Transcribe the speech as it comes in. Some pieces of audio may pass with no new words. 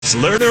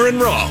It's Lerner and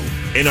Rowe.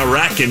 In a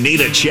wreck and need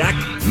a check?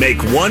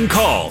 Make one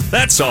call.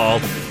 That's all.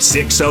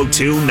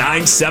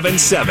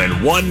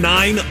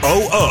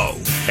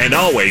 602-977-1900. And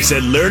always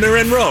at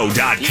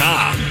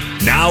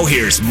lernerandrowe.com. Now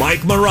here's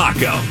Mike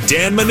Morocco,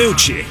 Dan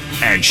Minucci,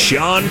 and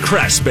Sean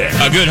Crespin.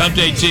 A good hump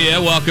day to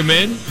you. Welcome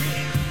in.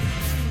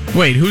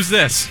 Wait, who's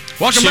this?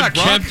 Welcome Chip back,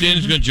 Rock. Kempton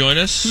is going to join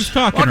us. Who's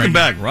talking Welcome right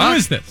back, now? Rock. Who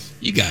is this?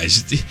 You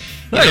guys.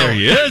 There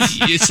he is.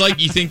 It's like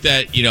you think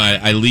that,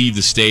 I leave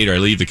the state or I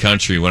leave the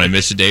country when I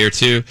miss a day or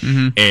two.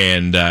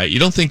 And you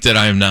don't think that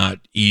I'm not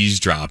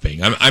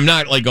eavesdropping. I'm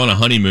not like on a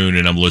honeymoon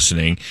and I'm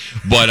listening,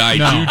 but I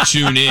do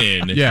tune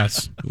in.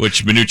 Yes.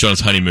 Which Minucci on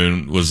his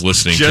honeymoon was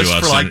listening Just to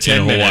us for like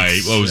 10 in Hawaii.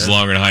 minutes. Well, it was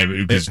longer than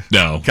honeymoon.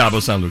 No. Cabo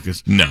San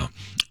Lucas. No.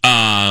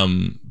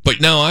 But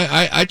no,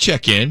 I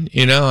check in.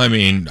 I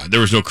mean, there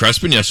was no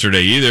Crespin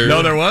yesterday either.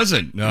 No, there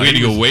wasn't. No, We had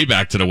to go way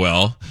back to the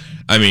well.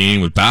 I mean,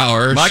 with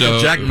Bauer.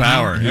 Michael Jack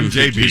Bauer,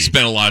 MJB. Who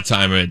spent a lot of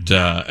time at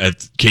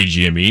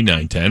KGME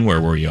 910,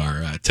 where we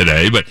are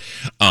today, but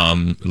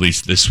at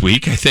least this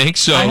week, I think.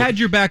 So I had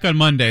your back on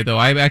Monday, though.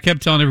 I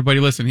kept telling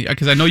everybody, listen,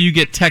 because I know you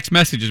get text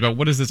messages about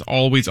what is this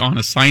always on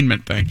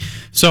assignment thing.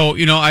 So,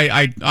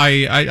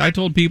 I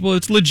told people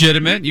it's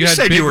legitimate. You had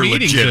said big you were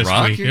meetings legit, this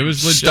Rock. week. It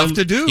was Stuff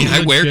to do.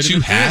 I wear two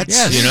legitimate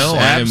hats. thing. Yes,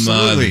 I'm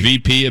absolutely. the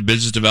VP of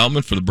Business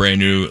Development for the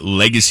brand new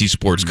Legacy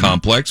Sports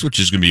Complex, which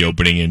is going to be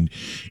opening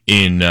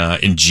in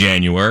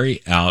January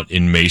out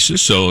in Mesa.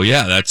 So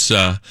yeah, that's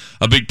a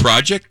big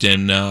project,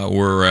 and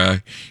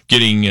we're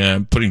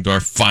putting our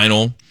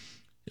final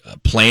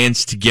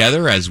plans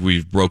together as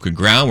we've broken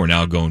ground. We're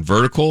now going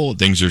vertical.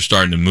 Things are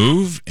starting to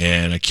move,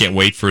 and I can't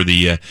wait for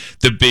the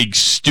big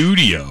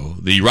studio,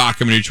 the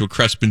Rock and Minucci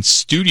Crespin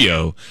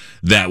studio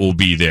that will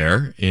be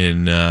there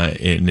in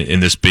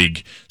this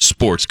big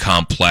sports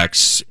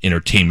complex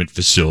entertainment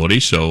facility.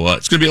 So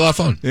it's going to be a lot of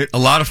fun. A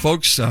lot of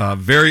folks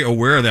very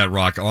aware of that,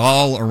 Rock,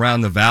 all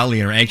around the valley,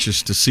 and are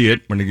anxious to see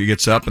it when it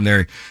gets up. And there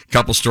are a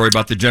couple story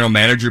about the general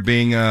manager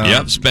being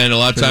spent a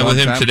lot of time with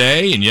him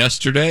today and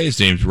yesterday. His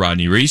name's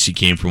Rodney Reese. He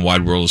came from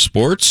Wide World of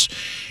Sports.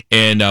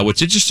 And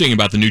what's interesting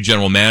about the new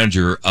general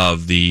manager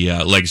of the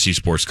Legacy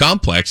Sports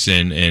Complex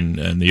and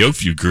the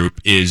Oakview Group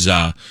is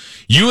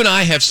you and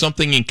I have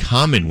something in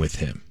common with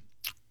him.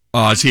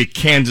 Is he a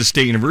Kansas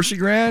State University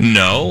grad?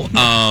 No.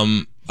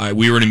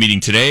 We were in a meeting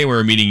today. We were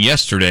in a meeting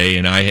yesterday,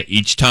 and I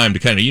each time to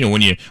kind of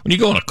when you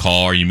go on a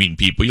call or you're meeting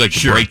people, you like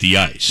to break the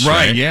ice,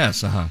 right?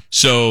 Yes.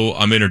 So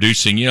I'm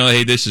introducing,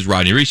 hey, this is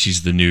Rodney Reese.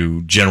 He's the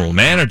new general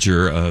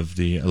manager of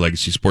the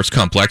Legacy Sports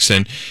Complex,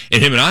 and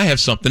him and I have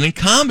something in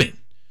common.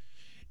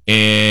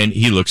 And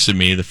he looks at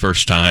me the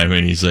first time,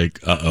 and he's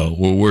like, "Uh-oh,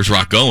 well, where's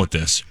Rock going with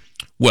this?"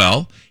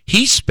 Well,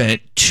 he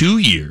spent 2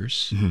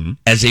 years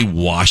as a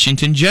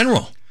Washington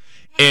General.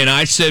 And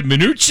I said,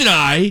 Minucci and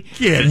I,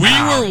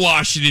 were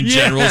Washington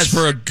Generals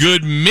for a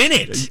good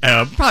minute.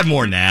 Probably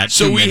more than that.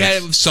 So we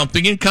have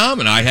something in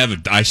common.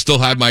 I still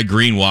have my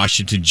green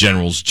Washington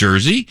Generals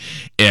jersey.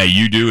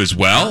 You do as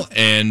well.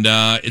 And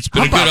it's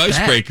been a good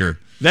icebreaker.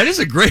 That is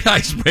a great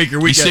icebreaker.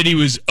 He said he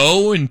was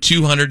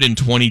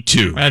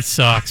 0-222. That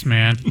sucks,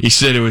 man. He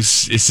said it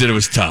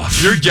was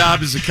tough. Your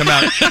job is to come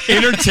out,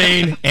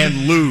 entertain,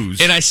 and lose.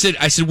 And I said,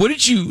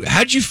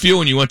 how'd you feel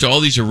when you went to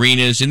all these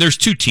arenas? And there's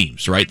two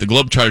teams, right? The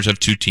Globetrotters have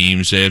two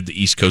teams. They have the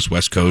East Coast,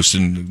 West Coast,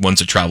 and ones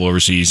that travel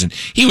overseas. And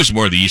he was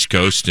more the East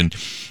Coast. And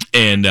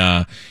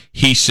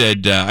he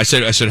said, I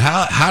said,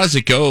 how does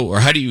it go?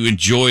 Or how do you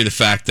enjoy the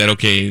fact that,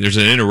 okay, there's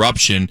an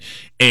interruption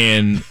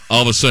and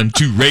all of a sudden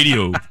two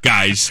radio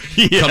guys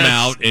come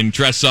out and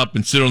dress up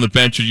and sit on the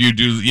bench with you,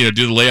 do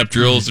the layup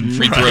drills and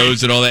free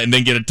throws and all that, and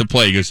then get it to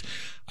play. He goes,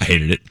 I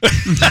hated it.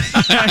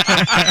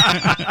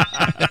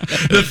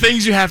 The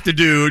things you have to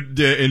do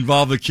to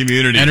involve the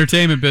community.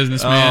 Entertainment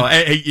business, man.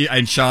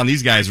 And Sean,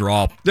 these guys they're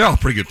all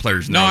pretty good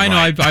players now. No, I know.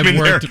 Right? I've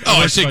worked.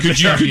 I said, could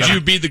you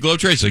beat the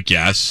Globetrotters? He's like,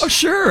 yes. Oh,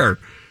 sure.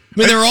 I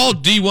mean, they're all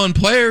D1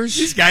 players.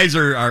 These guys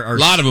are a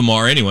lot of them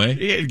are anyway.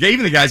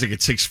 Even the guys that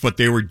get 6 foot,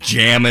 they were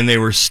jamming, they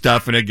were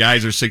stuffing it.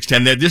 Guys are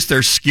 6'10". They're just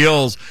their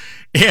skills,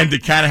 and to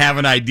kind of have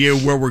an idea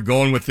where we're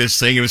going with this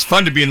thing. It was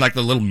fun to be in like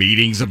the little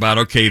meetings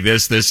about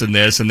this, and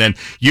this, and then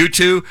you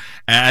two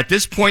at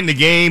this point in the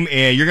game,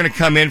 you're going to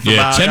come in for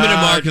about 10-minute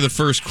mark of the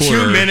first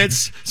quarter, 2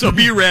 minutes. So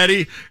be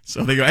ready.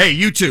 So they go, hey,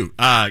 you two.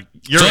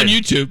 It's on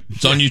YouTube.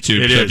 It's on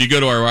YouTube. It so is. if you go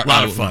to our a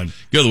lot of fun.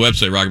 Go to the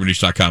website,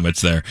 rockandmanucci.com.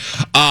 It's there.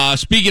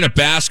 Speaking of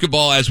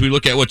basketball, as we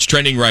look at what's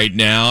trending right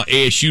now,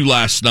 ASU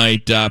last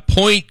night,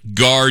 point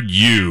guard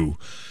U.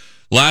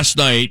 Last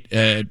night,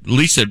 at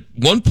least at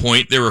one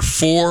point, there were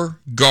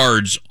 4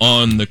 guards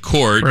on the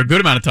court. For a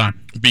good amount of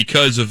time.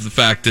 Because of the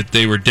fact that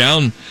they were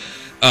down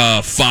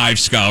 5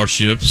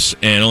 scholarships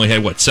and only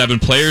had, 7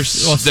 players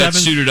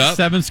suited up?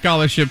 7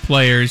 scholarship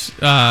players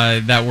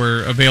that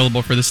were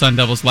available for the Sun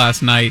Devils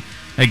last night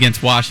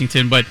against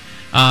Washington. But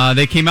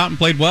they came out and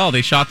played well.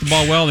 They shot the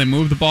ball well. They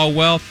moved the ball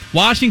well.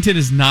 Washington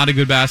is not a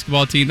good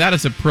basketball team. That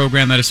is a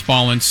program that has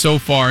fallen so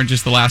far in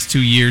just the last 2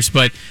 years.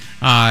 But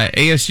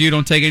ASU,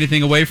 don't take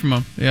anything away from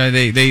them. Yeah,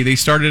 they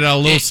started out a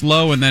little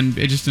slow, and then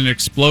it just an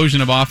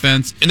explosion of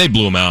offense. And they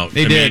blew them out.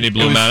 They did. They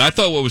blew them out. I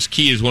thought what was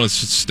key is one of the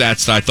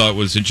stats that I thought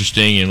was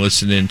interesting, and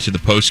listening to the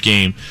post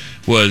game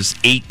was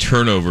 8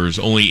 turnovers.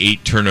 Only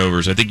 8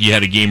 turnovers. I think you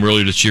had a game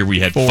earlier this year where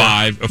you had 4.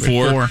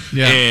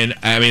 Yeah. And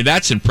I mean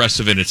that's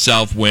impressive in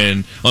itself.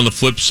 When on the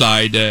flip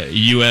side,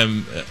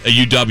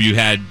 UW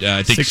had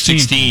I think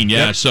 16.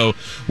 Yeah. Yep. So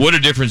what a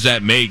difference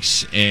that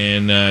makes,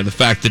 and the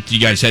fact that you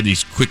guys had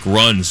these quick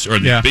runs or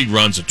the big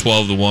runs, a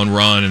 12-1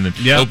 run, and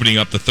then opening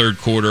up the third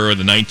quarter or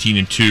the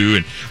 19-2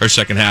 and our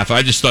second half.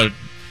 I just thought,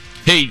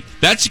 hey,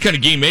 that's the kind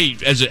of game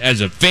 8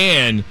 as a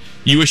fan.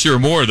 You wish there were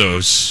more of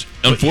those.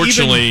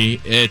 Unfortunately,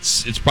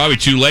 it's probably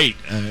too late.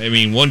 I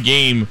mean, one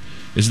game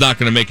is not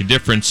going to make a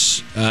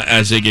difference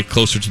as they get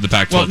closer to the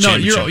Pac-12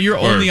 championship. Your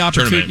only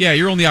opportunity, tournament.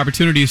 your only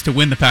opportunity is to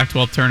win the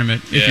Pac-12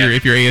 tournament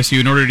if you're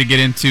ASU in order to get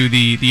into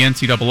the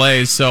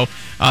NCAAs. So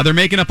they're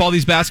making up all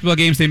these basketball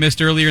games they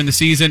missed earlier in the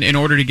season in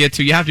order to get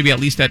to. You have to be at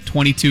least at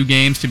 22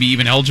 games to be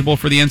even eligible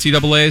for the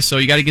NCAAs. So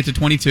you got to get to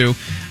 22.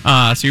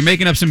 So you're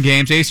making up some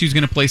games. ASU is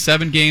going to play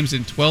 7 games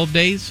in 12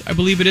 days, I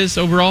believe it is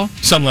overall.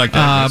 Something like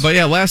that. But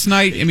yeah, last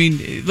night, I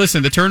mean,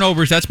 listen, the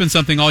turnovers, that's been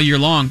something all year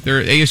long.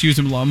 ASU's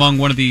among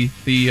one of the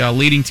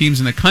leading teams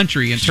in the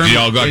country in terms they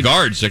all got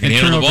guards that can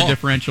handle the turnover ball.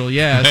 differential.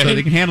 Yeah, so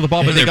they can handle the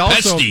ball, but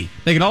And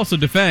they can also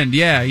defend.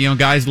 Yeah,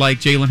 guys like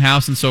Jalen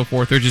House and so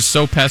forth. They're just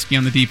so pesky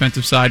on the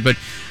defensive side. But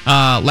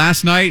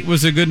last night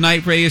was a good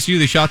night for ASU.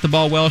 They shot the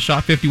ball well,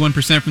 shot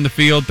 51% from the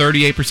field,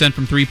 38%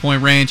 from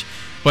three-point range.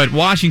 But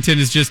Washington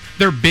is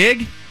they're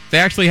big. They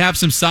actually have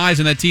some size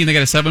in that team. They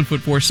got a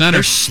 7'4" center.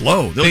 They're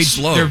slow.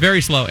 They're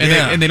very slow,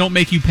 and they don't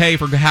make you pay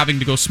for having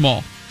to go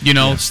small.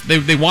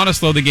 They want to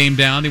slow the game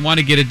down. They want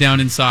to get it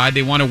down inside.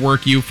 They want to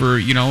work you for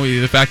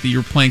the fact that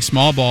you're playing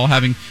small ball,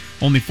 having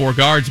only 4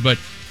 guards. But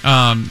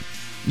they're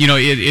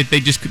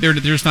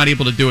just not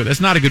able to do it.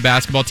 That's not a good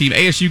basketball team.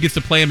 ASU gets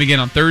to play them again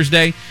on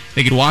Thursday.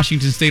 They get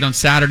Washington State on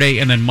Saturday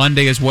and then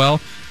Monday as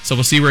well. So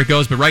we'll see where it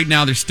goes. But right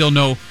now, there's still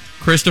no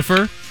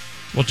Christopher.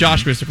 Well,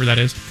 Josh Christopher, that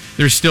is.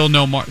 There's still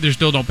no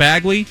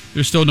Bagley.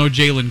 There's still no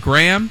Jalen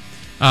Graham.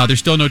 There's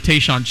still no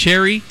Tayshaun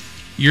Cherry.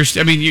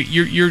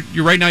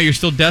 You're right now. You're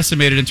still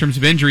decimated in terms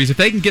of injuries. If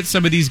they can get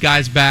some of these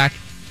guys back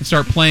and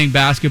start playing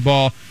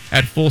basketball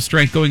at full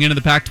strength going into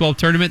the Pac-12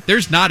 tournament,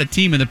 there's not a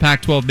team in the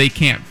Pac-12 they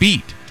can't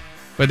beat.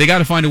 But they got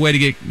to find a way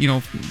to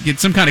get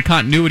some kind of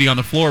continuity on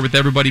the floor with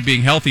everybody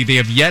being healthy. They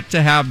have yet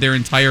to have their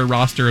entire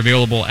roster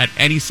available at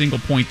any single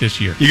point this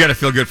year. You got to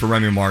feel good for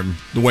Remy Martin,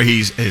 the way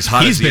he's as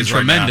hot as he is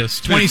right now. He's been tremendous.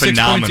 26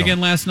 points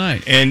again last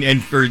night.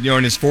 And for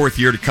in his 4th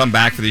year to come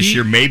back for this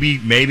year,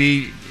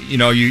 maybe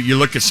you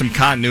look at some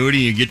continuity,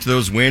 you get to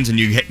those wins, and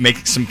you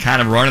make some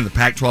kind of run in the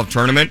Pac-12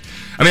 tournament.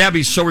 I mean, that'd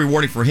be so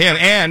rewarding for him,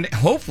 and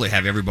hopefully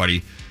have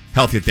everybody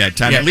healthy at that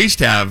time. Yeah. At least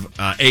have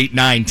 8,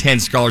 9, 10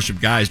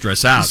 scholarship guys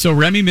dress out. So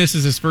Remy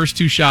misses his first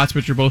 2 shots,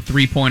 which are both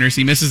 3-pointers.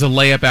 He misses a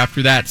layup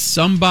after that.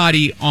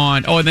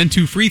 And then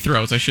 2 free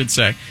throws, I should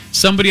say.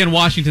 Somebody on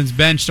Washington's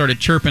bench started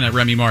chirping at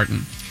Remy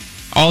Martin.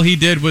 All he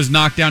did was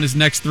knock down his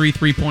next 3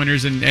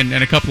 3-pointers and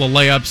a couple of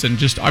layups, and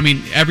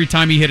every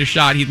time he hit a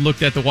shot, he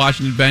looked at the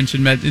Washington bench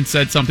and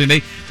said something.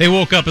 They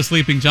woke up a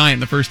sleeping giant in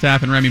the first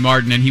half in Remy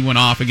Martin, and he went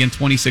off again,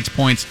 26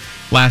 points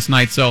last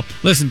night. So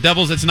listen,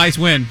 Devils, it's a nice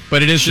win,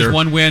 but it is just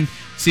one win.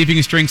 See if you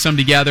can string some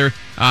together,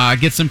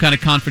 get some kind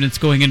of confidence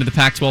going into the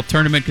Pac-12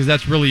 tournament, because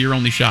that's really your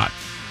only shot.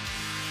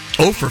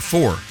 0 for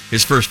 4.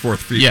 His first 4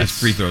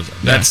 free throws.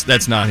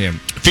 That's not him.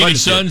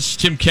 Phoenix Suns,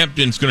 Tim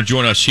Kempton's going to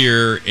join us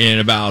here in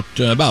about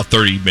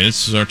 30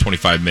 minutes or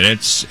 25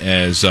 minutes,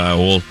 as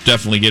we'll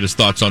definitely get his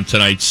thoughts on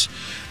tonight's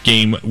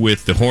game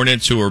with the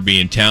Hornets, who are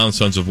being town.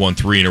 Suns have won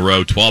 3 in a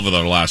row, 12 of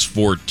their last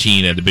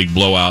 14 at the big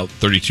blowout,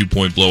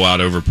 32-point blowout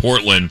over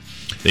Portland.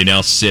 They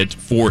now sit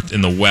 4th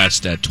in the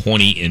West at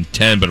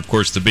 20-10. But of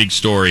course, the big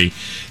story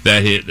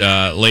that hit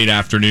late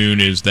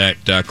afternoon is that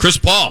Chris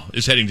Paul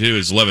is heading to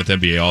his 11th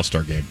NBA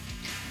All-Star game.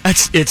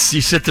 You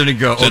sit there and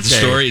go, is that the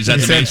story? Is that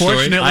the main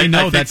story? Unfortunately,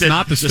 no, that's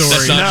not the story.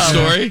 That's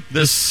not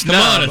the story?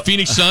 Come on, a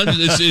Phoenix Suns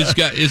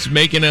is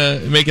making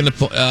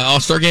the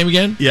All-Star game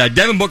again? Yeah,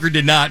 Devin Booker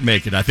did not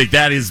make it. I think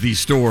that is the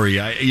story.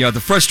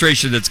 The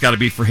frustration that's got to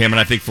be for him, and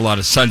I think for a lot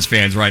of Suns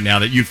fans right now,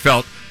 that you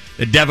felt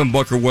that Devin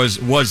Booker was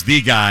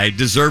the guy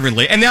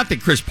deservingly, and not that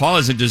Chris Paul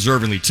isn't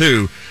deservingly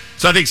too.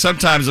 So I think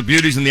sometimes the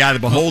beauty's in the eye of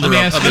the beholder of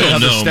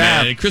the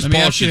staff. Man. Chris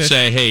Paul should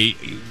say, hey,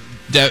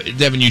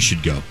 Devin, you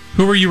should go.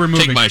 Who are you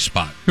removing? Take my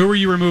spot. Who are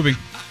you removing?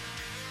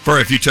 For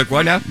if you took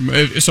what now?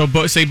 So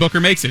say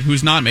Booker makes it.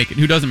 Who's not making it?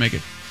 Who doesn't make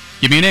it?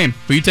 Give me a name.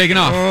 Who are you taking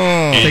off?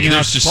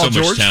 There's just so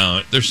much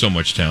talent. There's so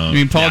much talent. I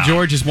mean, Paul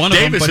George is one of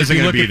them. But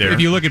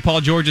if you look at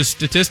Paul George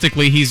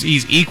statistically, he's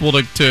equal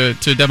to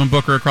Devin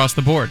Booker across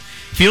the board.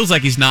 Feels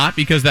like he's not,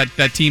 because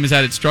that team has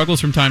had its struggles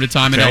from time to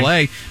time in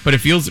LA. But it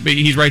feels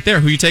he's right there.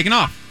 Who are you taking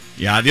off?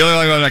 Yeah, the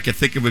only one I could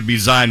think of would be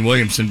Zion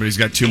Williamson, but he's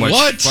got too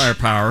much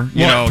firepower.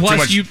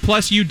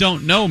 Plus, you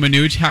don't know,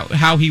 Manoj,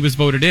 how he was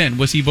voted in.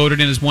 Was he voted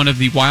in as one of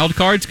the wild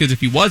cards? Because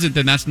if he wasn't,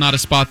 then that's not a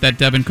spot that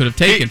Devin could have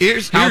taken.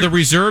 How the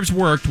reserves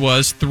worked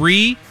was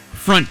 3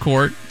 front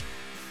court,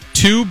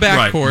 2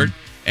 backcourt,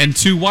 and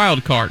 2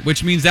 wild card,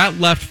 which means that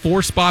left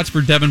 4 spots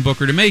for Devin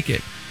Booker to make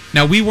it.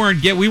 Now we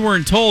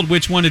weren't told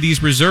which one of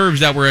these reserves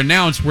that were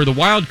announced were the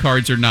wild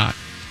cards or not.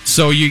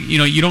 So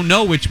you don't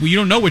know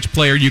which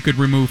player you could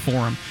remove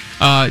for him.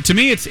 To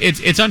me,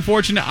 it's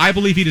unfortunate. I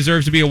believe he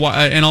deserves to be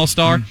an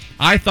All-Star.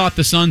 I thought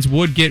the Suns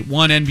would get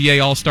one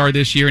NBA All-Star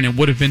this year, and it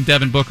would have been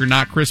Devin Booker,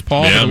 not Chris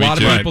Paul. Yeah, but a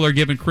lot of people are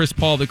giving Chris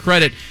Paul the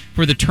credit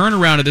for the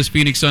turnaround of this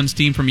Phoenix Suns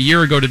team from a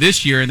year ago to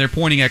this year, and they're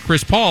pointing at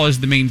Chris Paul as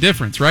the main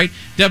difference, right?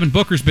 Devin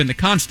Booker's been the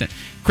constant.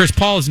 Chris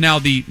Paul is now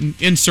the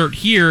insert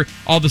here.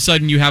 All of a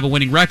sudden, you have a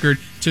winning record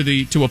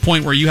to a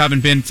point where you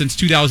haven't been since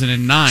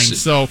 2009.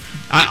 So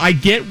I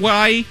get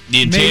why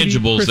the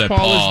intangibles Chris that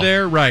Paul is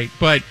there, right?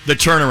 But the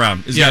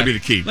turnaround is got to be the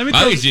key. I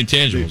think it's the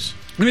intangibles.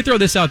 Let me throw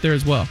this out there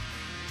as well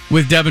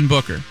with Devin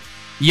Booker.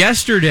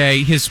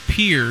 Yesterday, his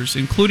peers,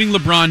 including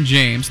LeBron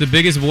James, the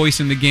biggest voice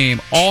in the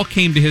game, all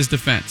came to his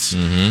defense.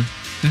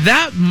 Mm-hmm.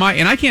 That might,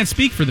 and I can't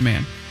speak for the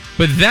man,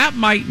 but that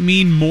might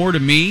mean more to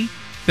me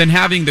than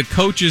having the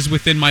coaches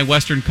within my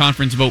Western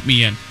Conference vote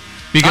me in.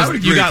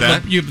 Because you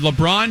have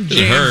LeBron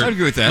James. I would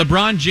agree with that.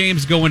 LeBron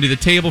James going to the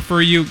table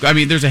for you. I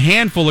mean, there's a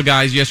handful of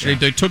guys yesterday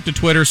that took to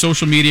Twitter,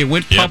 social media,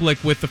 went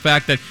public with the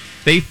fact that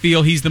they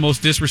feel he's the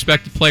most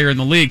disrespected player in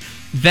the league.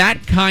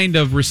 That kind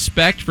of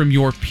respect from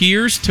your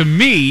peers, to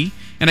me,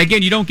 and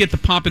again, you don't get the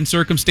pomp and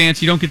circumstance,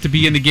 you don't get to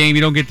be in the game,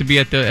 you don't get to be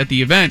at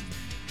the event,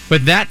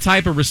 but that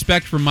type of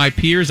respect from my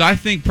peers, I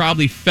think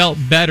probably felt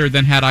better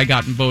than had I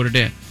gotten voted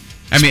in.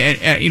 I mean,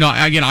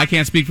 again, I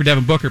can't speak for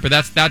Devin Booker, but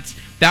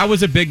that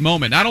was a big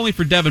moment, not only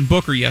for Devin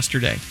Booker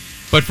yesterday,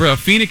 but for a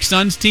Phoenix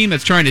Suns team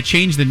that's trying to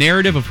change the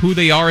narrative of who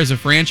they are as a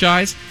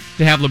franchise.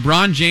 To have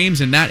LeBron James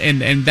and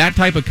that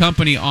type of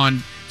company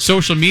on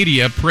social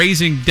media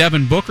praising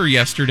Devin Booker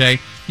yesterday.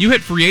 You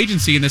hit free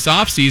agency in this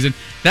offseason,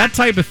 that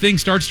type of thing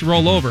starts to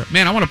roll over.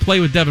 Man, I want to play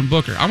with Devin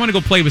Booker. I want to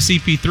go play with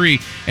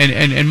CP3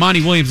 and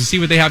Monty Williams and see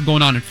what they have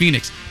going on in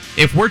Phoenix.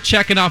 If we're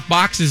checking off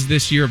boxes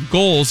this year of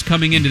goals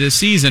coming into this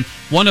season,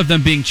 one of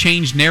them being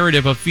changed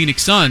narrative of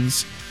Phoenix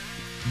Suns,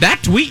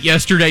 that tweet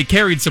yesterday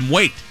carried some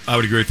weight. I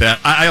would agree with that.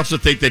 I also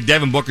think that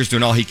Devin Booker's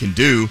doing all he can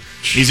do.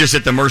 He's just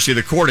at the mercy of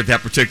the court at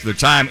that particular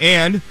time.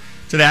 And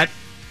to that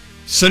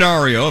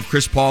scenario of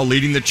Chris Paul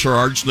leading the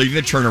charge, leading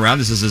the turnaround,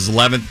 this is his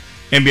 11th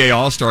NBA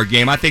All-Star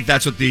game. I think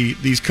that's what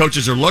these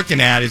coaches are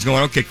looking at, is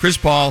going, okay, Chris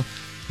Paul,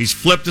 he's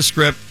flipped the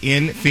script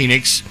in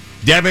Phoenix.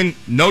 Devin,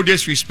 no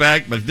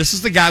disrespect, but this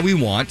is the guy we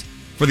want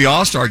for the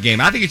All-Star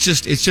game. I think it's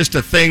just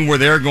a thing where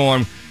they're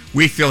going,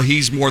 we feel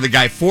he's more the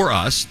guy for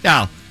us.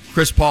 Now,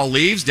 Chris Paul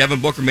leaves,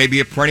 Devin Booker may be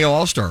a perennial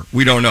All-Star.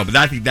 We don't know, but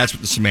I think that's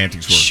what the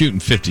semantics were. Shooting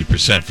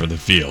 50% from the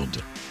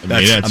field. I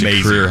mean, that's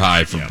amazing. A career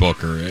high for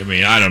Booker. I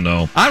mean, I don't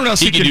know. I don't know what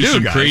he can do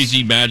some guys.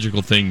 Crazy,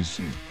 magical things,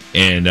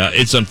 and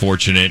it's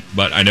unfortunate,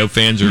 but I know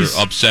fans are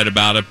upset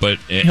about it, but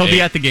he'll be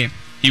at the game.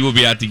 He will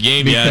be at the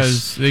game,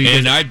 yes.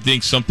 And I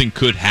think something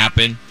could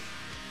happen.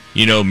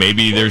 You know,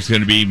 maybe there's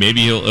going to be,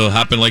 maybe it'll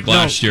happen like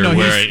last year,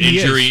 where an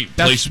injury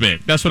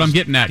placement. That's what I'm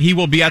getting at. He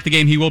will be at the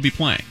game. He will be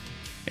playing.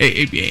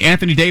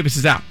 Anthony Davis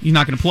is out. He's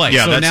not going to play.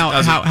 Yeah, so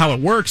now how it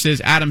works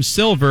is Adam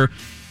Silver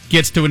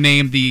gets to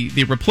name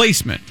the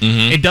replacement.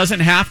 Mm-hmm. It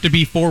doesn't have to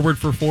be forward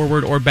for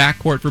forward or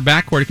backcourt for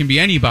backcourt. It can be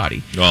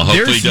anybody. Well,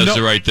 hopefully he does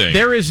the right thing.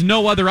 There is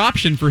no other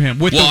option for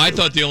him. I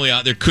thought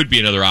there could be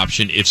another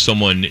option if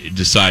someone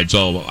decides,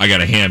 I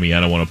got a hammy, I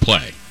don't want to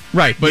play.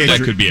 Right, but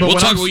that could be it. We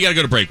got to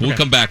go to break. We'll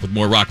come back with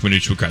more Rock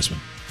Minucci with Cressman.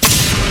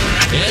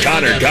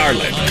 Connor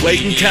Garland,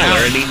 Clayton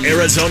Keller, and the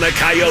Arizona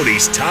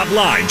Coyotes top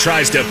line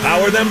tries to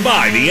power them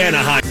by the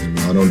Anaheim.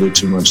 I don't do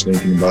too much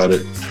thinking about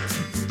it.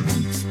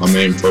 My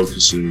main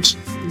focus is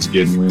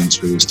getting wins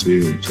for this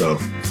team. So,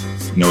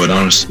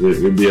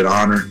 it'd be an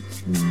honor,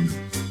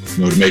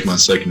 to make my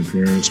second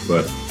appearance.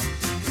 But,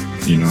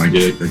 I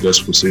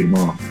guess we'll see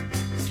tomorrow.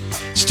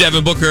 It's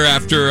Devin Booker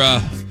after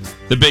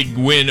the big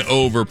win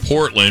over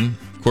Portland.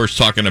 Of course,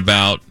 talking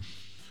about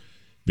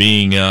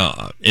being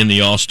in the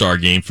All-Star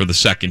game for the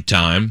second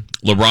time.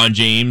 LeBron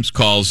James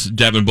calls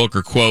Devin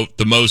Booker, quote,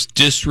 the most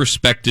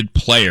disrespected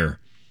player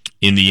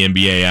in the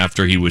NBA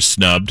after he was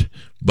snubbed.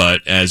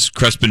 But as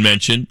Crespin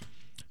mentioned,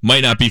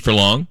 might not be for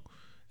long,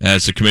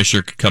 as the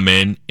commissioner could come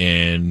in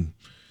and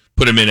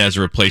put him in as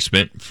a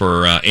replacement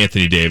for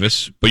Anthony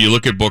Davis. But you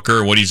look at Booker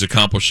and what he's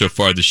accomplished so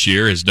far this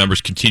year. His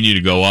numbers continue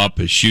to go up.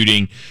 His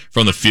shooting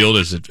from the field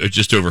is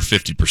just over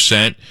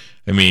 50%.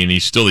 I mean,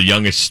 he's still the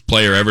youngest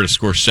player ever to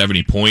score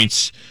 70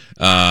 points,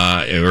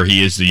 or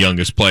he is the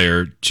youngest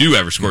player to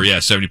ever score,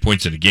 70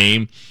 points in a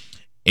game.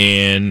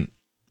 And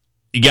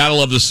you got to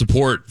love the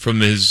support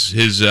from his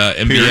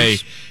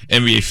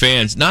NBA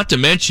fans, not to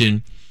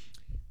mention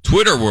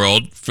Twitter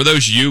world. For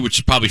those of you, which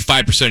is probably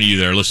 5% of you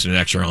that are listening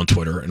extra on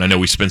Twitter, and I know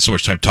we spend so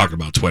much time talking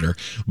about Twitter,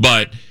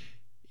 but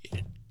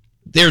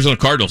the Arizona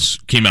Cardinals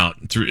came out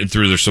through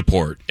their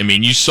support. I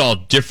mean, you saw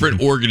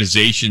different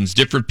organizations,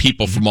 different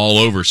people from all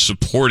over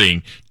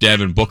supporting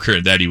Devin Booker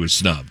and that he was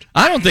snubbed.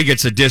 I don't think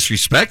it's a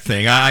disrespect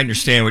thing. I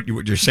understand what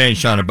you're saying,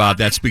 Sean, about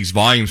that. Speaks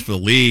volumes for the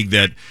league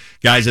that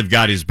guys have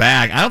got his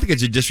back. I don't think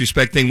it's a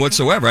disrespect thing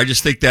whatsoever. I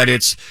just think that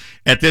it's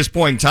at this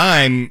point in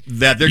time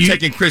that they're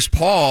taking Chris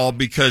Paul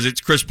because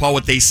it's Chris Paul,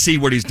 what they see,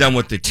 what he's done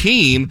with the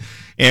team,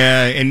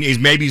 and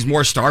maybe he's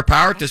more star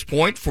power at this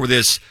point for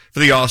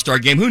the All-Star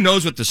game. Who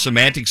knows what the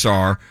semantics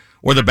are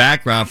or the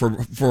background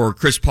for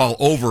Chris Paul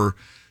over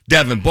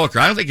Devin Booker.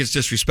 I don't think it's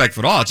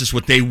disrespectful at all. It's just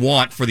what they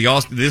want for the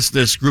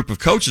this group of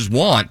coaches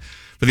want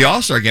for the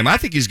All-Star game. I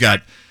think he's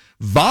got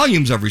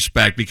volumes of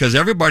respect because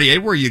everybody,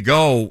 everywhere you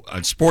go,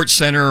 at Sports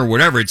Center or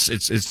whatever,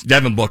 it's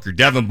Devin Booker.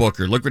 Devin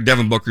Booker. Look what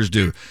Devin Booker's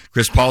do.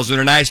 Chris Paul's doing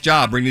a nice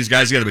job bringing these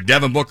guys together, but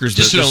Devin Booker's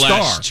just the in the star.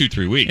 last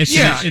 2-3 weeks.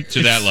 It's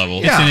to that level.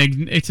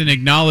 It's an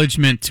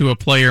acknowledgement to a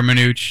player,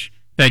 Manuch,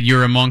 that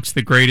you're amongst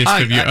the greatest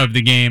of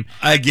the game.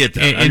 I get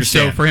that. And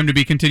so for him to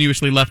be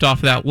continuously left off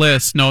that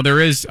list, no,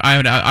 there is,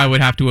 I would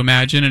have to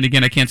imagine, and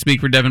again, I can't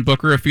speak for Devin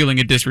Booker, a feeling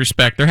of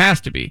disrespect. There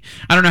has to be.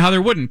 I don't know how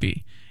there wouldn't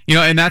be.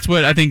 And that's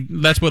what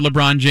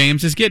LeBron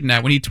James is getting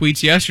at when he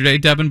tweets yesterday,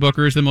 Devin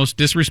Booker is the most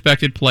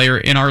disrespected player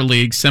in our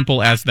league.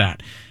 Simple as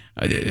that.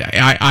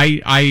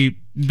 That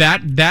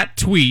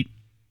tweet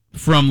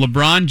from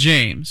LeBron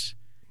James,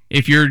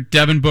 if you're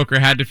Devin Booker,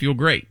 had to feel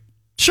great.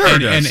 Sure,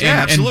 absolutely.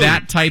 And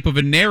that type of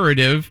a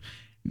narrative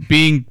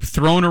being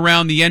thrown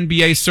around the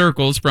NBA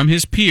circles from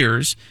his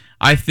peers,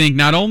 I think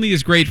not only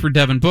is great for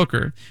Devin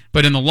Booker,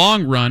 but in the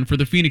long run for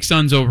the Phoenix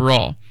Suns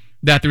overall.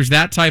 That there's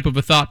that type of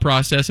a thought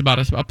process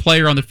about a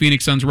player on the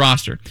Phoenix Suns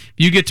roster. If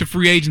you get to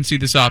free agency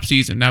this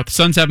offseason, now the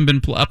Suns haven't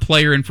been a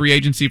player in free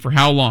agency for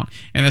how long?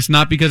 And that's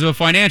not because of a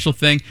financial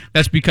thing.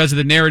 That's because of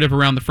the narrative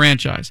around the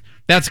franchise.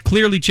 That's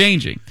clearly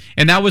changing.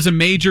 And that was a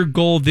major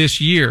goal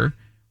this year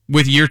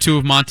with year 2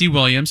 of Monty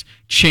Williams,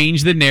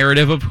 change the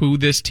narrative of who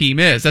this team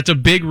is. That's a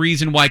big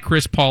reason why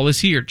Chris Paul is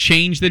here.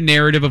 Change the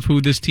narrative of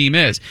who this team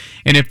is.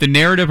 And if the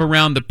narrative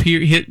around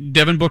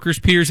Devin Booker's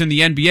peers in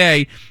the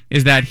NBA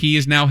is that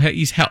he's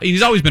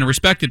always been a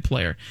respected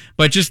player,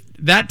 but just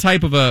that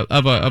type of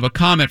a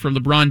comment from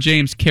LeBron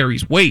James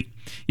carries weight.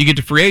 You get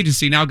to free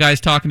agency, now guys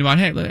talking about,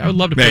 hey, I would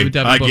love to play with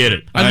Devin Booker. I get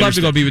it. I'd love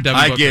to go be with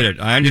Devin Booker. I get it.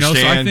 I understand.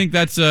 So I think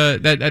that's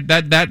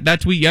that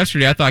tweet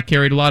yesterday I thought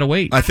carried a lot of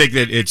weight. I think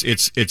that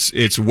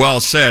it's well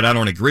said. I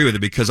don't agree with it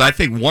because I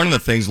think one of the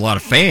things a lot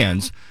of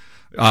fans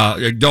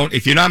don't,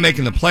 if you're not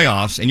making the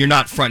playoffs and you're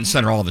not front and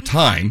center all the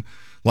time,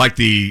 like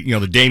the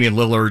Damian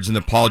Lillards and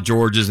the Paul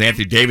Georges and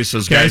Anthony Davis,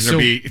 those guys are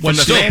going to be from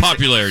the still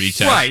popularity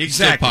test, right?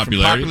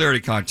 Exactly,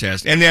 popularity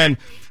contest, and then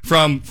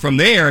from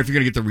there, if you're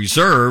going to get the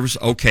reserves,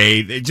 okay,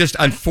 it's just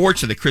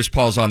unfortunate that Chris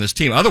Paul's on this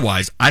team.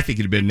 Otherwise, I think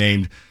he'd have been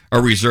named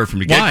a reserve from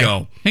the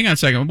get-go. Hang on a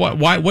second.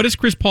 Why? What does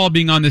Chris Paul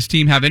being on this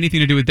team have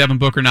anything to do with Devin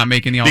Booker not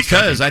making the All-Star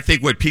game? Because I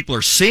think what people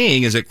are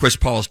seeing is that Chris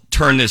Paul's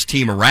turned this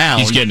team around.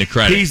 He's getting the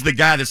credit. He's the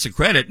guy that's the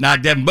credit,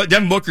 not Devin. But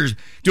Devin Booker's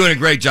doing a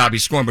great job.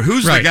 He's scoring. But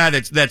who's the guy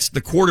that's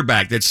the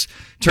quarterback that's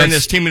turned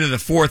this team into the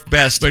 4th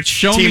best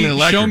team in the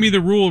record? Show me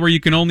the rule where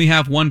you can only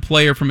have one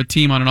player from a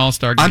team on an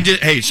All-Star game.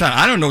 Hey, Sean,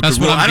 I don't know what that's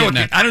the rule. I don't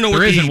know what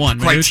the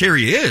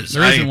criteria is.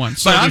 There isn't one.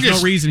 So there's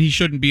no reason he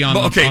shouldn't be on.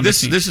 Okay, on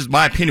this is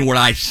my opinion. What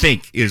I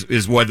think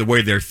is what the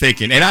way they're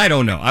thinking, and I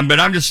don't know. But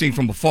I'm just seeing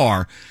from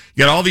afar.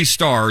 You got all these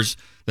stars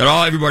that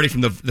everybody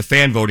from the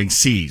fan voting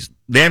sees.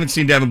 They haven't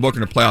seen Devin Booker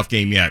in a playoff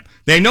game yet.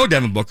 They know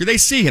Devin Booker. They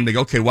see him. They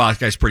go, okay, wow, this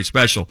guy's pretty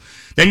special.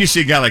 Then you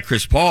see a guy like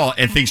Chris Paul,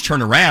 and things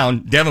turn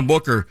around. Devin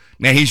Booker,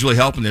 man, he's really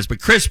helping this. But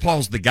Chris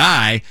Paul's the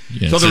guy.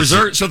 So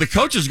the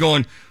coach is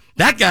going,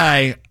 that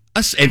guy,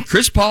 and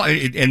Chris Paul,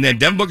 and then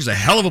Devin Booker's a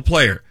hell of a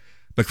player.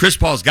 But Chris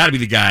Paul's got to be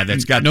the guy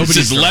that's got. It's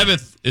his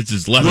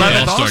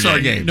 11th All-Star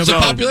game. It's a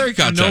popularity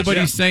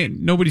contest.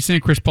 Nobody's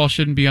saying Chris Paul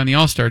shouldn't be on the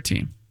All-Star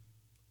team.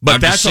 But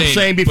that's what I'm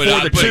saying before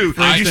the two.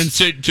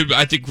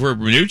 I think where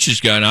Manucci's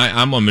gone,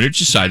 I'm on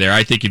Manucci's side there.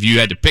 I think if you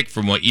had to pick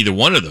from either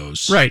one of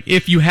those. Right,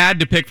 if you had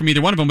to pick from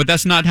either one of them, but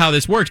that's not how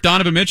this works.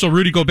 Donovan Mitchell,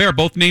 Rudy Gobert,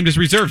 both named as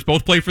reserves,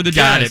 both play for the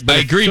Jazz. I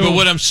agree, but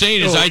what I'm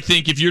saying is I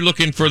think if you're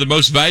looking for the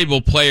most valuable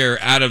player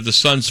out of the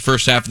Suns'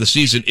 first half of the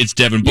season, it's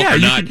Devin Booker,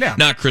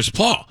 not Chris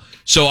Paul.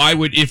 So I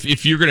would,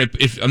 if you're gonna,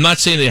 I'm not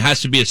saying that it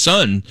has to be a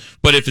Sun,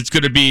 but if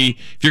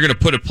you're gonna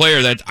put a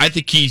player that I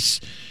think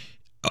he's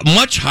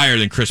much higher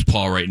than Chris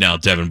Paul right now,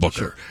 Devin Booker.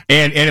 Sure.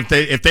 And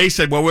if they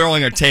said, well, we're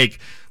only going to take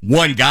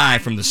one guy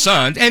from the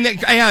Suns, and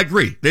I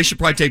agree, they should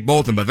probably take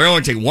both of them, but they're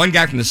only going to take one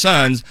guy from the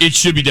Suns. It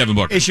should be Devin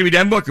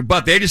Booker.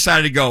 But they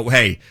decided to go,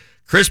 hey,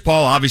 Chris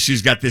Paul obviously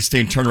has got this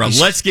team turned around.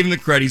 Let's give him the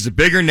credit. He's a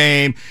bigger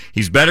name.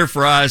 He's better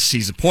for us.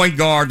 He's a point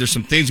guard. There's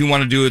some things we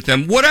want to do with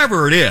him.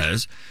 Whatever it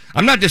is,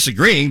 I'm not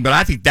disagreeing, but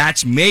I think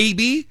that's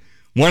maybe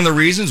one of the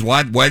reasons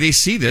why they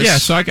see this. Yeah,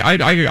 so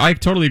I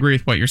totally agree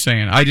with what you're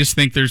saying. I just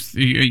think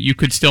you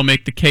could still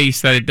make the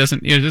case that it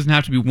doesn't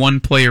have to be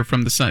one player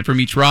from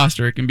each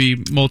roster. It can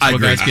be multiple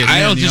guys getting in. I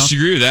don't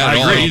disagree with that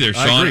at all either,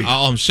 Sean.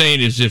 All I'm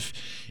saying is if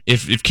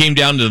it came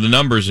down to the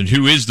numbers and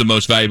who is the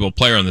most valuable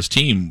player on this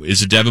team,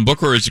 is it Devin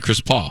Booker or is it Chris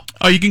Paul?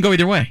 Oh, you can go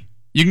either way.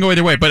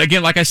 But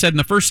again, like I said in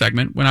the first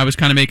segment, when I was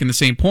kind of making the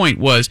same point,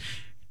 was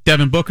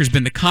Devin Booker's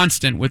been the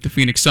constant with the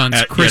Phoenix Suns.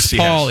 Chris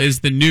Paul is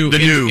the new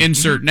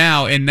insert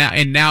now, and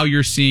now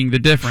you're seeing the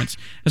difference.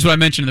 That's what I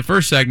mentioned in the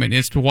first segment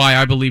as to why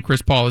I believe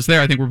Chris Paul is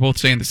there. I think we're both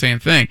saying the same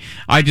thing.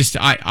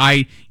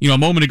 A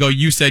moment ago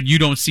you said you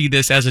don't see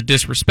this as a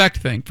disrespect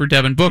thing for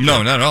Devin Booker.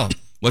 No, not at all.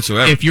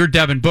 Whatsoever. If you're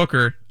Devin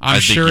Booker, I'm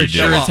sure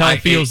it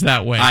feels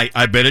that way.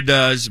 I bet it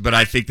does, but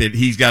I think that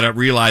he's got to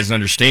realize and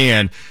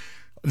understand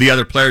the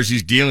other players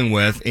he's dealing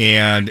with,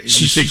 and you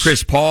see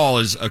Chris Paul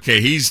is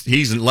okay. He's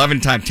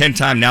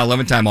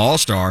 11-time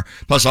All-Star,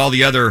 plus all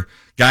the other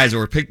guys that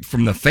were picked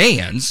from the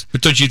fans.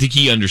 But don't you think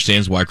he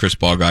understands why Chris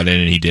Paul got in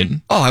and he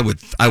didn't? Oh,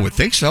 I would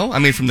think so. I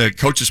mean, from the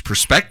coach's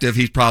perspective,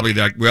 he's probably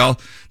like,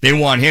 well, they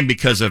want him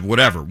because of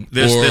whatever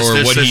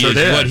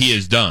what he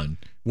has done.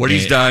 What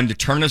he's done to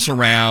turn us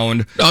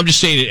around. No, I'm just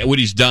saying what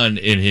he's done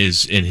in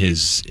his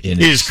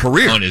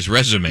career, on his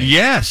resume.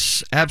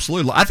 Yes,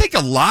 absolutely. I think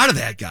a lot of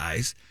that,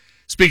 guys,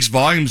 speaks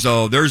volumes,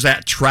 though. There's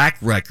that track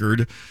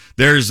record.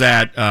 There's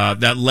that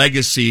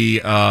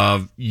legacy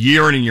of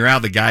year in and year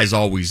out. The guy's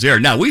always there.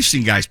 Now we've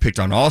seen guys picked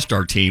on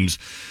all-star teams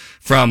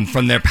from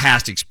their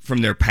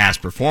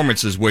past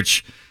performances,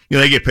 which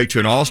they get picked to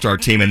an all-star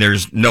team and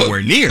there's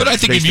nowhere near. But I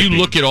think if you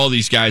look at all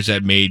these guys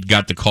that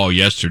got the call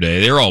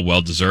yesterday, they're all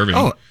well deserving.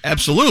 Oh,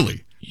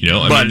 absolutely.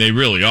 I mean, they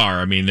really are.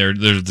 I mean, they're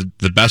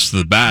the best of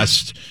the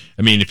best.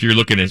 I mean, if you're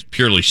looking at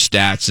purely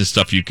stats and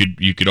stuff, you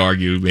could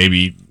argue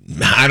maybe.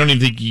 I don't even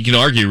think you can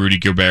argue Rudy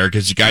Gobert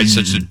because the guy's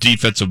such a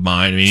defensive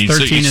mind. I mean,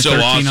 he's so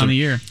awesome on the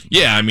year.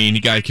 Yeah, I mean, the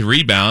guy can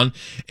rebound,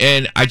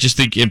 and I just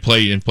think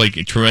play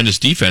tremendous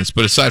defense.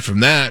 But aside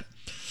from that,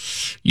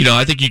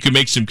 I think you could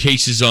make some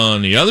cases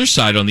on the other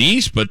side on the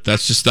East, but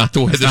that's just not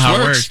the way this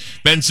works.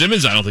 Ben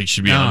Simmons, I don't think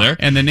should be on there.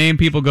 And the name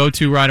people go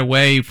to right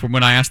away from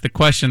when I asked the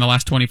question the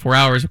last 24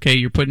 hours, okay,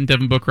 you're putting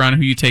Devin Booker on,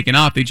 who you taking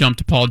off? They jump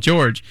to Paul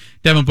George.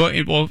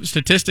 Well,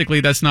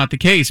 statistically, that's not the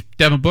case.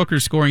 Devin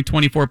Booker's scoring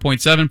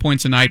 24.7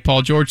 points a night.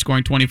 Paul George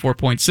scoring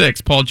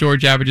 24.6. Paul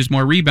George averages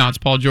more rebounds.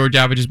 Paul George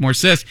averages more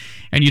assists.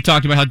 And you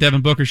talked about how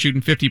Devin Booker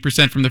shooting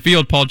 50% from the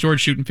field. Paul George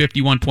shooting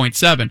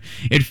 51.7.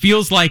 It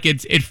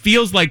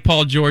feels like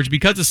Paul George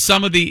because of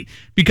some of the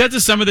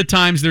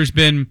times there's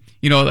been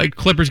like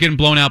Clippers getting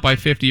blown out by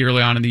 50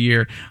 early on in the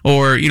year,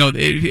 or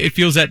it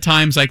feels at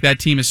times like that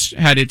team has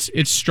had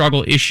its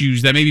struggle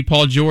issues that maybe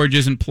Paul George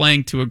isn't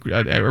playing to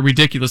a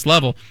ridiculous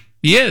level.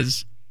 He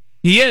is.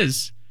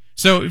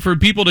 So for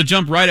people to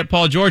jump right at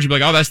Paul George and be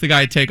like, oh, that's the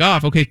guy to take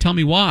off. Okay, tell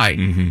me why.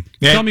 Mm-hmm.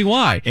 Tell me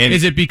why.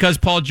 Is it because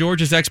Paul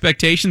George's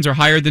expectations are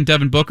higher than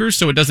Devin Booker's,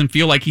 so it doesn't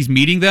feel like he's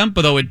meeting them,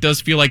 but though it does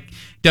feel like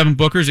Devin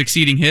Booker's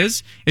exceeding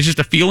his? It's just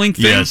a feeling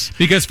thing. Yes.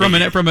 Because from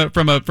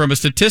a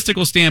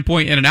statistical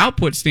standpoint and an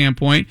output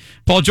standpoint,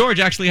 Paul George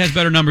actually has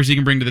better numbers he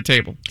can bring to the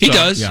table. He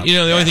does. Yeah.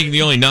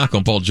 The only knock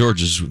on Paul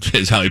George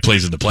is how he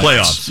plays in the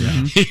playoffs.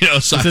 Yeah.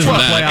 Aside from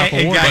that,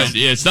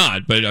 it's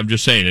not. But I'm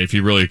just saying, if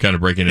you're really kind of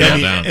breaking it all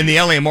down, in the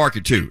LA market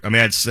too. I mean,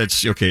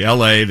 that's okay.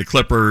 LA, the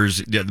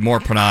Clippers, the more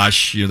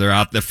panache. They're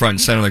out the front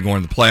and center. They're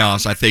going to the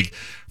playoffs. I think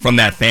from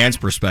that fan's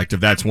perspective,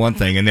 that's one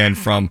thing. And then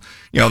from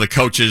the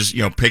coaches,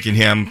 picking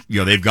him.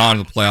 They've gone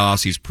to the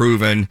playoffs. He's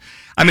proven.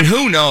 I mean,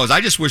 who knows? I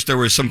just wish there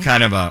was some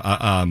kind of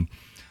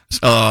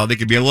they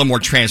could be a little more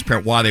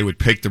transparent why they would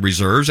pick the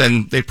reserves,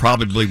 and they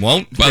probably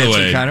won't. By the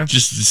way,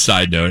 just a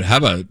side note, how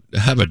about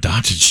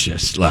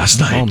Doncic last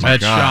night? Oh my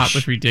gosh, shot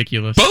was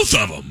ridiculous. Both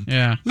of them.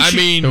 Yeah. I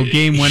mean, the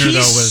game winner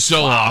was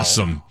so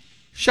awesome.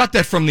 Shot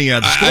that from the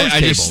scores table. I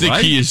just think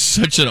he is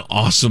such an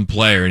awesome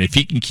player, and if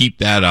he can keep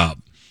that up,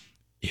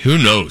 who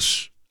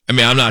knows? I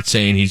mean, I'm not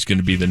saying he's going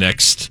to be the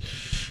next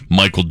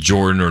Michael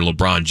Jordan or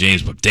LeBron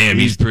James, but damn,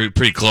 he's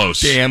pretty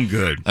close. Damn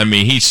good. I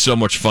mean, he's so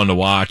much fun to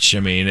watch. I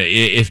mean,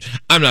 if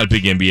I'm not a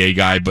big NBA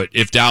guy, but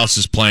if Dallas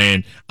is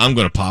playing, I'm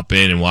going to pop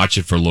in and watch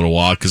it for a little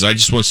while because I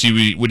just want to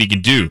see what he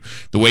can do.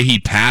 The way he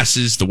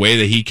passes, the way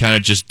that he kind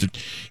of just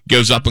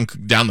goes up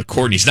and down the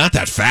court, and he's not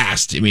that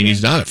fast. I mean,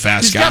 he's not a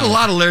fast guy. He's got a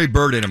lot of Larry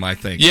Bird in him, I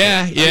think.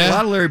 Yeah. A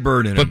lot of Larry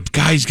Bird in him. But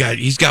guys,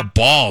 he's got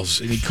balls,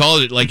 and he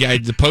called it like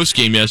the post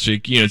game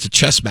yesterday. It's a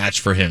chess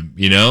match for him,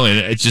 and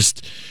it's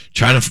just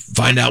trying to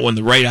find out when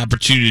the right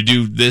opportunity to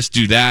do this,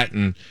 do that,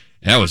 and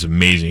that was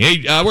amazing.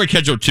 Hey, we're going to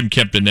catch up with Tim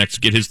Kempton next,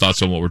 get his thoughts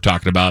on what we're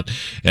talking about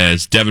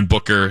as Devin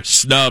Booker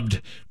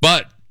snubbed,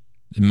 but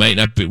it might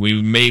not be.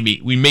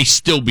 We may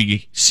still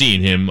be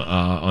seeing him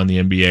on the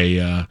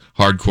NBA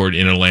hard court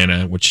in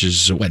Atlanta, which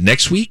is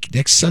next week,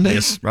 next Sunday.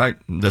 Yes, right,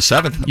 the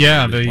 7th.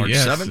 Yeah, March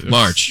 7th.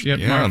 March. Yep,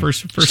 yeah,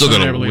 first still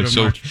Sunday, I believe, of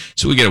March.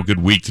 So we get a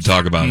good week to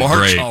talk about. March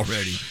Great.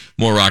 already.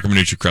 More Rocco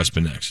Minucci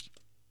Crespin next.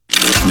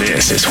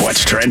 This is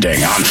what's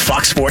trending on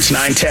Fox Sports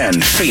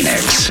 910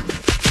 Phoenix.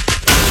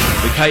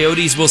 The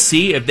Coyotes will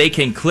see if they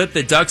can clip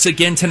the Ducks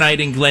again tonight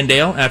in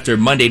Glendale after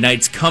Monday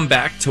night's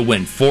comeback to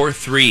win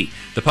 4-3.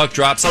 The puck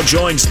drops. Now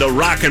joins the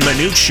Rock and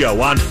Minute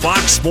Show on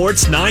Fox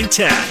Sports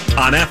 910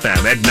 on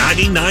FM at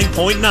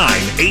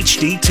 99.9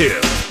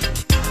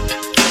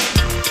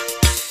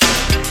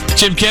 HD2.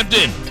 Tim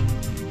Kempton,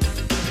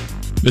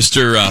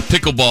 Mr.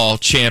 Pickleball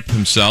champ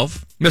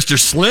himself. Mr.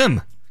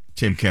 Slim.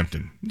 Tim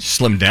Kempton.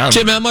 Slim down.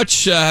 Tim, how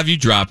much have you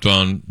dropped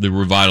on the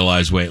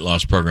Revitalize weight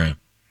loss program?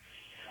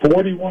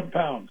 41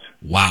 pounds.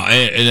 Wow.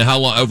 And how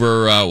long,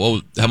 over,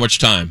 how much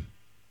time?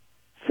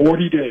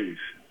 40 days.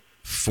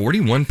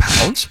 41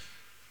 pounds?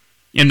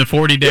 In the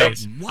 40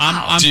 days. Yep.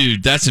 Wow.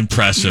 Dude, that's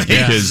impressive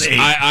because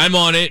I'm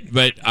on it,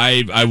 but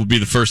I will be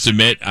the first to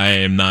admit I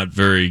am not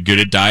very good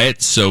at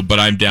diets. But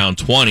I'm down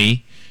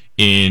 20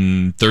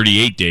 in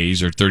 38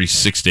 days or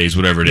 36 days,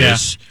 whatever it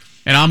is.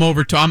 And I'm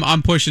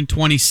I'm pushing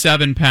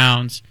 27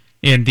 pounds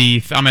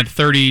I'm at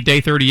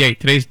day 38.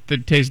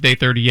 Today's day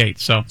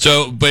 38.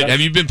 But have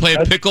you been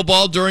playing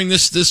pickleball during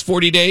this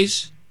 40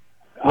 days?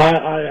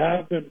 I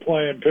have been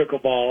playing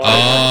pickleball.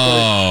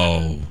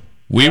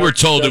 We were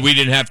told that we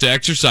didn't have to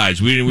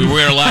exercise. We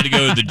weren't allowed to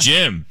go to the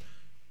gym.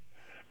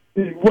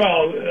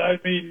 Well, I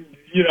mean,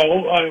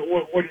 what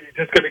are you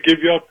just going to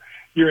give you up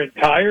your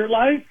entire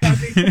life? I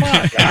mean, come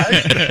on,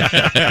 guys.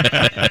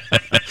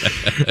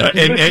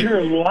 It's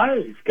your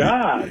life,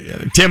 God.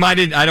 Tim, I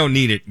don't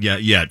need it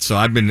yet. So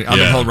I've been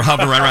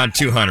hovering right around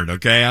 200.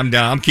 Okay, I'm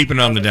down. I'm keeping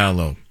it on the down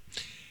low.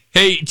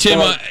 Hey, Tim,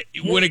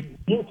 you think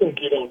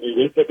you don't need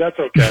it, but that's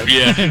okay.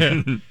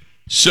 Yeah.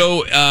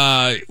 So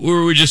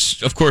we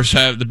just, of course,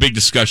 have the big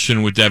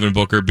discussion with Devin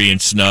Booker being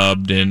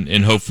snubbed,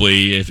 and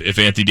hopefully, if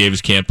Anthony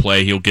Davis can't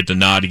play, he'll get the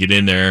nod to get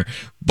in there.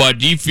 But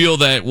do you feel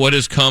that what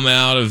has come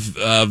out of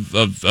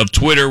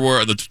Twitter,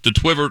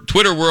 the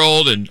Twitter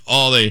world, and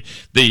all the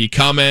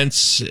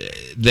comments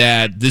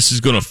that this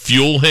is going to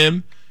fuel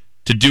him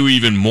to do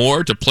even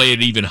more, to play at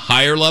an even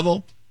higher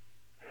level?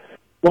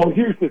 Well,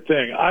 here's the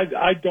thing: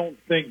 I don't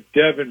think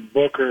Devin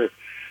Booker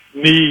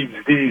needs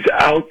these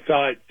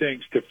outside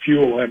things to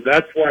fuel him.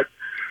 That's what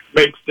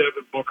makes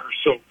Devin Booker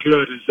so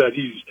good, is that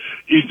he's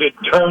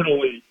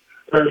internally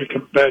very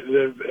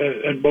competitive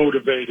and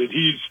motivated.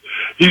 He's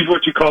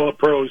what you call a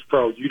pro's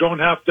pro. You don't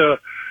have to,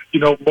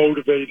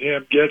 motivate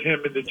him, get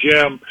him in the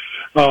gym,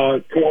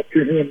 talk to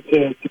him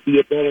to be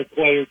a better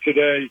player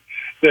today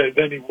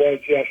than he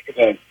was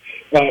yesterday.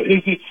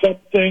 Is it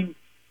something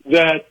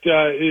that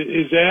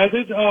is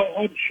added?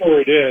 I'm sure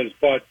it is,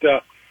 but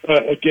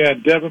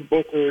again, Devin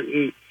Booker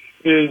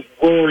is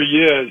where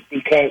he is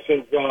because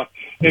of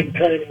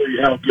internally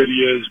how good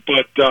he is.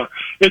 But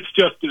it's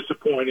just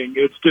disappointing.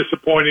 It's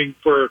disappointing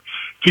for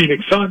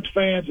Phoenix Suns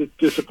fans. It's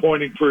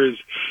disappointing for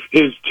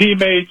his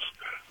teammates.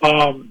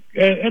 And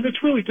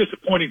it's really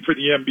disappointing for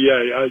the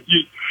NBA.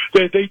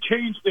 They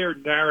changed their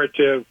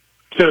narrative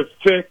to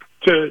fit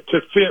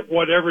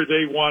whatever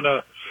they want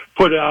to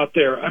put out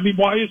there. I mean,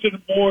 why isn't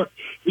it more,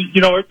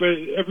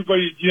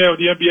 everybody,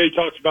 the NBA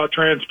talks about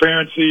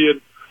transparency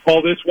and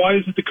all this. Why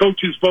isn't the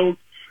coaches vote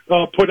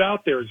put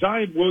out there?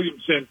 Zion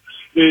Williamson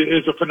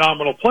is a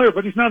phenomenal player,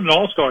 but he's not an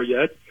all-star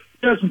yet.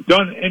 He hasn't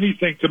done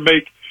anything to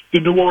make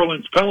the New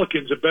Orleans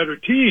Pelicans a better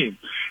team.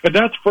 And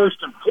that's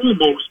first and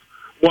foremost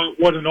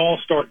what an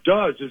all-star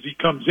does, is he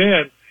comes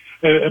in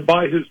and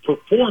by his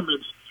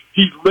performance,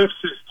 he lifts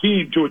his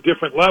team to a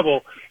different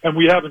level, and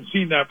we haven't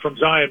seen that from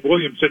Zion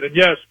Williamson. And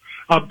yes,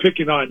 I'm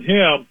picking on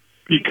him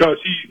because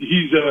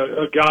he's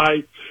a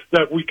guy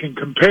that we can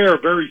compare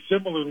very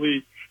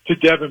similarly to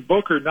Devin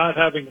Booker, not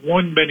having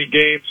won many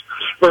games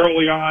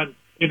early on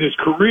in his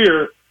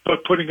career,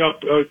 but putting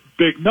up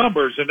big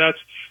numbers, and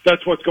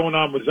that's what's going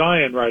on with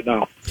Zion right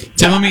now.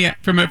 Tell me,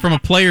 from a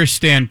player's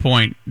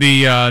standpoint,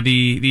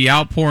 the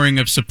outpouring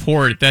of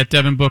support that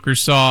Devin Booker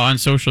saw on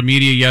social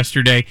media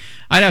yesterday,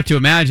 I'd have to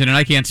imagine, and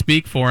I can't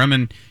speak for him,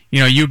 and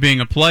you being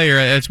a player,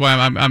 that's why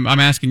I'm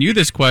asking you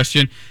this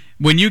question.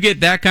 When you get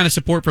that kind of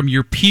support from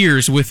your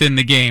peers within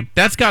the game,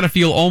 that's got to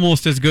feel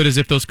almost as good as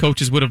if those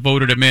coaches would have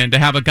voted him in. To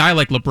have a guy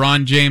like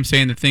LeBron James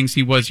saying the things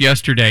he was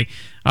yesterday,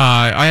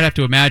 I'd have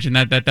to imagine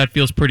that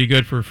feels pretty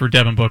good for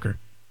Devin Booker.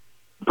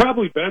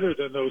 Probably better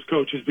than those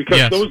coaches,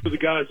 because those are the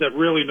guys that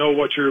really know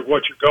what you're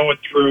going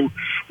through,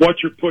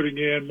 what you're putting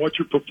in, what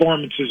your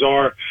performances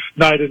are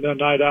night in and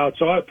night out.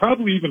 So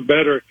probably even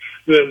better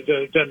than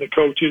the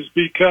coaches,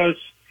 because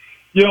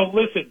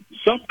listen,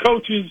 some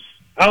coaches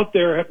out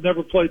there have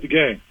never played the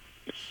game.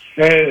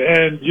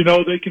 And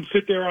they can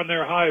sit there on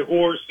their high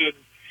horse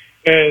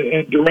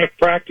and direct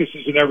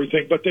practices and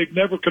everything, but they've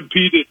never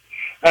competed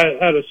at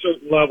a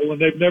certain level, and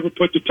they've never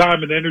put the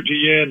time and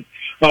energy in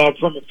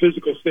from a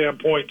physical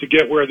standpoint to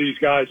get where these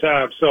guys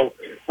have. So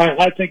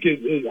I think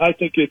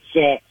it's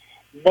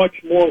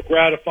much more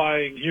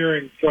gratifying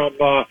hearing from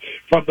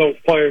those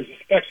players,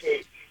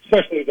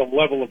 especially the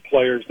level of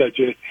players that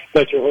you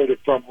heard it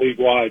from league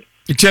wide.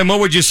 Tim, what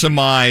would you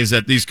surmise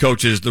that these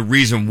coaches, the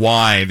reason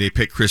why they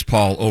picked Chris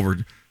Paul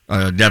over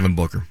Devin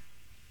Booker?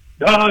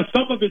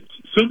 Some of it's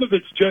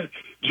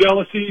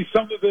jealousy.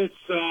 Some of it's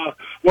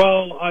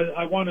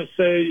I want to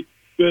say,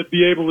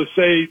 be able to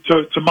say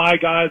to my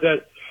guy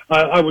that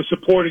I was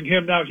supporting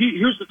him. Now,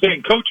 here's the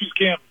thing: coaches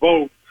can't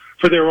vote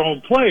for their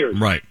own players,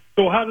 right?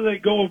 So how do they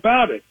go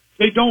about it?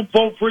 They don't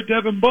vote for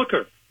Devin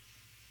Booker.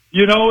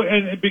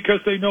 And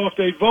because they know if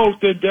they vote,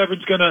 then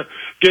Devin's going to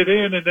get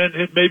in, and then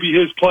maybe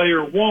his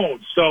player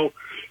won't. So,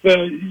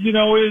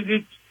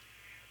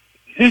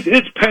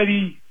 it's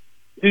petty,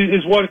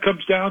 is what it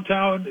comes down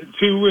to.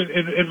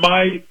 In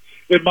my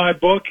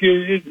book,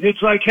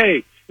 it's like,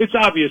 hey, it's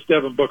obvious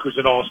Devin Booker's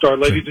an all-star,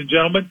 ladies and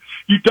gentlemen.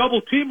 You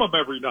double-team him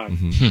every night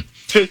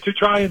to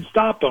try and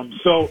stop him.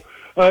 So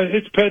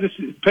it's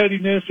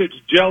pettiness, it's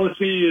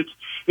jealousy,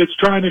 it's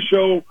trying to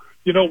show,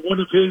 one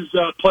of his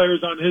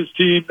players on his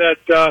team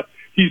that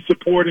he's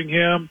supporting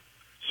him.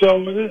 So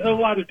a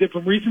lot of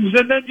different reasons.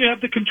 And then you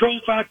have the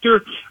control factor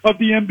of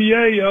the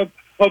NBA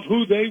of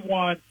who they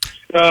want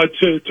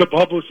to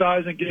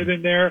publicize and get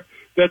in there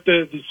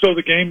so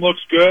the game looks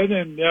good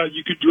and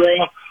you could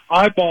draw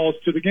eyeballs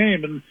to the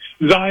game. And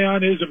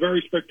Zion is a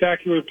very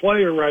spectacular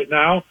player right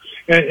now,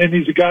 and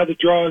he's a guy that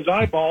draws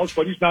eyeballs,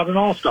 but he's not an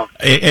all-star.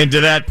 And to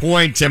that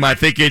point, Tim, I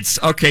think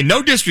it's, okay,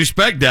 no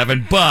disrespect,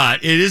 Devin,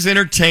 but it is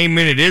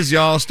entertainment. It is the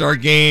all-star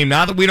game.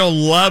 Not that we don't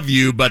love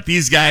you, but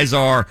these guys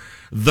are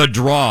the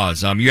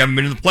draws. You haven't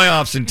been to the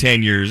playoffs in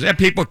 10 years. And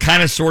people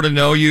kind of sort of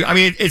know you. I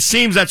mean, it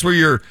seems that's where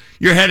you're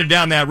headed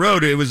down that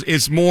road.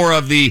 It's more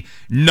of the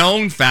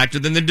known factor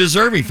than the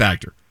deserving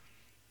factor.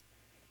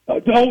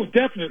 Oh,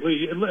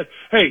 definitely.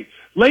 Hey,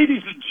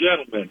 ladies and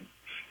gentlemen,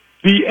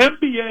 the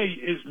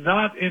NBA is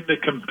not in the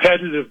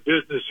competitive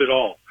business at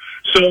all.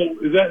 So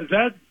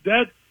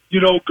that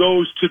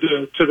goes to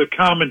the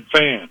common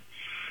fan.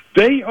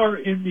 They are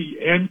in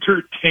the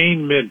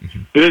entertainment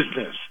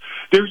business.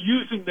 They're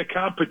using the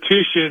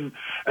competition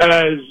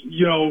as,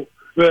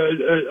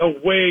 a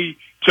way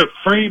to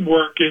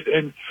framework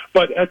it.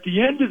 But at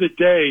the end of the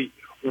day,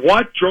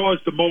 what draws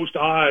the most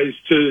eyes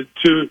to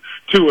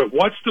it?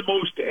 What's the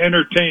most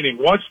entertaining?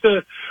 What's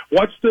the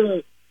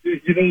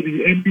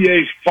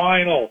NBA's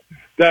final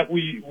that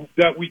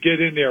we get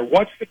in there?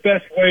 What's the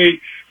best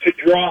way to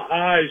draw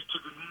eyes to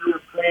the New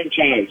York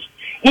franchise?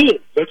 Oh,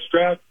 let's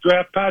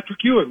draft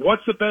Patrick Ewing.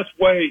 What's the best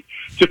way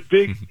to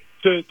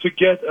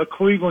get a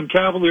Cleveland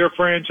Cavalier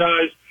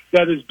franchise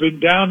that has been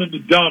down in the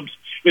dumps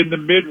in the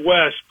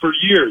Midwest for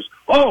years?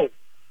 Oh,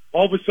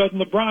 all of a sudden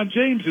LeBron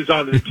James is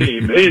on the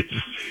team.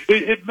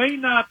 It may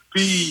not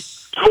be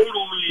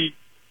totally,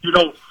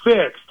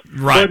 fixed,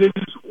 right, but it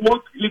is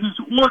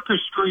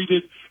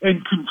orchestrated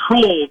and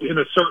controlled in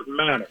a certain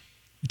manner.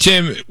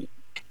 Tim,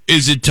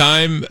 is it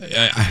time?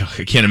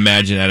 I can't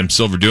imagine Adam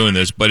Silver doing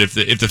this, but if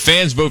the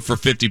fans vote for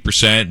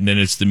 50%, and then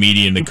it's the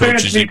media and the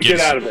coaches need to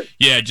get out of it.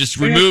 Yeah, just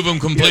remove them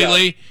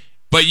completely.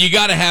 But you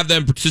got to have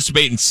them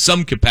participate in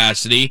some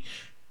capacity.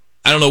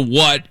 I don't know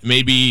what.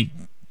 Maybe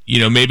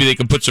they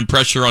can put some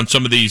pressure on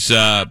some of these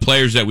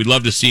players that we'd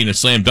love to see in a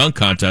slam dunk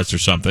contest or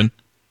something.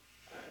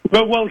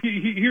 Well,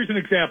 here's an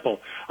example.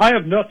 I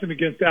have nothing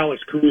against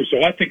Alex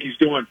Caruso. I think he's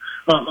doing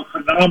a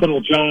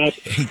phenomenal job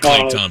in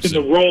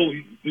the role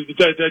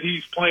that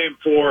he's playing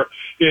for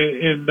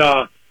in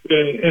the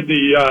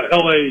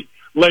L.A.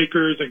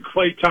 Lakers, and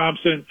Klay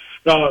Thompson,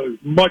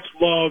 much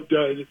loved.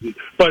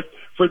 But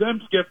for them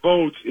to get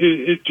votes,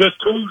 it just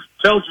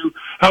tells you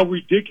how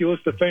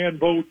ridiculous the fan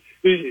vote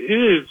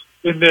is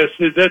in this.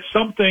 That's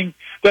something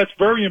that's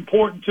very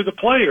important to the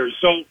players.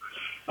 So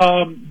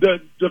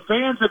the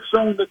fans have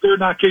shown that they're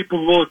not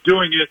capable of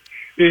doing it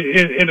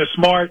in a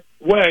smart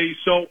way.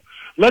 So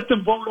let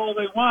them vote all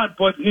they want,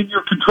 but in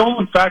your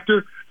controlling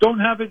factor, don't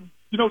have it,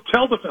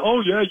 tell the,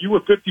 oh yeah, you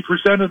were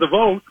 50% of the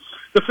vote.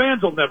 The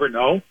fans will never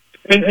know,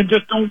 and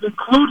just don't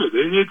include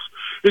it.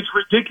 It's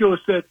ridiculous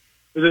that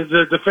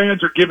the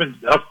fans are given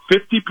a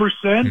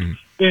 50%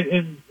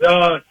 in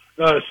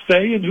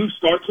say in who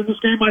starts in this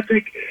game. I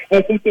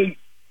think they've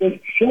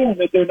shown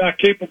that they're not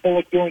capable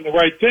of doing the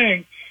right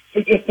thing, so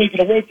just take it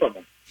away from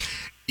them.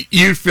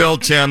 You feel,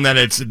 Tim, that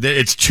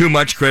it's too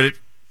much credit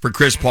for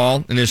Chris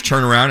Paul and his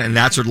turnaround, and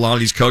that's what a lot of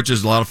these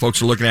coaches, a lot of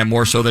folks are looking at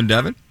more so than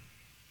Devin?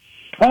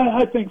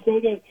 I think so.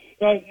 That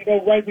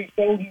rightly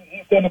so,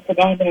 he's done a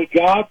phenomenal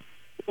job.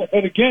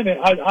 But again,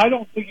 I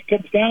don't think it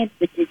comes down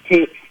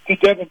to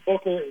Devin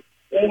Booker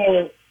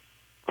or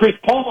Chris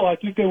Paul. I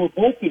think they were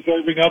both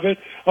deserving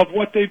of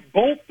what they've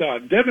both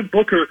done. Devin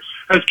Booker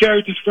has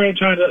carried this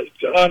franchise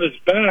on his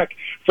back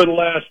for the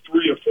last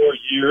 3 or 4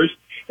 years.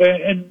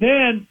 And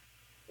then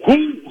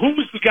who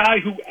was the guy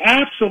who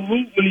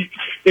absolutely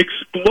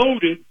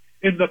exploded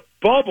in the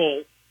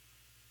bubble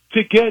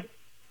to get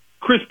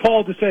Chris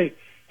Paul to say,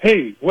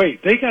 hey,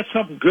 wait, they got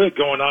something good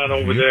going on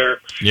over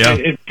there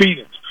in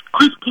Phoenix.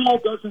 Chris Paul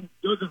doesn't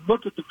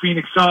look at the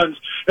Phoenix Suns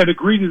and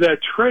agree to that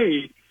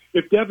trade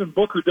if Devin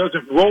Booker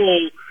doesn't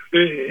roll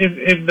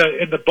in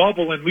the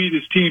bubble and lead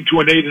his team to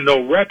an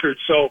 8-0 record.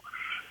 So,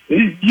 there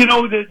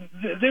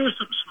are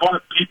some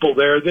smart people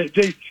there.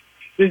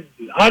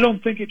 I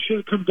don't think it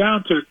should come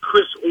down to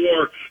Chris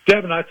or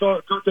Devin. I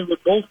thought they were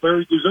both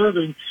very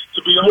deserving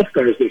to be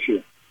All-Stars this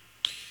year.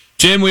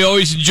 Jim, we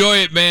always enjoy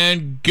it,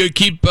 man. Good,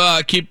 keep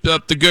up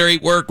the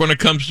great work when it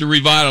comes to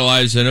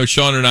Revitalize. I know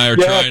Sean and I are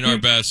trying our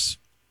best.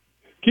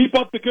 Keep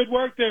up the good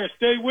work there.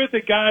 Stay with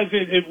it, guys.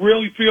 It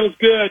really feels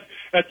good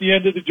at the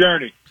end of the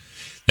journey.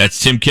 That's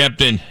Tim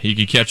Kempton. You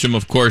can catch him,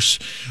 of course,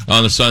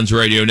 on the Suns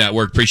Radio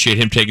Network. Appreciate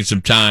him taking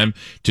some time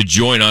to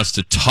join us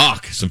to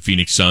talk some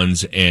Phoenix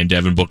Suns and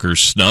Devin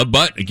Booker's snub.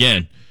 But,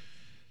 again,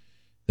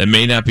 that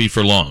may not be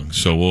for long,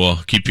 so we'll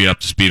keep you up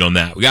to speed on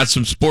that. We got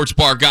some sports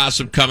bar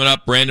gossip coming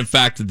up, random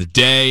fact of the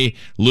day.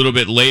 A little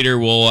bit later,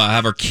 we'll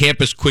have our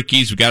campus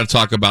quickies. We got to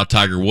talk about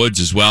Tiger Woods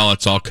as well.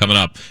 It's all coming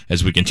up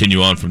as we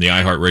continue on from the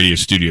iHeartRadio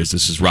studios.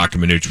 This is Rock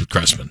and Minuch with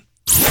Cressman.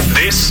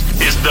 This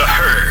is The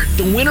Herd.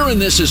 The winner in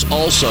this is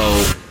also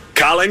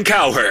Colin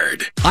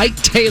Cowherd. Ike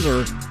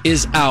Taylor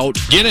is out.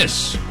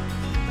 Guinness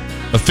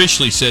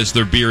officially says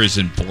their beer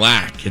isn't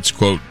black. It's,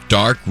 quote,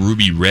 dark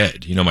ruby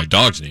red. You know, my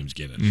dog's name's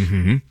Guinness.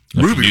 Mm-hmm.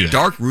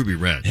 Dark ruby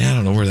red. Yeah, I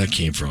don't know where that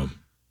came from.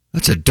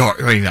 That's a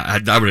dark. I mean,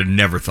 I would have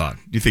never thought.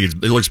 You think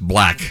it looks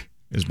black?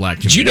 It's black.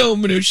 Did you know,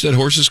 Minuch, that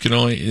horses can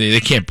they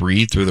can't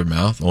breathe through their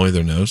mouth, only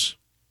their nose?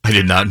 I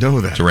did not know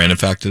that. It's a random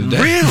fact of the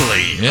day.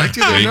 Really? Yeah,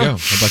 there you go.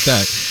 How about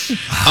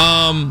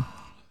that?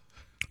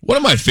 One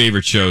of my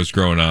favorite shows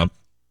growing up,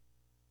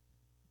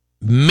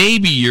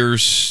 maybe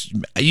yours,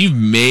 you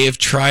may have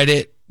tried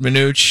it,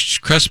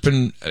 Minuch.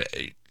 Crespin,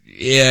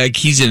 yeah,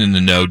 he's in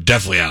the know.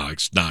 Definitely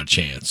Alex, not a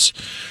chance.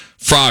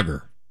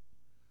 Frogger.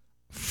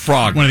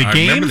 One of the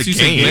games? Remember the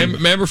game.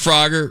 Remember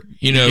Frogger?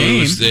 You know, it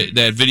was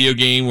that video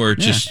game where it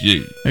just...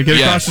 Get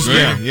across the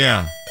street.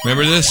 Yeah.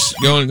 Remember this?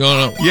 Going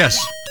on? Yes.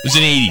 It was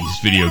an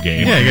 80s video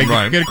game.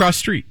 Yeah, get across the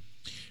street.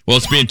 Well,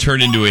 it's being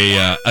turned into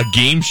a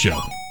game show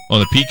on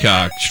the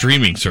Peacock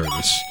streaming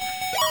service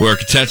where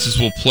contestants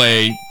will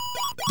play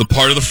the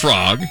part of the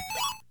frog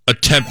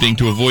attempting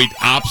to avoid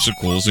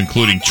obstacles,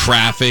 including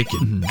traffic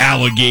and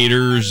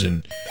alligators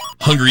and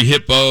hungry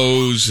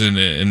hippos, and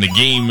the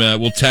game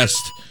will test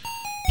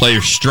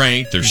players'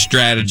 strength, their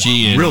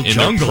strategy, and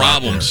their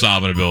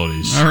problem-solving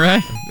abilities. All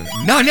right.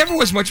 No, I never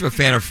was much of a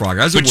fan of Frog.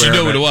 I was but aware you know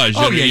of what it was.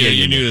 Oh,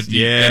 You knew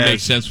that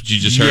makes sense what you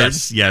just heard.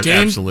 Yes,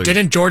 absolutely.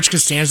 Didn't George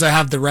Costanza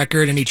have the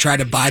record and he tried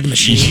to buy the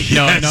machine?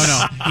 No.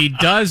 He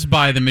does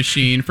buy the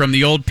machine from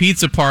the old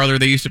pizza parlor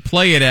they used to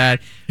play it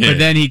at, but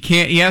then he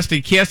can't. He has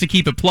to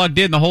keep it plugged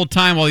in the whole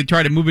time while he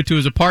tried to move it to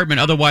his apartment.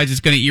 Otherwise, it's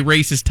going to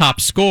erase his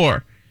top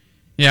score.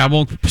 Yeah,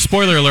 well,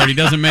 spoiler alert, he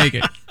doesn't make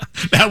it.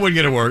 That wasn't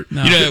going to work.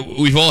 No. You know,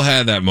 we've all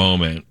had that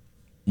moment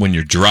when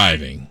you're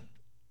driving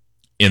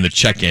and the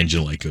check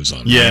engine light goes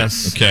on.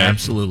 Yes, right? Okay.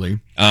 Absolutely.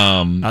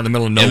 Out in the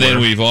middle of nowhere. And then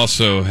we've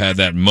also had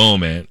that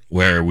moment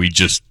where we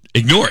just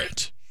ignore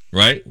it,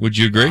 right? Would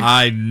you agree?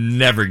 I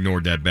never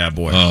ignored that bad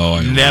boy. Oh,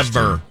 I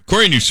never.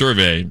 According to a new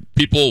survey,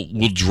 people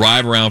will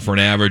drive around for an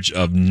average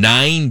of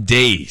 9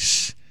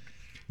 days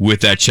with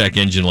that check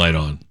engine light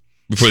on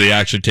before they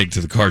actually take it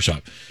to the car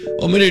shop.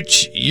 Well,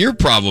 Minuch, your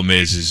problem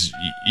is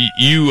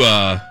you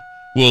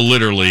will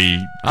literally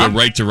go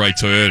right to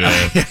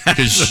Toyota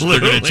because they're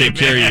going to take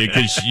care of you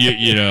because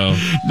you know.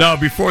 No,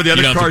 before the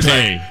other cars.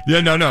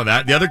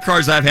 The other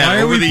cars I've had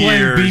over the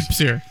years. Beeps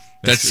here?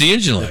 That's the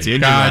engine light. That's the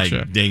engine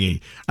light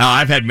dingy.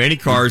 I've had many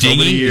cars over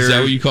the years. Is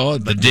that what you call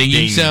it? The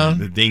dinging sound?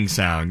 The ding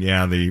sound.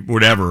 Yeah, the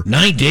whatever.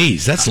 9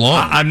 days. That's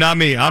long. I'm not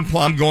me. I'm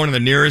going to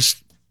the nearest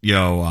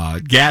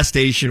gas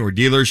station or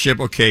dealership.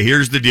 Okay,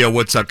 here's the deal.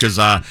 What's up? Because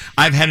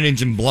I've had an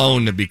engine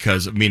blown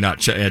because of me not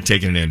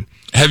taking it in.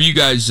 Have you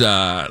guys,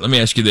 let me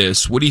ask you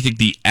this. What do you think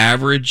the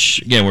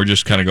average, again, we're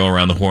just kind of going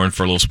around the horn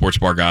for a little sports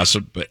bar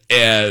gossip, but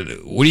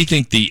what do you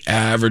think the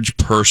average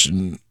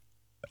person,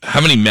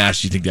 how many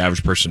masks do you think the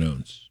average person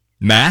owns?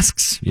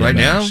 Masks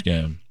now?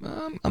 Yeah.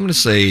 I'm going to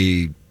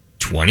say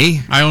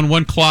 20. I own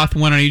one cloth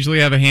one. I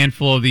usually have a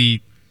handful of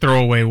the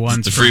throwaway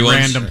ones the free from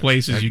ones? random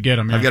places you get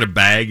them. Yeah. I've got a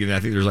bag, and I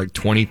think there's like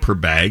 20 per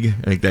bag.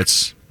 I think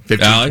that's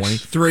 15, Alex? 20.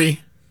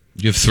 3.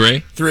 You have 3?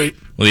 3.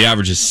 Well, the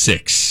average is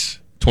 6.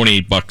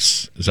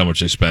 $28 is how much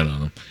they spend on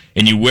them.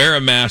 And you wear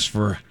a mask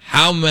for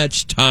how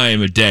much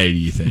time a day do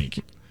you think?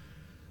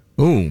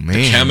 Oh, man.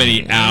 Like how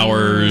many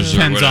hours?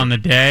 Depends on the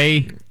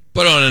day.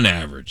 But on an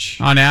average.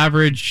 On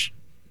average,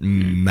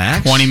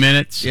 max 20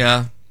 minutes.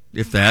 Yeah,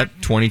 if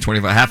that, 20,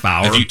 25, half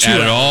hour. If you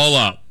add it all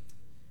up.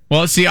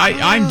 Well, see,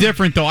 I'm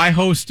different, though. I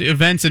host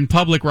events in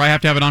public where I have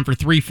to have it on for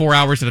 3-4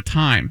 hours at a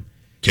time.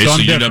 Okay, so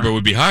your number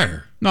would be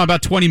higher. No,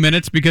 about 20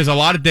 minutes, because a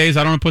lot of days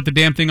I don't put the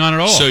damn thing on at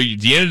all. So at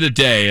the end of the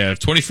day,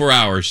 24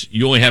 hours,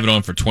 you only have it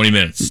on for 20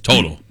 minutes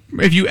total.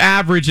 If you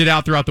average it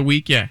out throughout the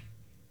week, yeah.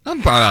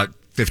 I'm about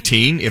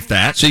 15, if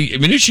that. So, I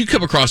mean, if you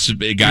come across a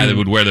guy that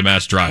would wear the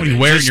mask driving. What, you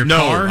wear it in your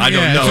car? I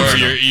don't know.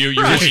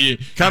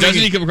 Or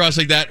doesn't he come across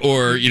like that?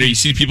 Or, you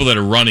see people that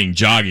are running,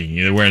 jogging,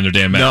 they're wearing their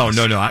damn masks.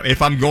 No.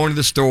 If I'm going to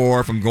the store,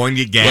 if I'm going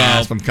to get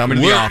gas, if I'm coming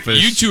to the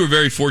office. You two are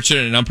very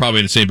fortunate, and I'm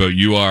probably in the same boat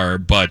you are,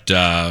 but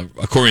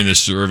according to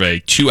this survey,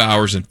 2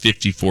 hours and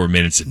 54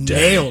 minutes a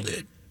day. Nailed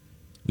it.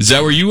 Is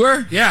that where you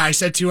were? Yeah, I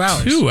said 2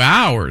 hours. 2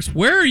 hours?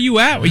 Where are you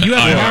at? You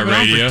have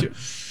radio.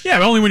 Yeah,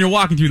 but only when you're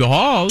walking through the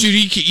halls.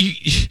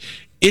 Dude,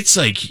 it's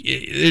like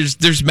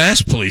there's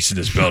mask police in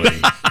this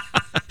building.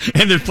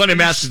 And there's plenty of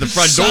masks at the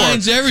front door.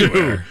 Signs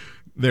everywhere.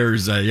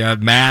 There's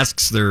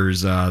masks.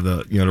 There's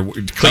to clean I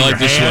like your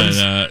this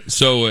hands. one.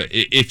 So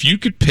if you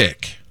could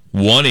pick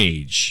one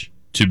age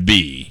to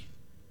be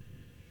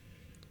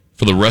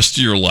for the rest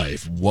of your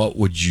life, what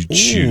would you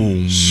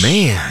choose? Oh,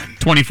 man.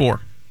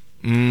 24.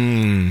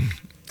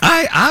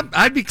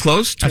 I'd be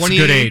close. 20, That's a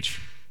good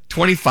age.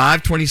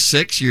 25,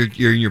 26.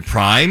 You're in your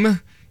prime.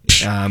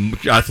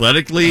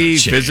 Athletically,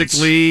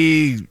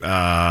 physically.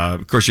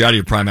 Of course, you're out of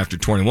your prime after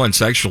 21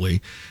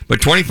 sexually.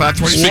 But 25,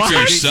 26. Speak for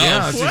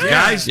yourself.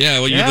 Guys. Yeah,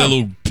 well, you the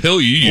little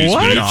pill you use.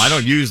 What? No, I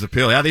don't use the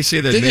pill. Yeah, they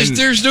say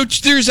that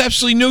there's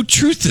absolutely no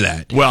truth to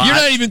that. Well, you're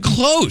not even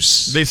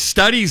close. The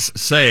studies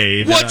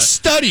say what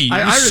study?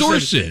 I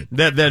source it.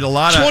 That a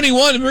lot of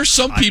 21. There's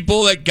some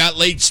people that got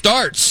late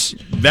starts.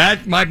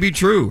 That might be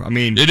true. I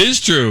mean, it is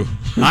true.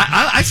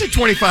 I say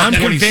 25. I'm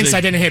 26. convinced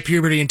I didn't hit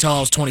puberty until I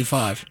was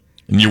 25.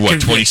 And you're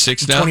what,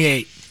 26 now?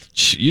 28.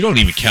 You don't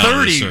even count 30,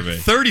 in the survey.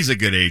 30's a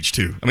good age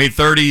too. I mean,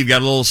 30, you've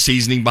got a little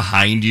seasoning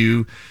behind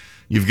you.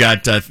 You've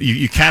got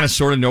you kind of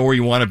sort of know where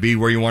you want to be,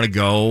 where you want to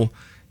go,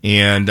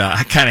 and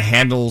kind of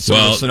handle some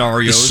of the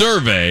scenarios. The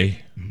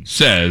survey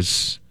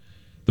says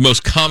the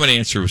most common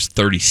answer was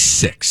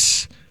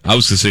 36. I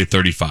was going to say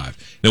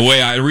 35.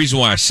 The reason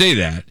why I say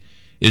that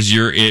is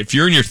if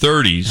you're in your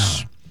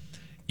 30s,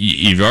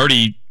 you've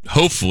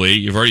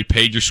already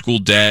paid your school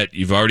debt.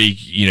 You've already,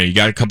 you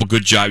got a couple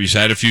good jobs. You've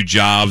had a few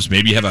jobs.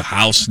 Maybe you have a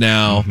house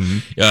now,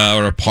 or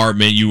an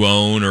apartment you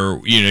own,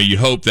 or, you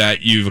hope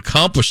that you've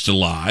accomplished a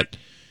lot.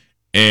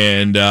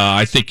 And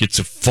I think it's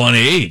a fun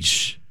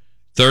age.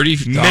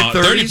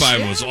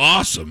 35 was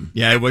awesome.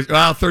 Yeah, it was.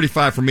 Well,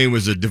 35 for me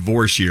was a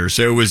divorce year,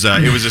 so it was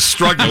a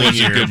struggling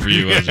year. Good for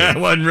you, was it? It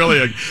wasn't really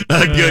a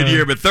good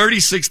year, but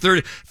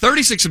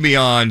 36 and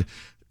beyond,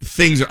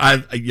 things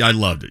I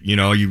loved it.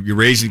 You're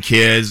raising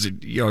kids,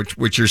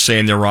 what you're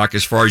saying there, Rock,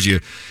 as far as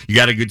you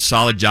got a good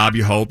solid job,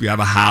 you hope, you have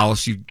a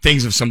house,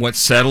 things have somewhat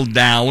settled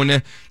down,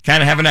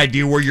 kind of have an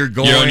idea where you're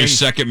going. You're on your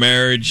second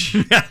marriage.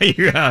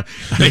 Yeah.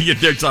 I think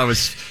there's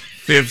always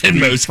 55. In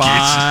most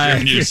cases, you're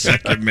in your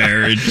second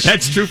marriage.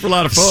 That's true for a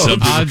lot of folks. Some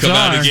people come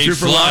out of the gate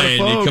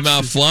flying. You come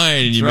out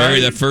flying, and you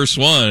marry that first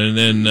one,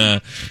 and then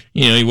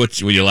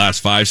what you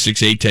last 5,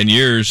 6, 8, 10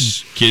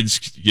 years, kids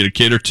get a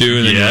kid or two,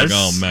 and then you're like,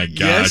 oh my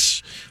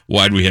gosh,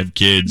 why'd we have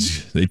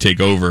kids? They take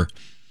over.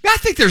 I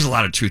think there's a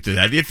lot of truth to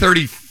that. At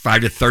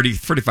 35 to 40,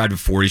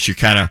 you're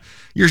kind of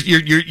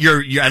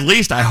you're at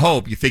least I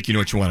hope you think you know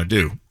what you want to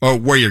do, or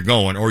where you're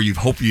going, or you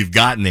hope you've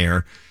gotten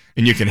there,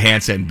 and you can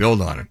enhance that and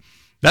build on it.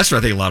 That's what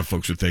I think a lot of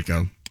folks would think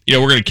of.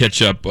 We're going to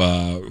catch up.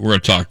 We're going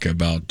to talk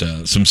about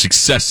some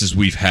successes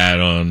we've had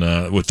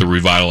on with the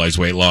revitalized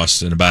weight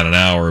loss in about an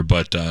hour.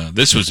 But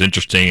this was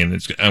interesting,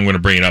 and I'm going to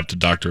bring it up to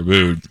Dr.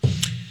 Abood.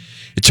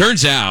 It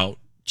turns out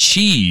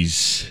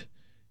cheese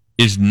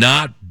is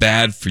not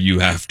bad for you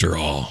after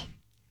all.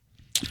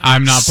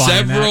 I'm not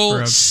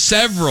buying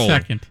several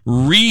second.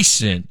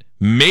 Recent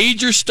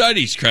major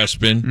studies,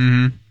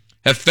 Crespin,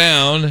 have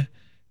found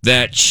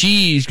that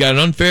cheese got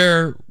an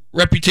unfair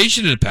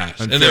reputation in the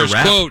past. And there's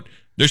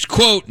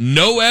quote,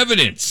 no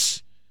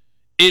evidence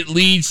it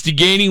leads to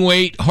gaining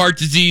weight, heart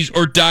disease,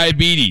 or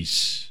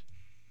diabetes.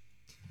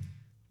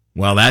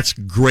 Well, that's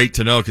great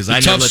to know, because I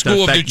never let that affect me.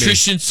 Tufts School of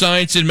Nutrition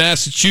Science in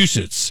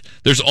Massachusetts.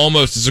 There's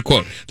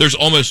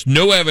almost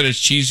no evidence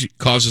cheese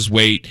causes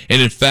weight, and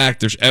in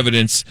fact, there's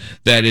evidence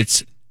that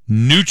it's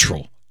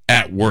neutral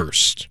at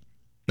worst.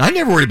 I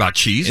never worried about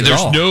cheese and at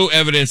there's all. no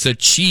evidence that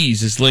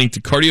cheese is linked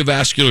to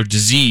cardiovascular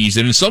disease,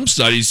 and in some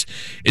studies,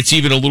 it's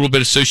even a little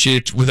bit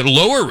associated with a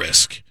lower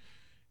risk.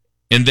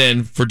 And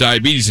then for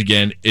diabetes,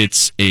 again,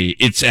 it's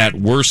at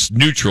worst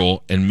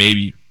neutral and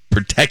maybe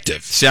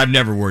protective. See, I've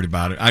never worried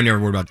about it. I never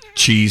worried about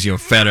cheese,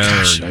 feta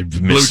or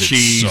blue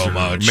cheese, so or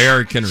much.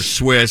 American or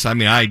Swiss. I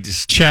mean, I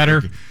just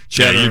cheddar.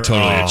 Yeah, you're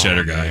totally a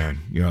cheddar guy. Man.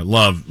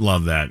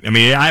 Love that. I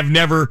mean, I've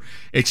never.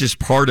 It's just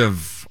part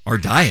of our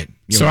diet.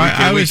 So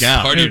I was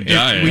part of your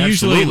diet. We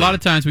usually a lot of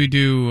times we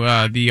do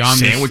the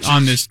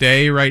on this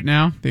day right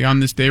now, the on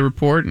this day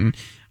report, and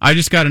I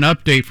just got an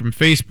update from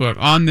Facebook.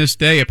 On this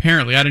day,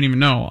 apparently, I didn't even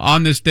know.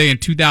 On this day in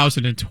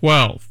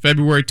 2012,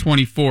 February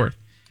 24th,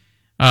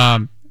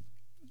 a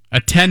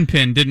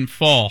 10-pin didn't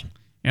fall,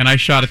 and I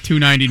shot a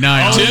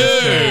 299.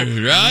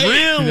 Dude, right?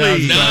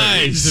 Really?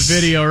 Nice. There's a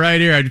video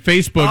right here.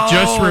 Facebook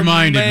just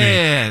reminded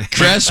me.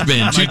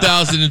 Crespin,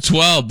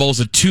 2012, bowls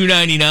a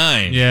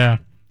 299. Yeah.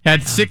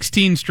 Had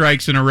 16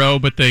 strikes in a row,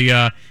 but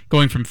they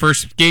going from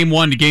first game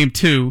 1 to game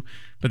 2,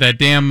 but that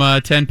damn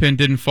 10-pin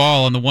didn't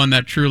fall on the one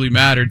that truly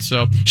mattered.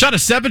 So shot a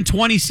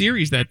 720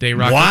 series that day,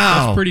 Rock.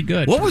 Wow. That's pretty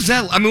good. What was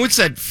that? I mean, what's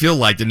that feel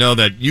like to know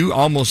that you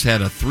almost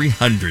had a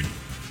 300?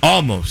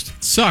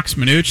 Almost. Sucks,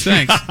 Manuch.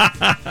 Thanks.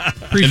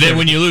 And then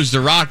when you lose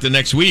the Rock the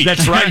next week.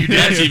 That's right. You did.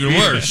 That's even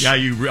worse. Yeah,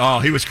 he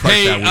was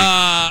crushed that week.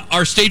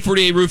 Our State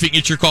 48 Roofing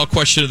It's Your Call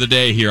question of the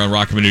day here on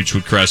Rock and Manuch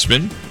with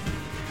Crespin.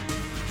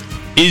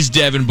 Is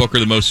Devin Booker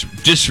the most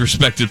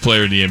disrespected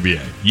player in the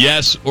NBA?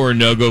 Yes or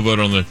no? Go vote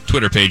on the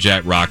Twitter page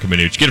at Rock and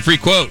Manuch. Get a free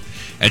quote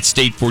at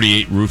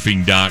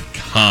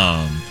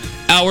state48roofing.com.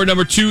 Hour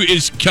number 2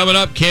 is coming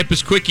up,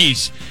 Campus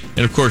Quickies.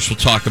 And, of course, we'll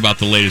talk about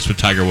the latest with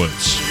Tiger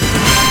Woods.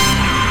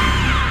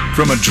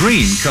 From a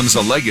dream comes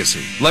a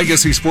legacy.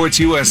 Legacy Sports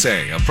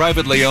USA, a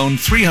privately owned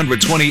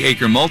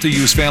 320-acre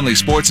multi-use family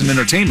sports and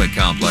entertainment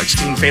complex.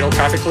 Fatal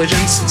traffic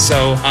collisions.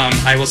 So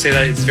I will say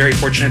that it's very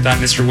fortunate that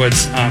Mr.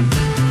 Woods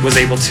was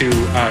able to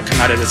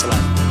come out of this alive.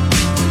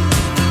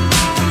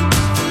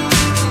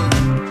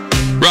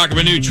 Rock and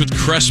Manuch with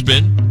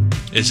Crespin.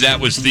 as that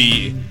was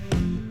the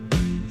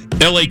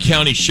L.A.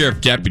 County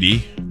Sheriff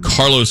Deputy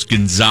Carlos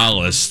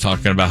Gonzalez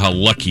talking about how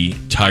lucky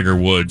Tiger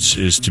Woods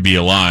is to be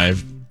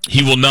alive.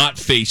 He will not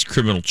face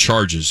criminal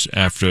charges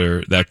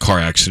after that car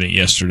accident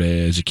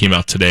yesterday. As it came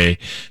out today,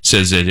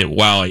 says that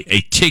while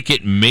a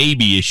ticket may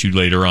be issued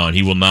later on,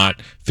 he will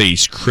not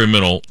face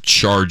criminal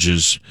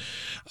charges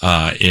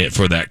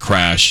for that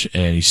crash.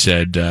 And he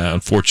said,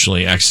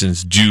 unfortunately,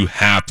 accidents do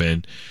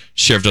happen.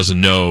 Sheriff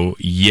doesn't know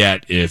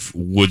yet if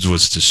Woods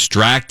was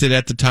distracted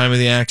at the time of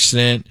the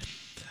accident.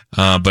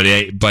 But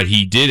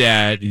he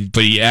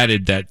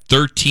added that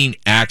 13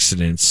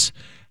 accidents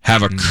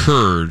have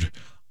occurred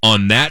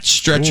on that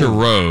stretch of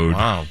road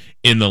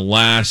in the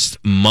last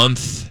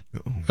month,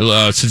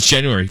 since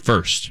January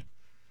 1st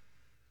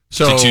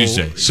to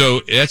Tuesday.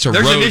 So that's a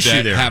road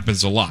that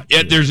happens a lot.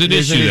 Yeah, there's an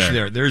issue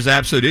there. There's an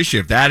absolute issue.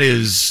 If that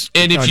is,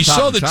 and if you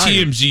saw the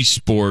TMZ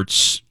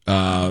Sports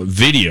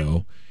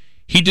video,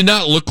 he did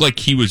not look like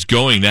he was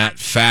going that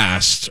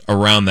fast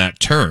around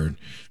that turn,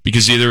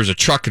 because there was a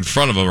truck in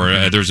front of him,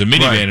 or there was a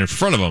minivan in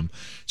front of him.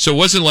 So it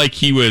wasn't like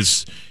he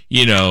was,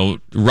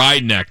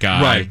 riding that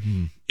guy. Right.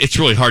 It's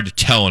really hard to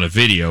tell in a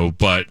video,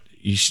 but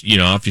if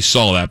you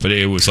saw that, but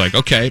it was like,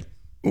 okay.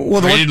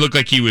 Well, it didn't look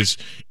like he was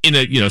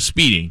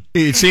speeding.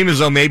 It seemed as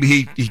though maybe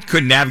he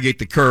couldn't navigate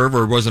the curve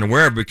or wasn't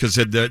aware of it, because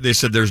they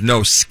said there's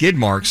no skid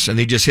marks, and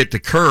he just hit the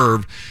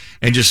curve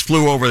and just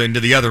flew over into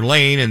the other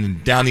lane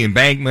and down the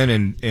embankment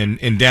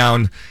and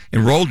down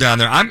and rolled down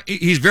there.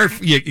 He's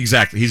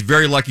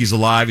very lucky he's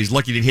alive. He's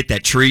lucky he didn't hit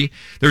that tree.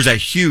 There's a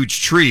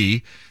huge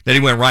tree that he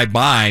went right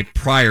by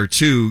prior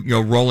to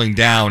rolling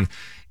down.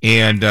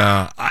 And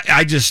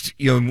I just,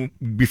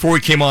 before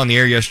we came on the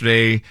air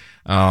yesterday,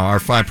 our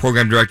fine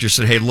program director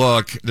said, "Hey,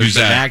 look, there's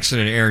an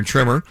accident." Aaron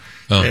Trimmer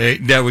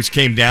that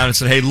came down and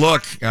said, "Hey,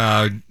 look,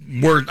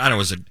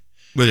 was it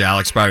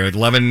Alex Spire at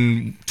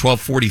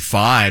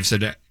 12:45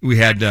 said we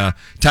had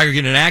Tiger get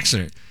in an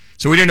accident."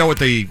 So we didn't know what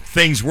the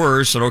things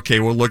were. So okay,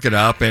 we'll look it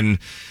up. And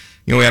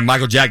we had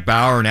Michael Jack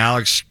Bauer and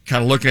Alex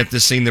kind of looking at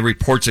this thing, the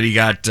reports that he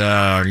got,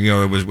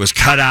 it was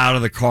cut out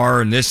of the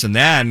car and this and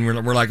that. And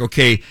we're like,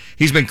 okay,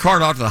 he's been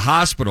carted off to the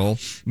hospital.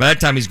 By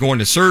that time, he's going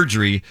to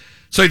surgery.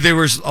 So there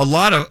was a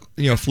lot of,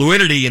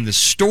 fluidity in the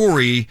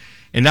story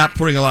and not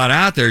putting a lot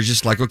out there. It's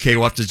just like, okay,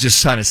 we'll have to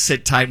just kind of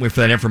sit tight and wait for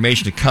that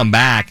information to come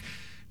back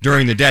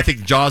during the day. I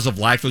think Jaws of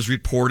Life was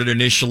reported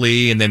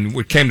initially, and then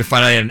we came to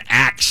find out they had an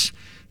axe.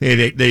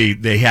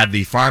 They had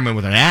the fireman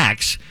with an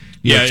axe.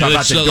 Let's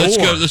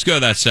go to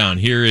that sound.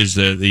 Here is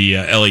the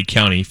L.A.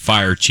 County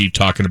Fire Chief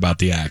talking about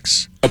the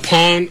axe.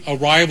 Upon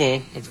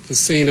arrival of the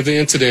scene of the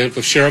incident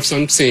with sheriffs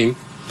on scene,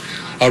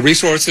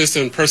 resources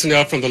and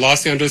personnel from the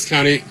Los Angeles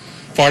County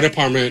Fire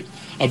Department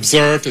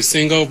observed a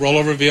single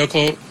rollover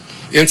vehicle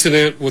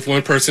incident with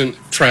one person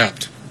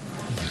trapped.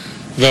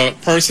 The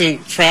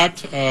person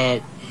trapped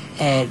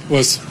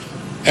was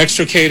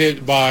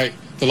extricated by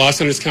the Los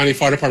Angeles County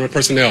Fire Department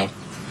personnel.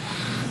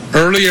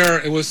 Earlier,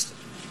 it was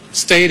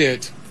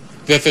stated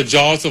that the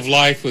Jaws of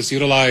Life was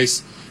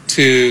utilized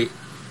to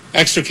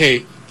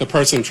extricate the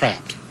person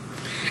trapped.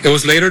 It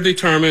was later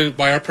determined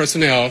by our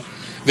personnel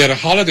that a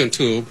Halligan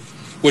tube,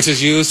 which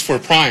is used for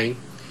prying,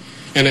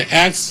 and an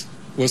axe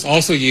was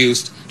also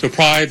used to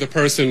pry the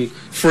person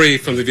free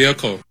from the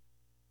vehicle.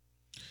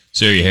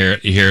 So you hear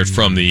it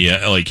from the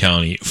L.A.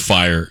 County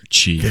Fire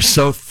Chief. They're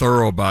so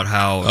thorough about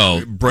how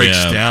it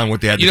breaks down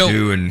what they had to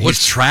do, and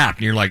he's trapped.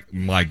 And you're like,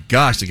 my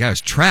gosh, the guy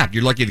was trapped.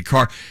 You're lucky the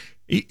car.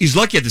 He's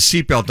lucky he had the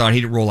seatbelt on.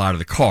 He didn't roll out of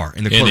the car.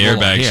 And the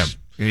airbags.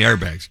 In the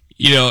airbags.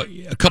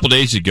 A couple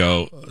days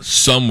ago,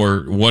 some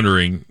were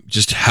wondering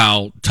just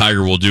how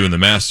Tiger will do in the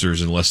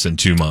Masters in less than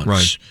 2 months.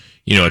 Right.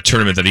 A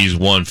tournament that he's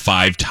won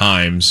 5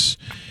 times.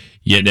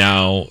 Yet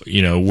now,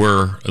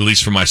 we're, at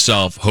least for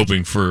myself,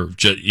 hoping for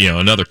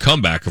another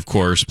comeback, of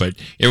course. But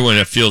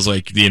everyone feels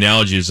like the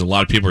analogy is a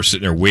lot of people are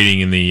sitting there waiting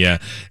in the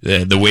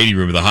waiting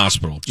room of the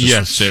hospital.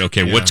 Just saying,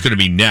 okay, what's going to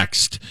be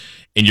next?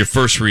 And your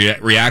first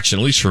reaction,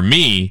 at least for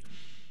me,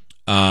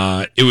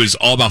 it was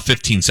all about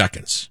 15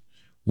 seconds.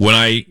 When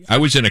I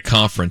was in a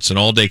conference, an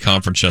all-day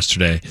conference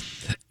yesterday,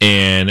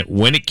 and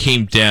when it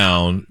came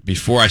down,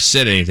 before I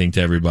said anything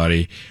to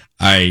everybody,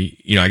 I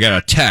got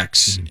a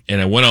text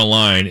and I went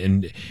online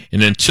and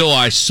until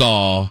I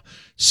saw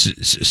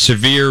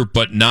severe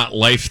but not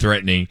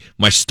life-threatening,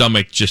 my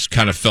stomach just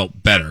kind of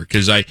felt better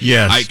because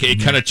it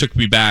kind of took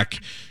me back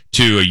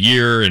to a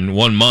year and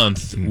 1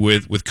 month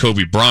with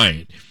Kobe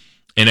Bryant.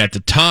 And at the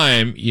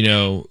time,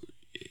 you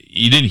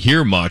didn't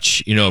hear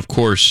much, of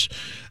course,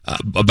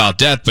 about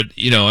death. But,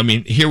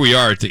 here we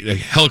are at the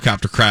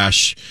helicopter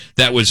crash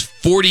that was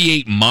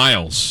 48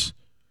 miles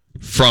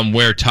from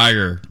where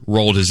Tiger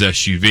rolled his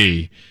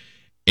SUV.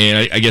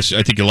 And I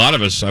think a lot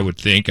of us, I would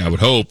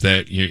hope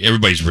that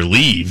everybody's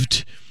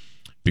relieved.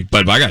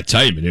 But I got to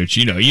tell you,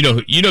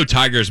 Manucci,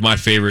 Tiger is my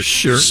favorite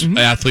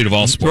athlete of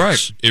all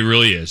sports. Right. It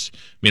really is.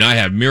 I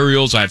have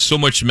murals. I have so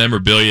much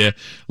memorabilia.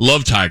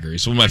 Love Tiger.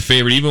 He's one of my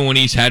favorite, even when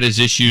he's had his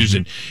issues.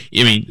 And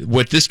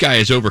what this guy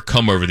has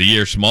overcome over the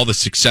years from all the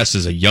success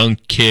as a young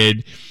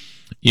kid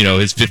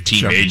his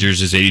 15 majors,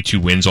 his 82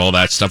 wins, all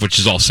that stuff, which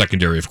is all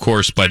secondary, of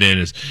course, but in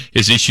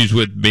his issues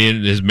with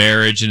his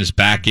marriage and his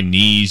back and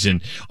knees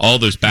and all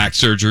those back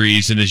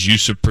surgeries and his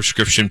use of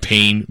prescription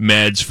pain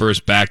meds for his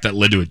back that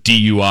led to a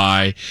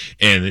DUI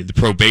and the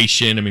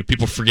probation. I mean,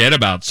 people forget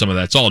about some of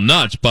that. It's all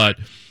nuts, but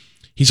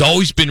he's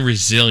always been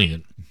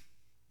resilient.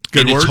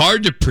 Good word. It's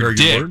hard to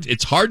predict.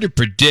 It's hard to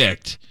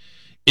predict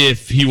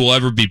if he will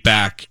ever be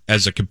back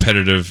as a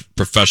competitive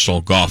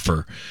professional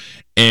golfer.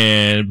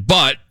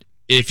 But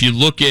if you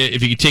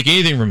can take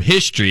anything from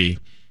history,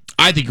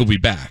 I think he'll be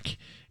back.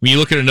 When you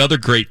look at another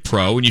great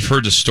pro, and you've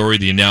heard the story,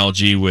 the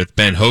analogy with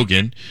Ben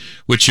Hogan,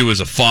 which it was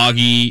a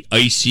foggy,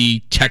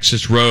 icy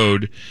Texas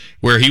road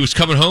where he was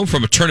coming home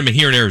from a tournament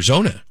here in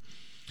Arizona.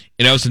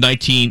 And that was in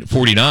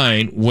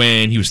 1949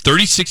 when he was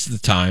 36 at the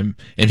time,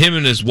 and him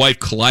and his wife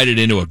collided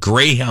into a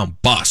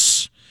Greyhound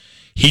bus.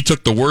 He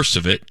took the worst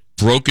of it.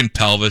 Broken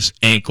pelvis,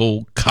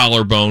 ankle,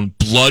 collarbone,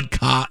 blood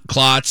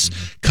clots,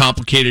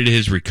 complicated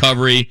his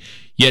recovery.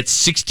 Yet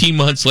 16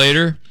 months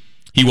later,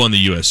 he won the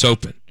U.S.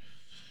 Open.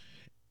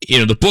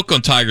 The book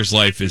on Tiger's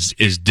life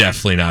is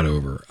definitely not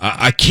over.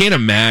 I can't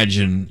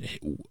imagine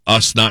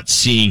us not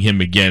seeing him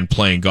again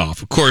playing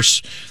golf. Of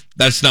course,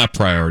 that's not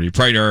priority.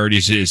 Priority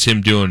is him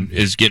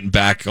getting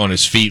back on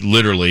his feet,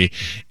 literally,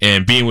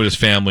 and being with his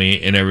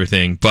family and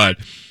everything. But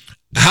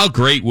how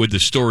great would the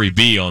story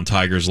be on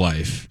Tiger's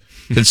life,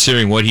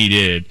 considering what he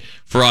did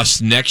for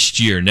us next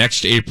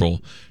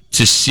April,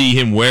 to see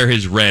him wear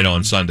his red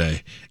on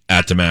Sunday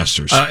at the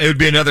Masters? It would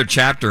be another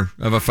chapter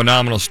of a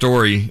phenomenal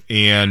story.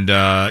 And,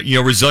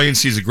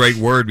 resiliency is a great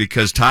word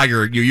because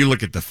Tiger, you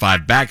look at the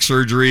 5 back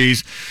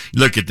surgeries,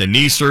 you look at the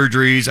knee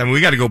surgeries. I mean,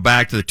 we got to go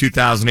back to the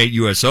 2008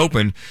 U.S.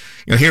 Open.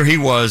 Here he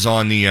was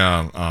on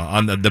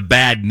the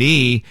bad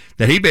knee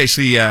that he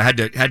basically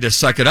had to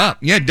suck it up.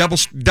 Yeah,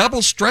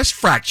 double stress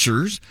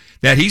fractures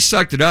that he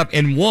sucked it up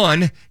and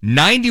won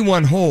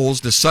 91 holes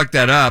to suck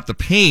that up, the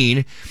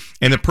pain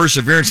and the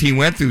perseverance he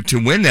went through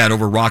to win that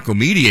over Rocco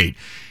Mediate.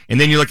 And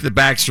then you look at the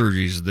back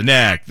surgeries, the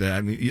neck,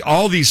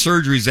 all these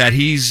surgeries that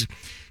he's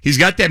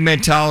got that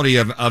mentality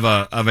of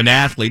an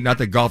athlete, not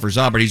that golfers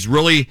are, but he's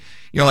really,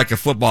 like a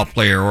football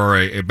player or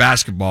a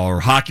basketball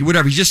or hockey,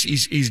 whatever.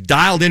 He's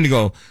dialed in to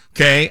go,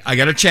 okay, I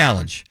got a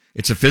challenge.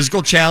 It's a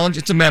physical challenge.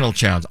 It's a mental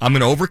challenge. I'm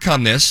going to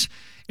overcome this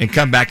and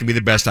come back and be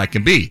the best I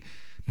can be.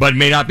 But it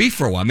may not be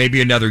for a while,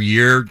 maybe another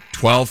year,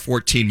 12,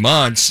 14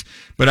 months.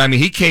 But I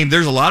mean,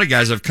 there's a lot of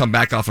guys that have come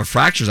back off of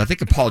fractures. I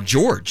think of Paul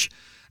George.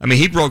 I mean,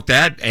 he broke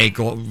that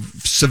ankle,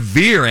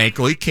 severe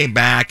ankle. He came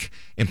back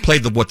and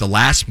played the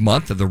last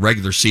month of the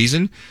regular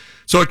season.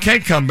 So it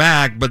can come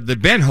back, but the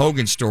Ben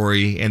Hogan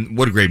story, and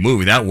what a great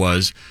movie that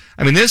was.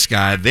 I mean, this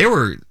guy,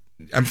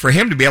 for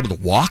him to be able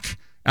to walk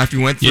after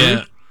he went through.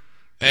 Yeah.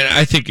 And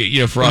I think,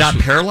 for us. Not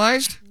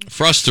paralyzed?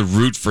 For us to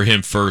root for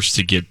him first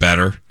to get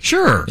better.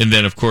 Sure. And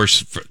then, of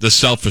course, the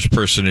selfish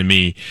person in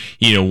me,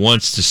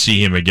 wants to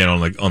see him again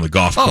on the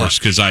golf course.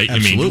 Because, I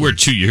mean, we're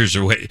 2 years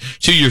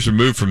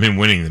removed from him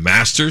winning the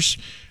Masters.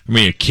 I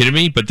mean, are you kidding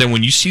me? But then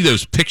when you see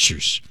those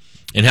pictures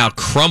and how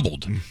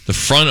crumbled the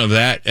front of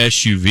that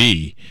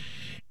SUV,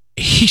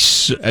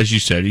 he's, as you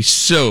said, he's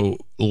so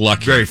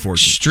lucky. Very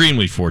fortunate.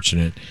 Extremely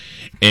fortunate.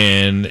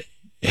 And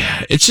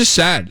it's just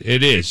sad.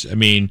 It is. I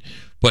mean,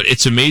 but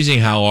it's amazing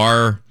how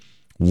our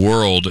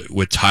world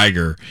with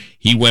Tiger,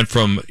 he went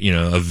from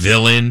a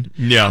villain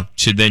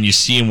to then you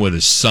see him with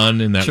his son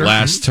in that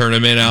last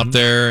tournament out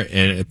there,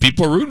 and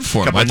people are rooting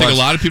for him. I think a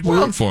lot of people are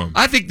rooting for him.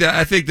 I think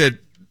that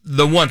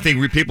the one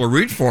thing people are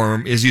rooting for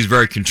him is he's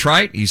very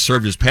contrite. He's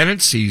served his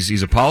penance.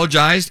 He's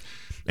apologized,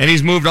 and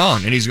he's moved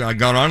on, and he's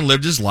gone on and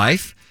lived his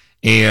life.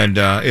 And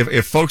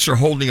if folks are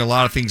holding a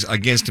lot of things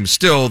against him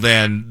still,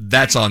 then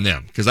that's on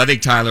them, because I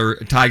think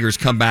Tiger's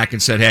come back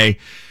and said, hey,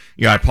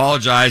 I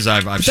apologize.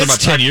 That's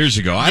 10 years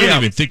ago. I don't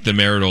even think the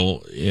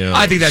marital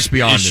I think that's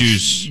beyond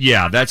issues.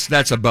 Yeah,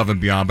 that's above and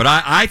beyond. But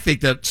I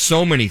think that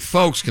so many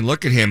folks can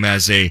look at him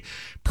as a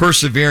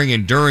persevering,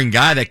 enduring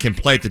guy that can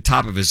play at the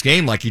top of his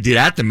game like he did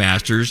at the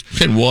Masters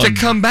and won. To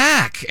come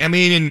back. I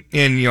mean,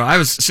 and I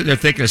was sitting there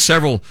thinking of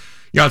several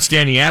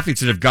outstanding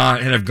athletes that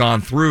have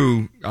gone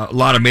through a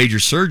lot of major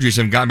surgeries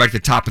and gotten back to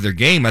the top of their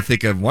game. I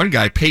think of one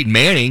guy, Peyton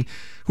Manning,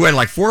 who had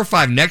like 4 or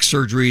 5 neck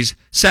surgeries,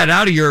 sat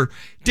out a year,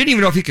 didn't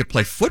even know if he could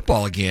play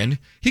football again.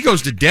 He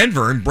goes to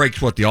Denver and breaks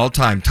the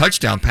all-time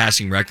touchdown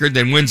passing record,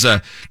 then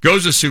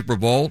goes to Super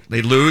Bowl.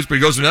 They lose, but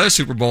he goes to another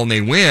Super Bowl and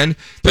they win.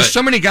 There's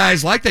so many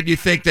guys like that. You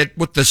think that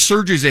with the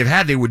surgeries they've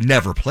had, they would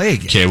never play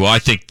again. Okay, well, I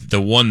think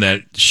the one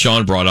that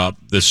Sean brought up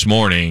this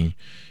morning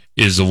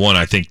is the one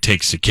I think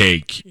takes the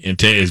cake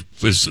and is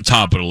the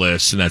top of the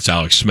list, and that's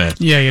Alex Smith.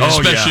 Yeah,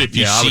 especially if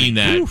you've seen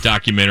that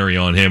documentary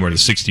on him or the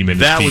 60 Minutes.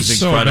 That was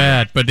incredible. So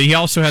bad. But he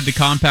also had the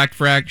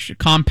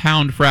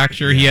compound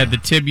fracture. Yeah. He had the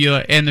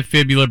tibia and the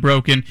fibula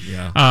broken.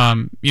 Yeah.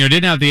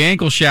 Didn't have the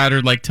ankle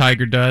shattered like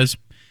Tiger does.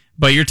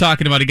 But you're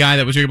talking about a guy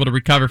that was able to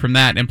recover from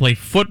that and play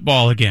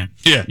football again.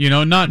 Yeah.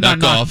 Not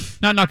golf.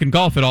 Not knocking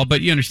golf at all, but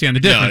you understand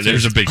the difference. No,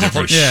 there's a big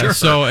difference. Yeah. Sure.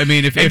 So I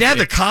mean, if they have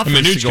the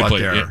confidence to go out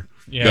there.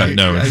 Yeah.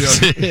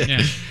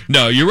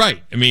 No, you're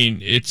right. I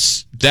mean,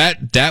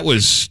 that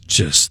was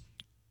just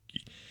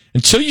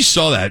until you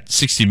saw that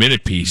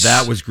 60-minute piece.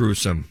 That was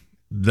gruesome.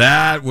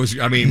 That was,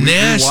 I mean,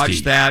 nasty. We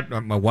watched that.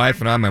 My wife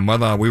and I, my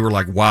mother, we were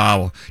like,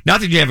 wow. Not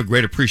that you have a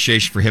great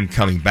appreciation for him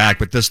coming back,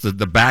 but just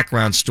the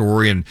background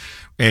story and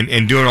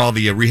doing all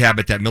the rehab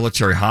at that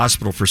military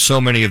hospital for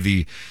so many of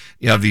the,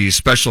 the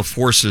special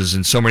forces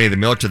and so many of the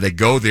military that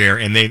go there.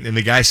 And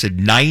the guy said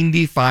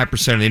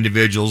 95% of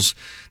individuals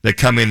that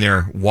come in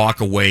there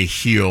walk away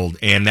healed.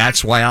 And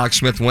that's why Alex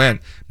Smith went.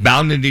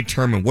 Bound and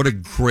determined. What a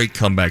great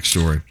comeback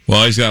story.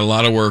 Well, he's got a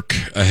lot of work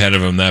ahead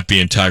of him, that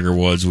being Tiger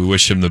Woods. We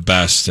wish him the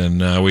best,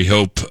 and we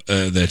hope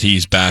that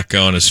he's back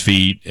on his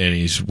feet and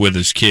he's with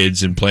his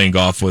kids and playing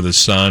golf with his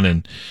son.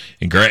 And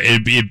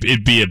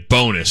it'd be a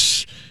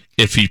bonus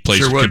if he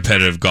plays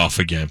competitive golf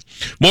again.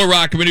 More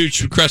Rock and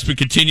Manucci Crespin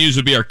continues.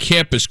 Will be our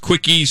campus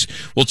quickies.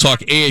 We'll talk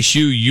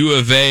ASU, U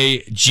of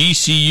A,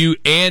 GCU,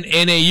 and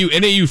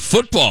NAU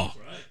football.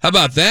 How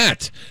about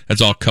that?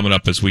 That's all coming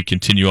up as we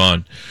continue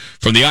on.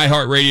 From the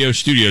iHeartRadio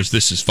studios,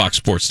 this is Fox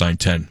Sports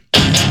 910.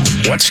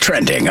 What's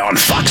trending on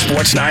Fox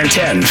Sports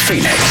 910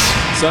 Phoenix?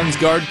 Suns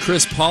guard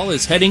Chris Paul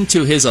is heading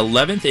to his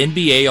 11th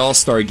NBA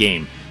All-Star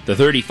game. The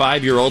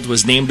 35-year-old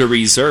was named a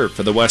reserve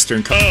for the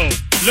Western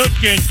Conference.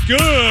 Looking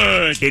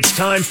good. It's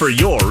time for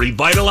your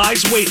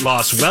Revitalize Weight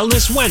Loss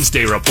Wellness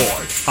Wednesday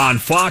report on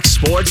Fox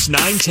Sports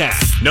 910.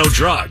 No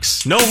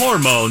drugs, no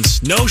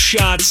hormones, no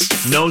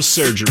shots, no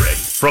surgery.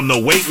 From the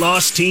weight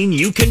loss team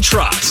you can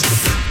trust.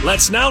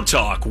 Let's now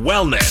talk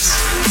wellness.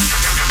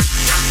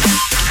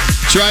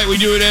 That's right. We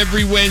do it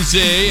every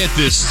Wednesday at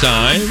this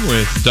time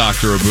with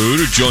Dr. Abood,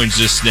 who joins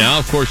us now.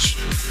 Of course,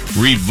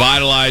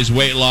 Revitalize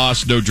Weight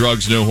Loss, no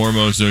drugs, no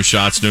hormones, no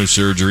shots, no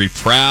surgery.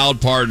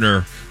 Proud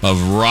partner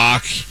of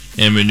Rock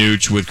and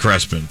Manucci with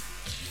Crespin.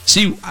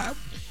 See,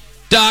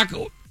 Doc,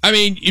 I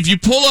mean, if you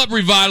pull up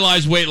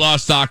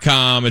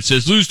revitalizeweightloss.com, it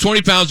says lose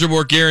 20 pounds or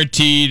more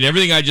guaranteed, and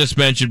everything I just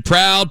mentioned.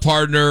 Proud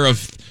partner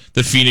of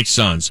the Phoenix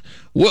Suns.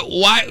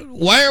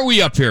 Why are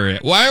we up here?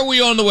 Why are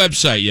we on the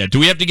website yet? Do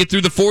we have to get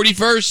through the 40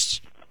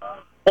 first?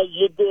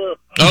 You do.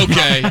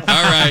 Okay, all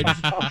right.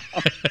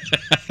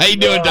 How you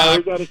doing, Doc?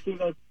 We gotta see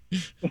that.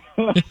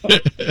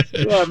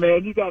 Yeah,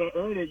 man, you got to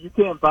earn it. You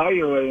can't buy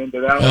your way into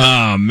that one.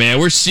 Oh, man,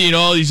 we're seeing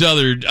all these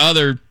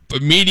other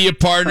media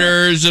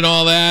partners and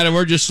all that, and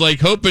we're just like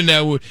hoping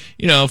that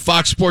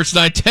Fox Sports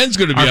 910 is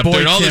going to be our up boy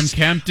there. And all Tim this,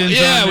 Kempton's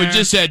yeah, on we there.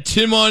 just had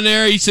Tim on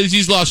there. He says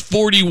he's lost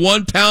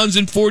 41 pounds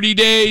in 40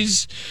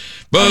 days.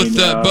 Both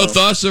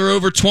us are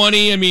over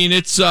 20. I mean,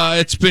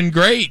 it's been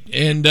great,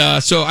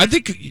 and so I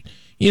think.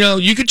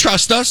 You can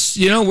trust us.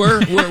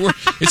 We're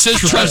it says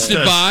trusted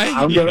by.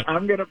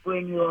 I'm gonna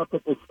bring you up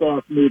at the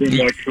staff meeting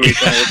next week.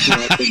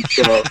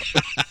 So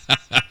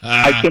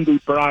I can be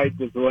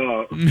bribed as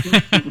well.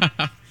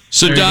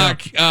 So,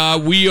 Doc,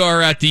 we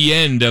are at the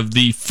end of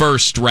the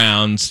first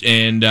rounds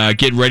and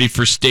getting ready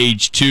for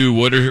stage 2.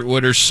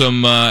 What's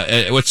some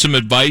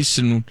advice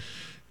and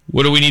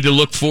what do we need to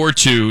look forward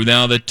to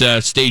now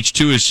that stage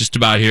 2 is just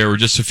about here? We're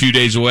just a few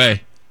days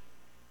away.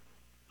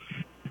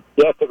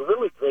 Yeah, it's a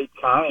really great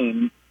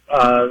time.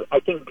 I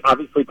think,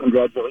 obviously,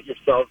 congratulate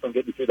yourselves on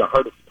getting through the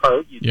hardest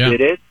part. You did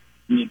it.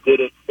 You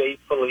did it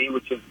faithfully,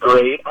 which is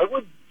great.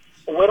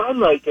 What I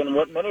like and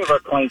what many of our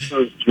clients do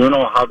is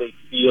journal how they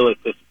feel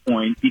at this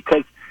point,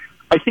 because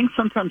I think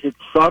sometimes it's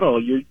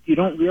subtle. You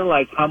don't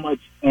realize how much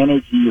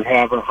energy you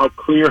have or how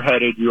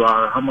clear-headed you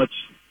are, how much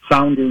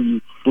sounder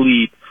you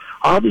sleep.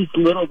 All these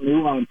little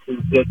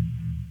nuances that,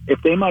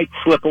 if they might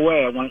slip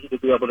away, I want you to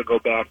be able to go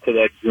back to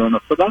that journal.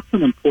 So that's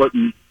an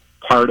important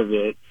part of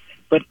it.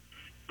 But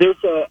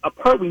there's a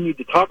part we need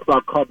to talk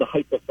about called the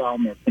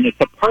hypothalamus, and it's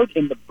a part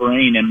in the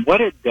brain, and what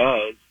it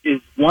does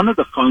is one of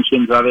the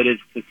functions of it is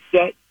to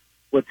set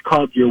what's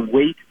called your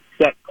weight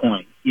set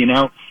point,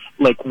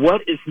 like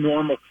what is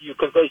normal for you.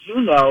 Because as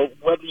you know,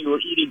 whether you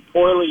were eating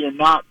poorly or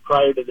not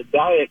prior to the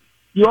diet,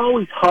 you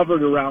always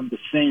hovered around the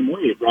same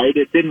weight, right?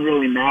 It didn't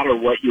really matter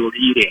what you were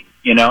eating,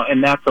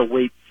 and that's a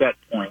weight set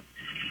point.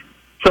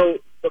 So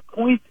the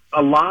point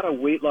a lot of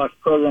weight loss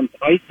programs,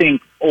 I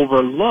think,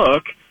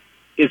 overlook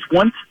is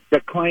once the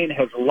client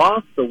has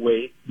lost the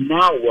weight,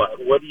 now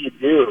what? What do you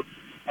do?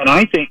 And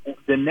I think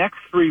the next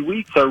 3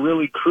 weeks are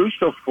really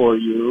crucial for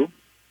you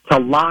to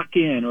lock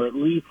in, or at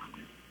least,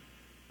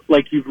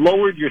 like, you've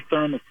lowered your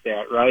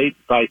thermostat, right,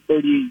 by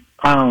 30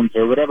 pounds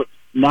or whatever.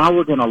 Now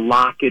we're going to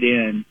lock it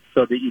in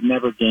so that you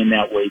never gain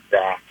that weight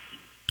back.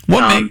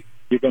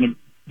 You're going to,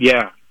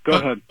 yeah. Go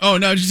ahead. Oh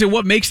no! Just say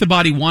what makes the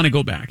body want to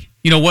go back.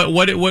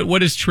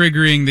 What is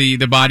triggering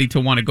the body to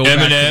want to go back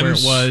to where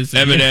it was?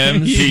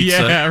 M&M's, pizza.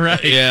 Yeah,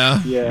 right.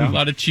 Yeah. A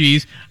lot of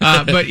cheese.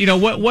 But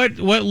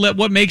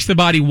what makes the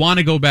body want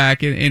to go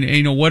back?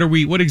 And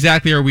what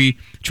exactly are we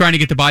trying to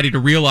get the body to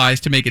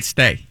realize to make it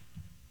stay?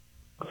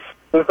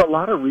 There's a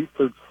lot of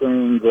research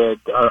saying that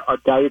our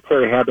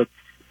dietary habits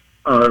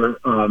are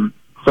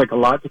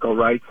psychological,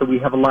 right? So we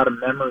have a lot of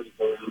memories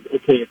of,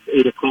 okay, it's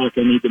 8 o'clock,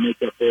 I need to make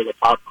that bowl of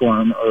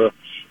popcorn or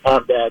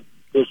have that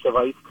dish of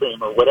ice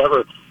cream or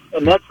whatever.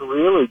 And that's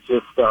really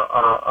just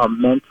a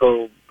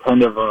mental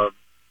kind of a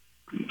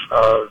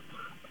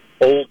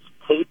old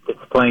tape that's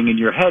playing in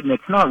your head, and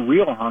it's not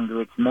real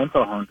hunger, it's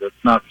mental hunger, it's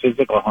not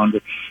physical hunger.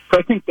 So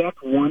I think that's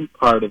one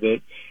part of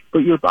it. But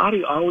your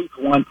body always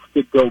wants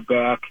to go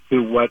back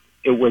to what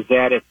it was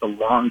at the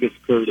longest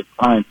period of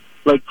time.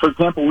 Like, for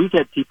example, we've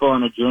had people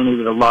on a journey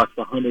that have lost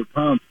 100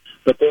 pounds,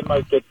 but they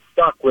might get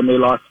stuck when they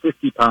lost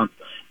 50 pounds.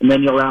 And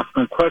then you'll ask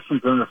them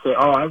questions, and they'll say,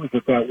 oh, I was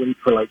at that weight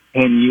for like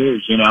 10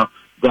 years, you know.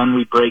 Then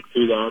we break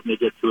through that, and they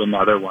get to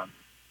another one.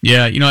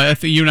 Yeah, you know, I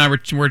think you and I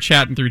were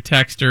chatting through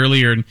text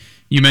earlier, and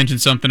you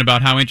mentioned something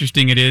about how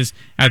interesting it is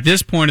at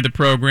this point of the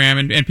program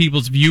and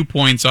people's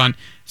viewpoints on,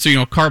 so, you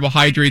know,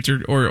 carbohydrates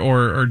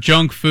or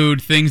junk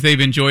food, things they've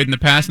enjoyed in the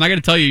past. And I got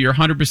to tell you, you're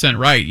 100%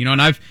 right. You know,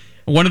 and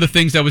one of the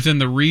things that was in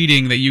the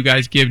reading that you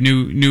guys give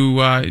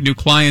new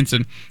clients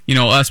and, you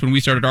know, us when we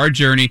started our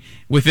journey,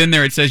 within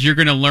there it says you're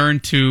going to learn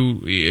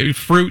to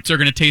fruits are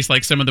going to taste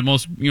like some of the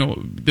most, you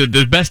know,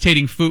 the best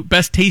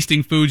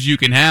tasting foods you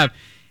can have.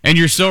 And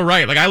you're so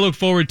right. Like, I look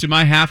forward to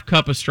my half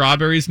cup of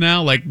strawberries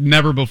now like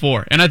never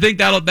before. And I think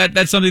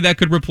that's something that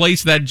could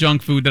replace that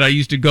junk food that I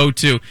used to go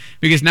to,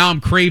 because now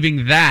I'm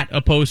craving that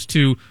opposed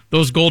to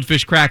those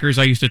goldfish crackers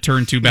I used to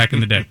turn to back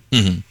in the day.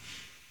 Mm-hmm.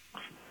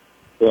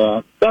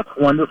 Yeah, that's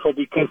wonderful,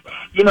 because,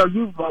 you know,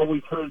 you've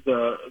always heard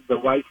the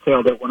wise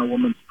tale that when a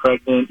woman's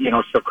pregnant, you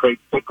know, she'll crave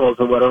pickles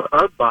or whatever.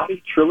 Our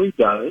body truly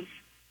does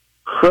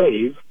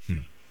crave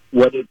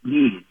what it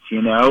needs,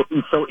 you know?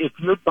 And so if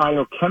your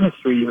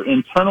biochemistry, your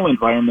internal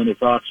environment is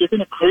off, you're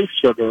going to crave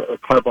sugar or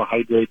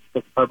carbohydrates,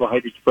 because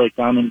carbohydrates break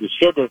down into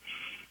sugar.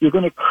 You're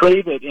going to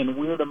crave it in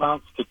weird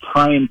amounts to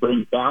try and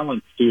bring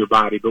balance to your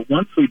body. But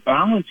once we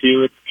balance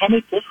you, it's kind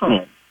of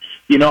different.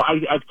 You know,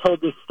 I've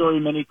told this story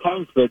many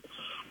times, but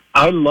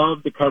I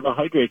love the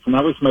carbohydrates, and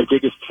that was my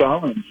biggest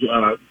challenge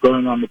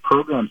going on the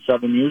program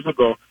 7 years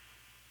ago.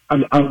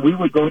 And we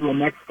would go to a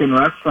Mexican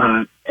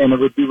restaurant, and it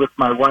would be with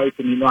my wife,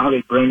 and you know how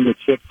they bring the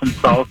chips and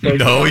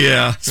salsa? Oh,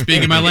 yeah.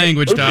 Speaking my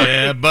language, Doc.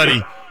 Yeah,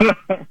 buddy.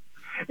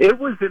 It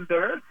was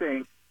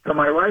embarrassing to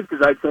my wife,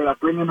 because I'd say,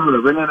 bring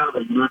another.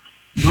 No,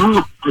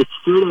 it's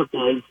true,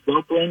 guys.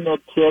 They'll bring the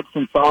chips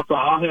and salsa.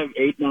 I'll have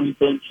 8, 9,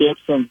 10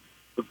 chips, and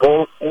the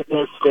bowl sitting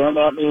there staring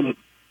at me, and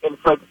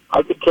it's like,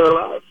 I could care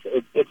less.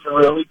 It's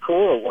really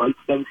cool once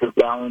things are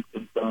balanced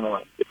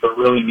internally. It's a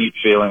really neat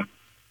feeling.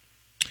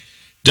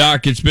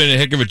 Doc, it's been a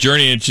heck of a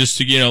journey. It's just,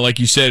 you know, like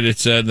you said,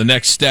 it's the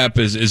next step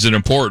is an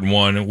important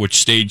one, which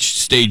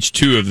stage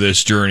 2 of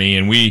this journey,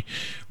 and we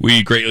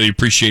greatly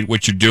appreciate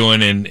what you're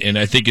doing. And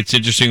I think it's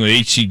interesting with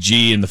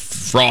HCG and the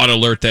fraud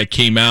alert that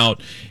came out,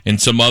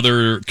 and some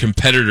other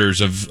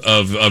competitors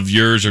of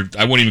yours, or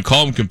I won't even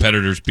call them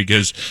competitors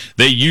because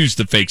they use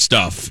the fake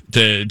stuff.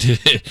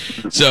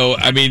 So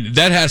I mean,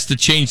 that has to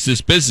change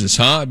this business,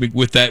 huh?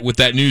 With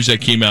that news that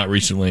came out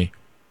recently.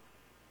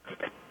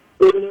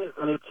 It is,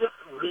 and it just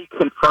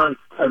reconfirms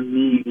to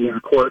me the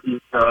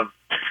importance of,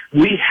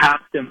 we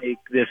have to make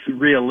this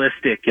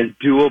realistic and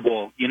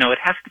doable. You know, it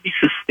has to be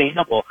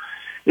sustainable.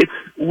 It's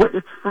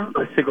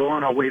fruitless to go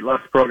on a weight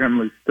loss program,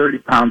 lose 30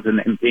 pounds, and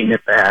then gain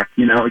it back.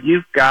 You know,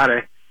 you've got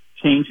to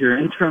change your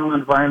internal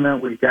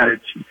environment. We've got to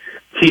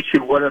teach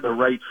you what are the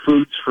right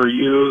foods for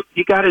you.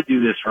 You got to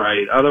do this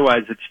right.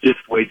 Otherwise, it's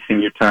just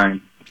wasting your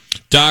time.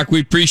 Doc,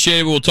 we appreciate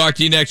it. We'll talk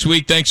to you next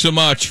week. Thanks so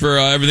much for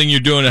everything you're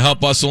doing to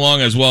help us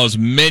along, as well as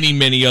many,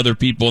 many other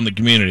people in the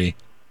community.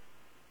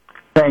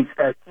 Thanks,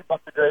 guys. Keep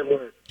up the great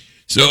work.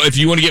 So if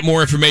you want to get more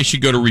information,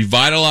 go to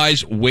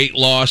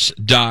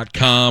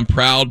revitalizeweightloss.com.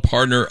 Proud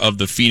partner of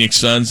the Phoenix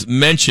Suns.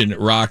 Mention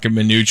Rock and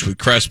Minuch with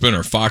Crespin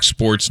or Fox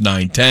Sports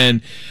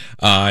 910.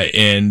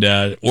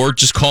 Or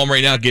just call them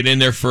right now. Get in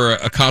there for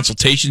a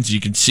consultation so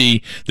you can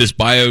see this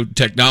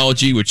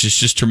biotechnology, which is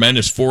just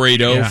tremendous.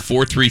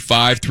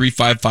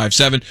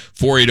 480-435-3557.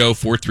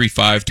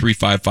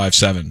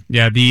 480-435-3557.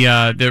 Yeah,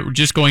 the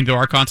just going to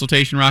our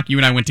consultation, Rock, you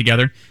and I went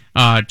together.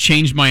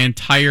 Changed my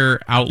entire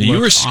outlook. You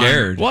were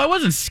scared. Well, I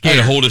wasn't scared. I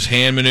had to hold his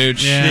hand,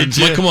 Minuch. Yeah.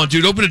 Like, come on,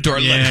 dude, open the door.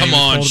 Yeah, come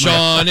on,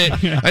 Sean.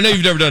 I know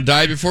you've never done a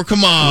diet before.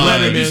 Come on.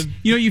 Let him in.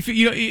 You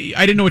know,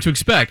 I didn't know what to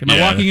expect. Am I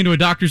walking into a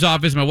doctor's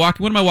office?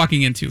 What am I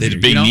walking into? They had a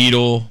big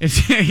needle.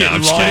 You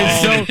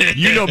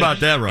know about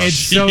that, Rob. It's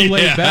so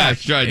laid back. I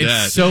tried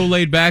that. It's so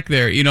laid back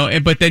there, you know.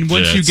 But then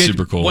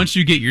once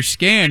you get your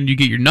scan, you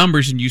get your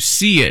numbers, and you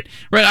see it.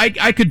 Right?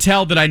 I could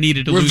tell that I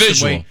needed to lose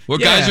some weight.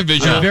 Guys are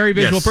visual. I'm a very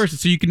visual person.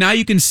 So you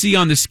can see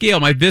on the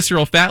scale. My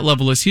visceral fat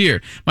level is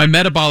here. My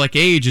metabolic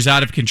age is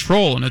out of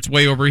control, and it's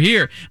way over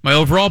here. My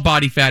overall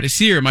body fat is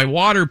here. My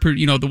water,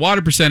 the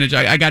water percentage,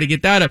 I got to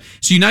get that up.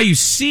 So now you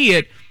see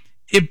it.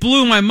 It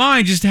blew my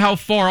mind just how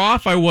far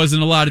off I was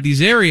in a lot of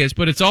these areas,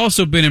 but it's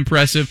also been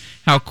impressive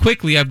how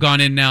quickly I've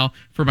gone in now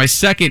for my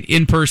second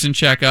in-person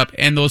checkup,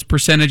 and those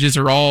percentages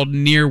are all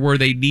near where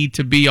they need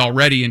to be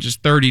already in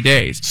just 30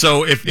 days.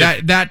 So if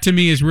that to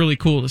me is really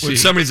cool to see. If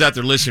somebody's out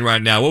there listening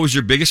right now, what was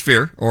your biggest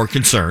fear or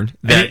concern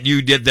that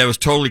you did that was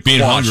totally being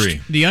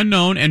hungry? The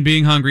unknown and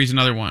being hungry is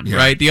another one,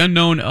 right? The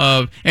unknown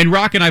and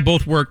Rock and I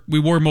both we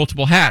wore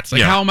multiple hats.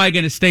 Like, how am I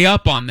going to stay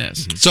up on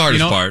this? It's the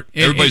hardest part.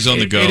 Everybody's on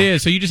the go. It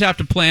is. So you just have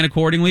to plan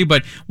accordingly.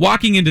 But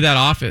walking into that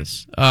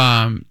office,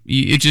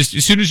 it just,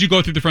 as soon as you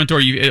go through the front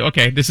door,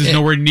 okay, this is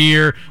nowhere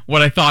near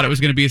what I thought it was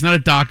going to be. It's not a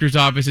doctor's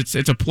office.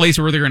 It's a place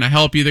where they're going to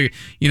help you. They're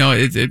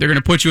going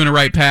to put you in the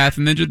right path,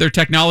 and then their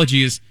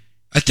technology is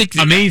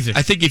amazing.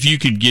 I think if you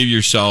could give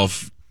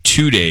yourself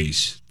 2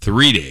 days,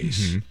 3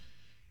 days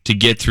to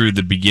get through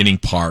the beginning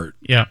part,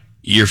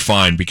 you're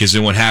fine, because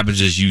then what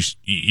happens is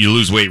you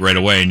lose weight right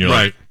away, and you're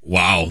like,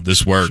 wow,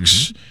 this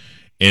works.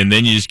 And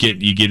then you just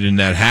get in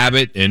that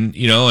habit, and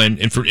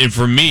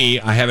for me,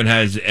 I haven't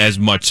had as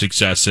much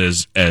success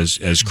as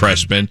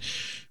Crespin,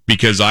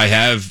 because I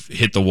have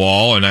hit the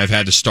wall and I've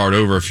had to start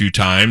over a few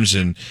times,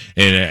 and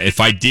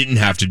if I didn't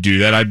have to do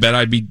that, I bet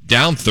I'd be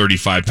down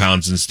 35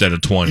 pounds instead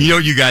of 20.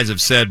 You guys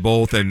have said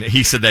both, and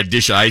he said that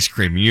dish of ice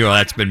cream.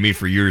 That's been me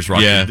for years,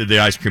 Rocky, the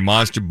ice cream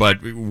monster. But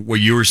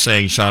what you were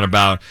saying, Sean,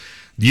 about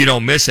you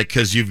don't miss it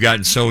because you've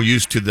gotten so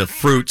used to the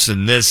fruits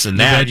and this and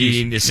that.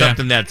 Eating is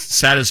something that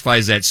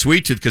satisfies that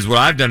sweet tooth. Because what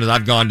I've done is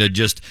I've gone to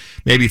just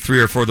maybe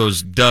 3 or 4 of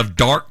those Dove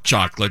dark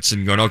chocolates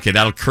and going, okay,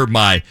 that'll curb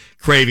my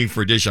craving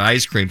for a dish of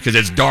ice cream, because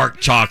it's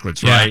dark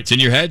chocolates, right? It's in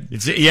your head.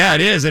 It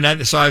is.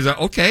 And so I was like,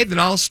 okay, then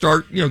I'll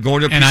start going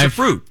to a piece of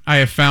fruit. I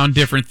have found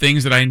different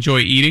things that I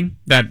enjoy eating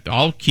that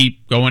I'll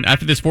keep going.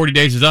 After this 40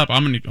 days is up,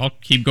 I'll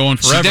keep going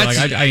forever.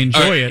 I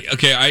enjoy it.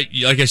 Okay,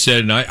 like I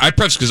said, and I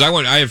preface, because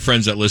I have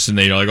friends that listen,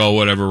 they're like, oh,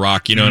 whatever,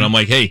 Rock, and I'm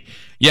like, hey,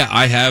 yeah,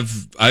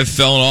 I've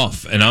fallen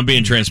off, and I'm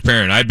being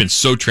transparent. I've been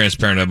so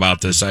transparent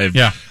about this.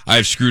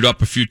 I've screwed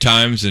up a few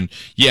times, and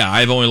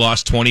I've only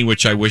lost 20,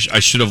 which I wish I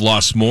should have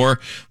lost more.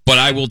 But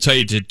I will tell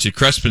you, to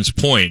Crespin's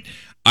point,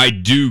 I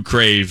do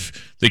crave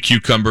the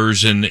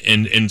cucumbers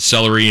and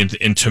celery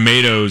and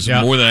tomatoes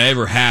more than I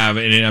ever have,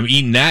 and I'm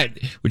eating that,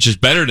 which is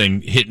better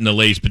than hitting the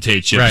Lay's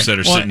potato chips that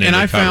are sitting in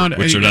the cupboard,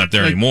 which are not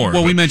there anymore.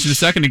 Well, we mentioned a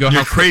second ago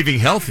you're craving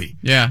healthy.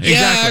 Yeah,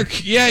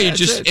 exactly. Yeah, you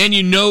just and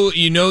you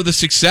know the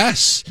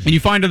success, and you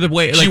find the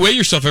way. You weigh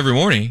yourself every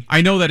morning.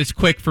 I know that it's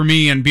quick for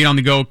me and being on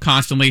the go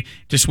constantly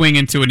to swing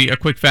into a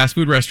quick fast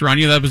food restaurant.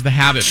 That was the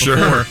habit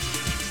before.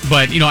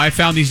 But, I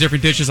found these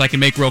different dishes I can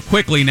make real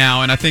quickly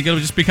now, and I think it'll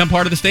just become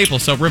part of the staple.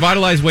 So,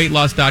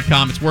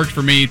 revitalizeweightloss.com. It's worked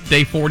for me.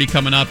 Day 40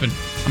 coming up, and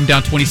I'm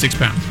down 26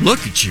 pounds. Look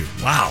at you.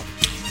 Wow.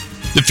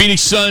 The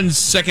Phoenix Suns'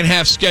 second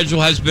half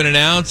schedule has been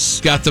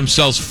announced. Got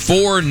themselves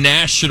 4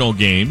 national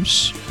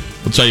games.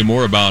 We'll tell you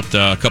more about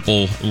a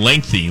couple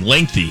lengthy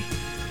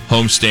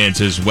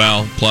homestands as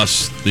well.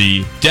 Plus,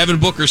 the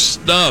Devin Booker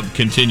snub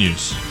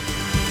continues.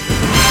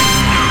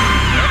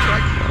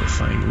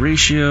 Modifying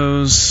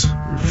ratios,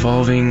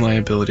 revolving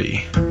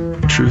liability,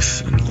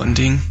 truth in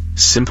lending,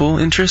 simple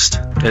interest,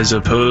 as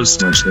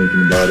opposed to... I was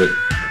thinking about it.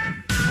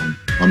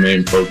 My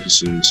main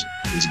focus is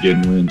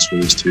getting wins for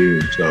this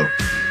team. So,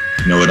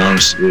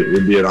 it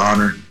would be an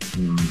honor,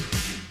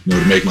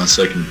 to make my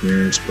second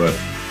appearance, but,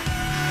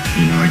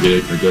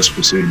 I guess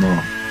we'll see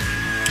tomorrow.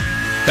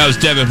 That was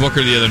Devin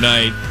Booker the other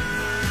night.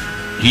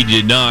 He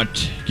did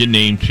not get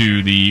named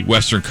to the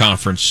Western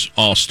Conference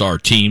All-Star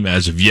team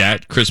as of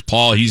yet. Chris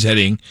Paul, he's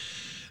heading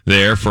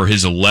there for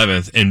his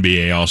 11th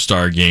NBA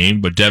All-Star game,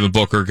 but Devin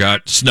Booker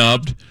got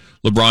snubbed.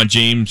 LeBron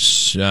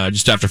James,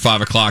 just after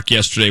 5 o'clock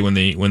yesterday, when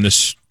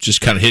this just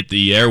kind of hit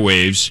the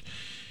airwaves,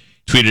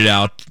 tweeted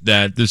out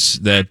that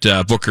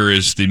Booker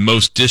is the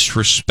most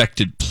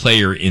disrespected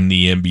player in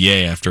the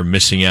NBA after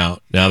missing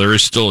out. Now, there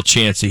is still a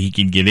chance that he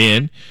can get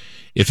in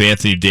if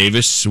Anthony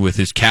Davis, with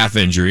his calf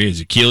injury,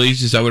 his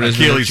Achilles, is that what it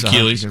is?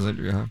 Achilles.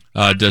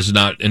 Does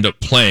not end up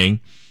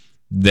playing,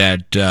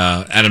 that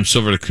Adam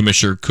Silver, the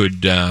commissioner,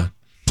 could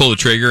pull the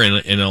trigger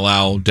and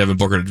allow Devin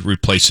Booker to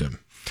replace him.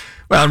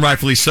 Well, and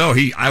rightfully so.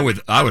 I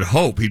would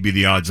hope he'd be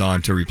the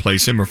odds-on to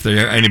replace him, or if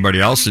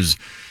anybody else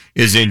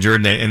is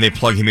injured and they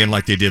plug him in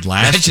like they did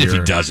last year.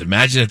 Imagine if he does.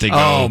 Imagine if they go.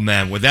 Oh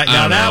man, would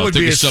that would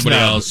be a somebody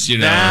snub. Else?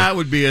 That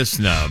would be a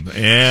snub,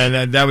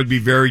 and that would be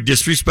very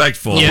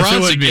disrespectful. Yes,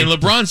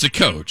 LeBron's the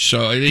coach,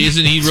 so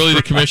isn't he really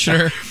the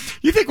commissioner?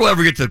 You think we'll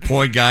ever get to the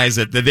point, guys,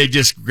 that they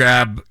just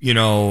grab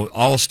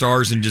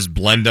all-stars and just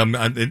blend them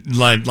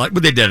like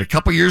what they did a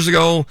couple years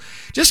ago?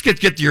 Just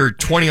get your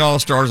 20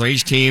 all-stars on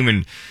each team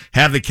and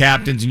have the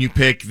captains, and you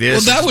pick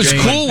this. Well, that was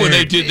cool when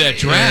they did that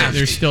draft.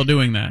 They're still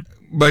doing that.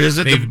 But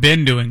they've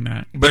been doing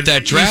that. But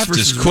that draft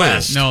is cool.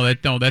 West. No,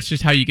 that's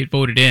just how you get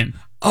voted in.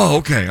 Oh,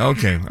 okay. All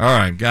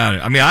right, got it.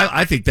 I mean,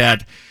 I think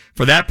that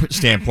for that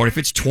standpoint, if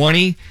it's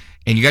 20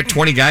 and you got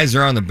 20 guys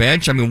there on the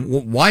bench, I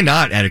mean, why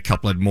not add a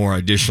couple of more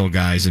additional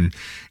guys and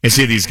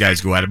see these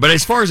guys go at it? But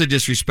as far as a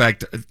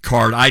disrespect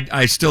card,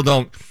 I still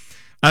don't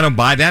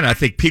buy that. I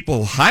think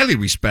people highly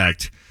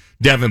respect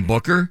Devin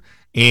Booker,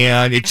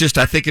 and it's just,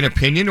 I think, an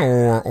opinion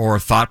or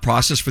a thought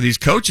process for these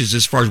coaches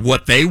as far as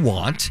what they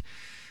want.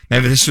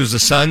 Maybe this was the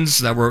Suns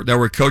that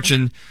were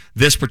coaching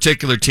this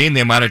particular team,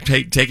 they might have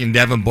taken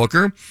Devin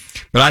Booker.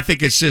 But I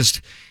think it's just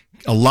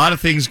a lot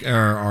of things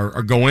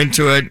are go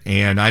into it.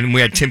 And we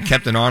had Tim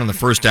Kempton on in the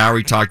first hour.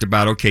 He talked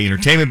about,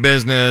 entertainment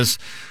business,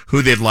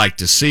 who they'd like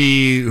to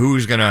see, who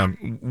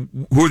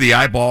are the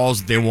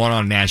eyeballs they want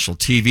on national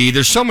TV.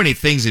 There's so many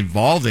things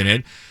involved in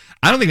it.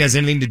 I don't think it has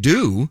anything to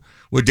do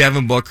with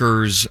Devin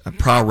Booker's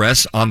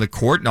prowess on the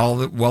court and all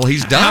that. Well,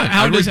 he's done.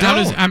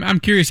 I'm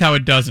curious how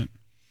it doesn't.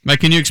 Like,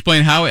 can you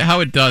explain how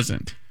it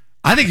doesn't?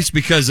 I think it's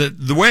because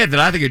the way that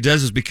I think it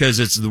does is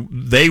because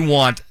they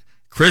want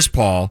Chris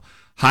Paul,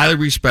 highly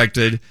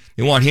respected.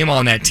 They want him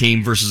on that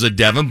team versus a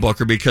Devin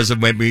Booker because of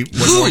maybe what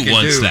Who Boy can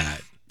wants do.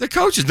 that? The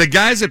coaches, the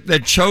guys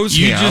that chose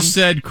him. You just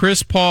said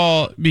Chris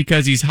Paul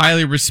because he's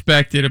highly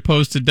respected,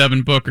 opposed to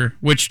Devin Booker,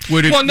 which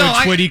would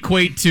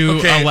equate to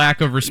a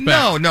lack of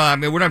respect. No. I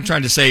mean, what I'm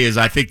trying to say is,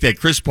 I think that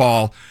Chris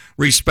Paul,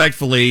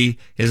 respectfully,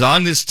 is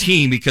on this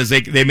team because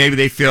they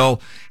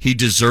feel he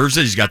deserves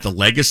it. He's got the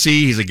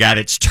legacy. He's a guy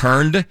that's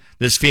turned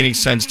this Phoenix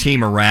Suns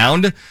team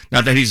around.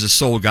 Not that he's a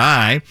sole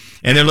guy,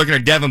 and they're looking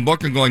at Devin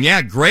Booker and going,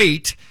 "Yeah,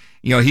 great."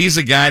 You know, he's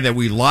a guy that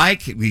we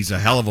like. He's a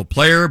hell of a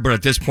player, but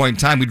at this point in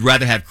time, we'd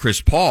rather have Chris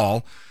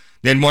Paul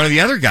than one of the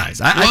other guys.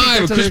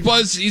 Why? Chris Paul,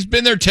 he's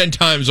been there 10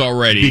 times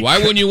already. Why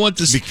wouldn't you want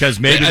this? Because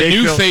maybe a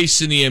new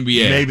face in the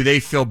NBA. Maybe they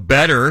feel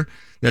better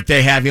that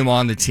they have him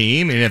on the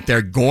team, and if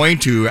they're going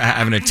to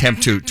have an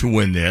attempt to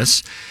win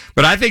this.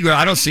 But I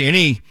don't see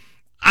any.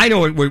 I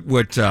know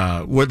what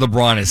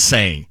LeBron is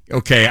saying.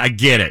 Okay, I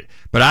get it.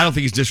 But I don't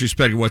think he's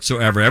disrespected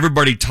whatsoever.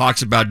 Everybody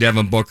talks about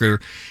Devin Booker.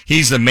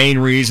 He's the main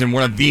reason,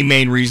 one of the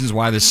main reasons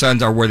why the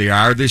Suns are where they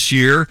are this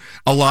year.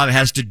 A lot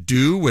has to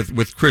do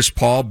with Chris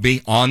Paul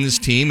being on this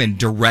team and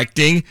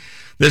directing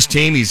this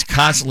team. He's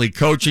constantly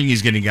coaching.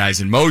 He's getting guys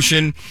in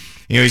motion.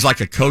 You know, he's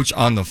like a coach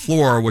on the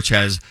floor, which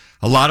has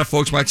a lot of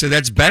folks might say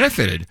that's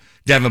benefited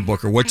Devin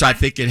Booker, which I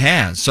think it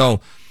has.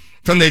 So,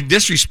 from the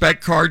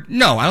disrespect card,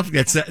 no, I don't think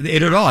that's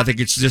it at all. I think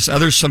it's just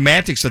other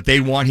semantics that they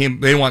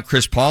want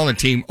Chris Paul and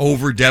the team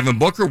over Devin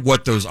Booker.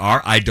 What those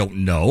are, I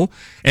don't know.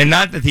 And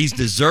not that he's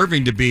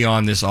deserving to be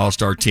on this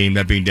all-star team,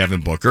 that being Devin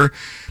Booker,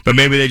 but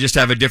maybe they just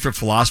have a different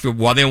philosophy of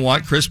why they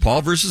want Chris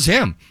Paul versus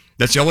him.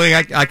 That's the only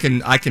thing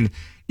I can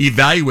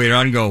evaluate it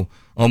on and go,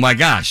 oh my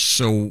gosh,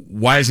 so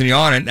why isn't he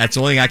on it? That's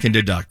the only thing I can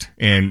deduct.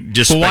 And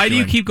just why do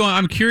you keep going?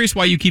 I'm curious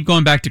why you keep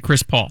going back to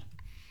Chris Paul.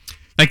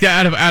 Like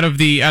that,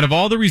 out of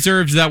all the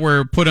reserves that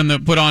were put on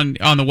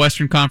the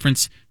Western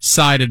Conference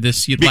side of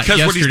this, because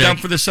yesterday, what he's done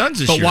for the Suns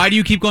this year. But why do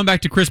you keep going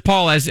back to Chris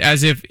Paul as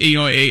if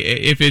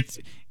if it's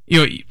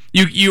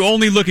you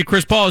only look at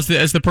Chris Paul as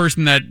the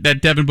person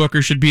that Devin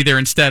Booker should be there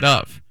instead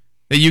of?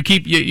 That you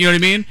keep, you know what I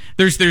mean?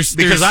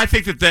 Because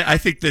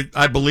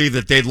I believe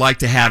that they'd like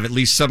to have at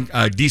least some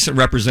decent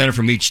representative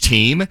from each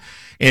team, and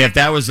if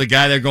that was the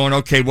guy, they're going,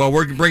 okay, well,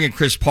 we're bringing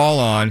Chris Paul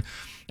on.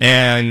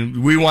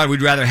 And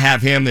we'd rather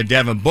have him than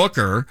Devin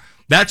Booker.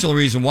 That's the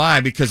only reason why,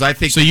 because I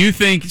think. So you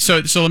think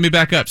so? Let me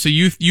back up. So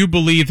you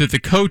believe that the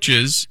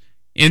coaches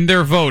in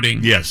their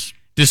voting, yes,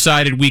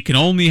 decided we can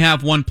only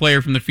have one player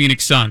from the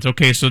Phoenix Suns.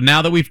 Okay, so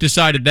now that we've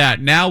decided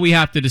that, now we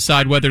have to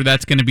decide whether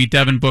that's going to be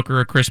Devin Booker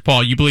or Chris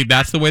Paul. You believe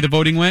that's the way the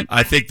voting went?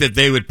 I think that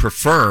they would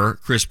prefer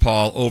Chris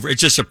Paul over. It's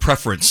just a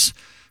preference.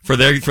 For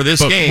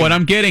this game. What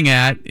I'm getting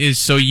at is,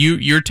 so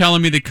you're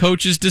telling me the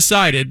coaches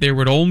decided there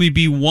would only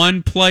be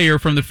one player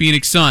from the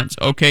Phoenix Suns.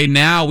 Okay,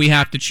 now we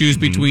have to choose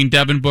between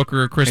Devin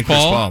Booker or Chris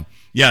Paul.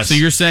 Yes. So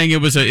you're saying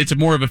it's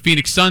more of a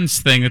Phoenix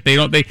Suns thing, that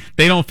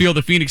they don't feel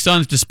the Phoenix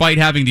Suns, despite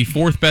having the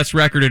fourth best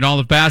record in all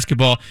of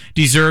basketball,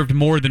 deserved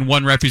more than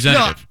one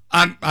representative.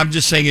 No, I'm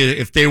just saying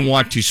if they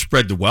want to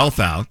spread the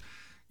wealth out,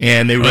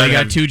 and they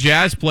got two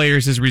Jazz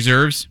players as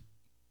reserves.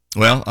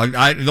 Well, the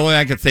only thing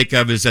I can think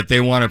of is that they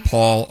wanted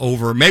Paul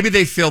over. Maybe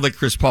they feel that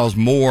Chris Paul's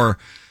more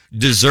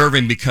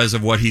deserving because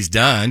of what he's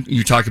done.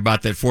 You talk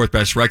about that fourth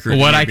best record.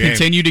 What I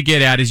continue to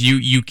get at is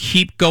you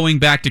keep going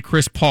back to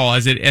Chris Paul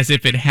as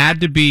if it had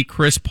to be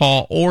Chris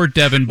Paul or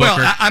Devin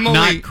Booker,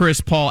 not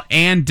Chris Paul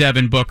and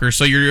Devin Booker.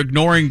 So you're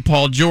ignoring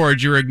Paul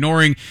George. You're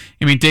ignoring.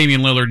 I mean,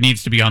 Damian Lillard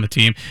needs to be on the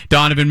team.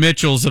 Donovan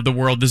Mitchell's of the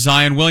world, the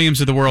Zion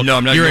Williams of the world. No,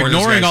 I'm not. You're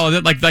ignoring all of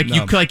that.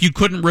 Like you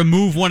couldn't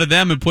remove one of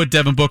them and put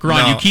Devin Booker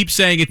on. You keep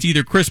saying it's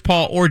either Chris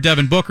Paul or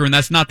Devin Booker, and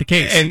that's not the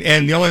case.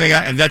 And the only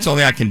thing, that's the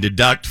only thing I can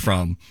deduct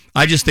from.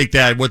 I just think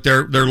that what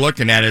they're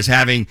looking at is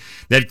having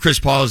that Chris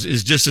Paul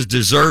is just as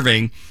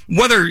deserving,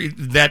 whether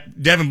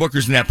that Devin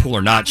Booker's in that pool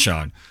or not,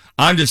 Sean.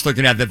 I'm just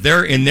looking at that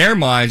they're in their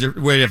minds,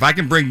 if I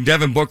can bring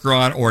Devin Booker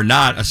on or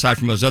not, aside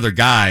from those other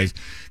guys,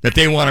 that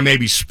they want to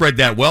maybe spread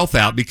that wealth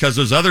out because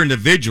those other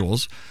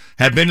individuals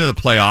have been to the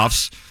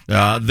playoffs.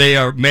 They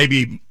are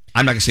maybe,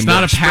 I'm not going to say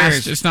more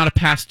experienced. It's not a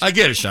past. I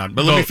get it, Sean,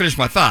 but let me finish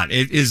my thought.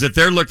 It is that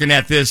they're looking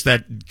at this,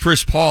 that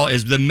Chris Paul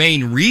is the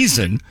main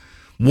reason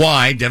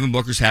why Devin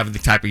Booker's having the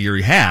type of year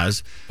he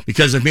has,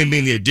 because of him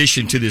being the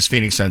addition to this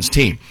Phoenix Suns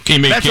team.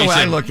 That's the way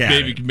I look at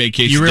it. Make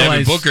case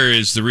Devin Booker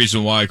is the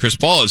reason why Chris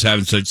Paul is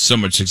having so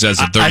much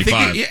success at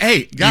 35.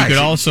 Hey, guys. You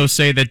could also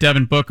say that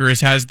Devin Booker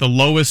has the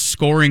lowest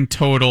scoring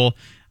total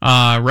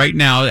right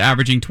now,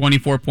 averaging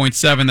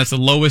 24.7. That's the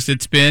lowest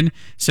it's been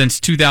since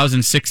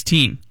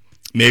 2016.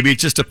 Maybe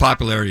it's just a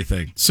popularity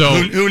thing. So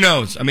who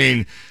knows? I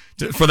mean,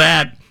 for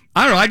that,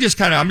 I don't know. I'm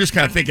just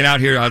kind of thinking out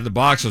here out of the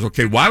box.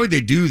 Okay, why would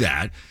they do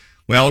that?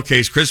 Well, okay,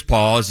 it's Chris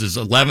Paul. It's his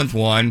 11th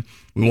one.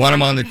 We want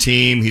him on the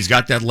team. He's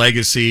got that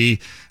legacy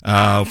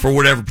for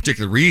whatever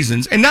particular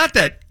reasons. And not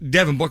that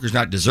Devin Booker's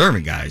not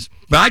deserving, guys,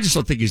 but I just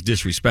don't think he's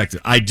disrespected.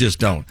 I just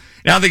don't.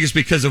 And I don't think it's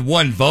because of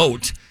one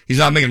vote. He's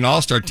not making an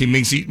all-star team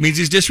means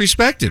he's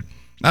disrespected.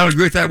 I don't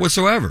agree with that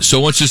whatsoever. So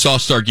once this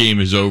All-Star game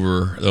is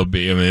over,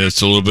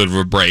 it's a little bit of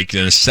a break.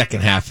 Then the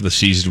second half of the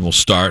season will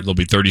start. There'll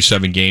be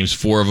 37 games.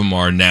 4 of them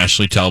are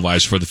nationally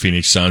televised for the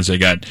Phoenix Suns. They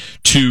got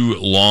 2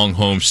 long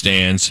home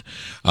stands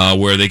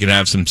where they can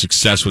have some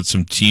success with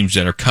some teams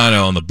that are kind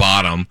of on the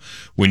bottom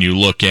when you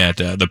look at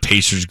the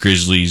Pacers,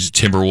 Grizzlies,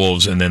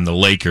 Timberwolves, and then the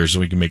Lakers.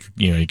 We can make,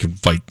 you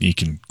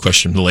can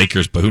question the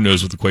Lakers, but who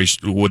knows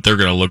what they're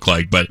going to look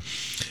like. But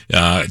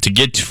to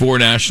get to 4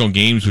 national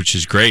games, which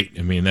is great.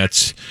 I mean,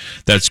 that's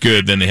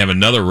good. Then they have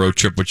another road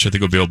trip, which I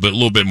think will be a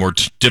little bit more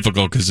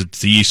difficult because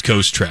it's the East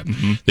Coast trip.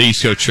 Mm-hmm. The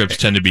East Coast trips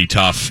tend to be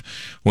tough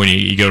when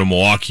you go to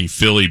Milwaukee,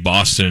 Philly,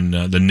 Boston,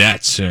 the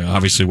Nets,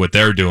 obviously what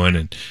they're doing,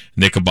 and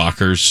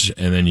Knickerbockers,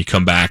 and then you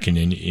come back and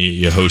then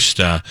you host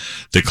the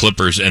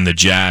Clippers and the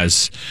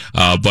Jazz.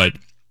 But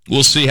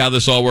we'll see how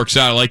this all works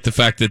out. I like the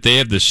fact that they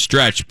have this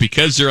stretch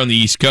because they're on the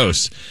East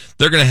Coast.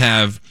 They're going to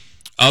have,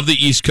 of the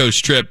East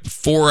Coast trip,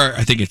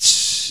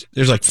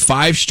 there's like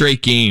 5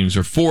 straight games,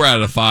 or 4 out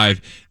of the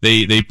 5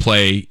 they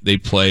play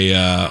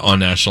on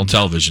national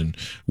television,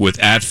 with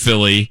at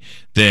Philly,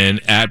 then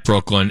at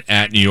Brooklyn,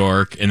 at New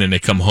York, and then they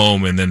come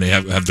home and then they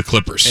have the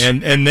Clippers.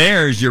 And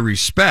there's your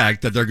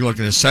respect that they're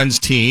looking at the Suns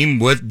team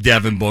with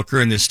Devin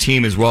Booker and this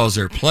team as well as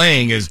they're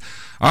playing is,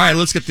 all right,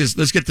 let's get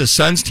the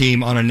Suns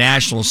team on a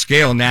national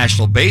scale,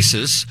 national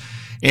basis.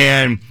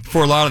 And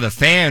for a lot of the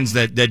fans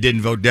that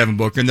didn't vote Devin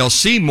Booker, and they'll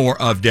see more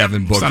of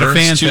Devin Booker. It's not a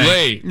fan too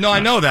late. No, I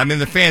know that. I mean,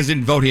 the fans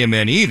didn't vote him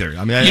in either.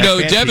 I mean,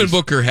 Devin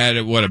Booker had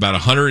about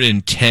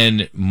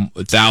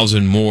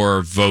 110,000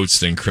 more votes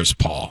than Chris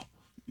Paul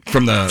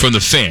from the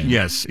fan.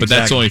 Yes, but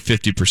that's only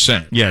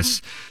 50%.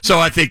 Yes. So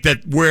I think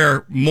that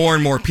where more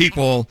and more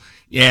people.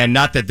 And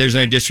not that there's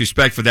any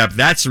disrespect for that, but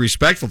that's the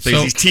respectful thing.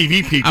 So these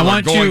TV people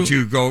are going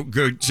to go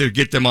to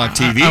get them on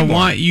TV. I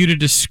want you to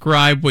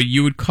describe what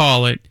you would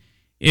call it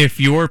if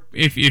you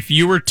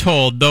were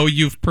told, though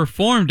you've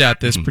performed at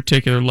this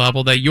particular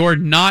level, that you're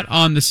not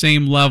on the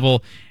same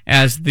level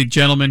as the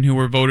gentlemen who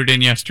were voted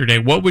in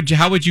yesterday.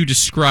 How would you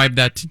describe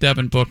that to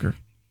Devin Booker?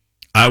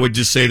 I would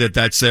just say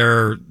that's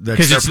their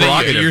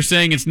prerogative. You're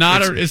saying it's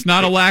not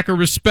a lack of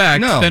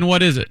respect. No. Then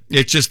what is it?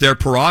 It's just their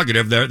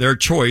prerogative, their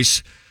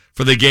choice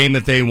for the game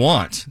that they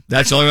want.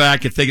 That's the only way I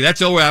could think. That's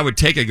the only way I would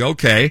take it.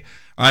 Okay,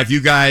 all right,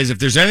 if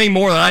there's anything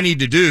more that I need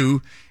to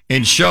do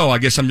and show, I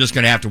guess I'm just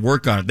going to have to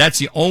work on it. That's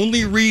the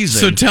only reason.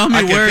 So tell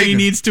me where he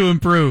needs to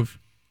improve.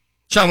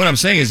 Sean, what I'm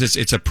saying is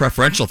it's a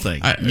preferential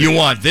thing. You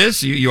want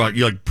this, you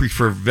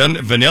prefer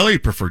vanilla, you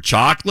prefer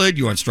chocolate,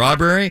 you want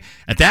strawberry.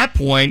 At that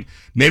point,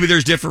 maybe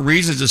there's different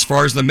reasons as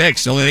far as the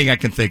mix. The only thing I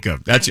can think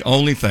of. That's the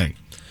only thing.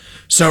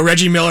 So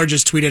Reggie Miller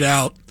just tweeted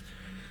out,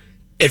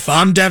 if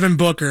I'm Devin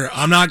Booker,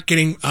 I'm not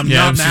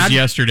mad. This is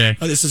yesterday.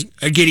 This is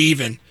a get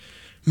even.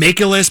 Make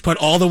a list, put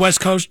all the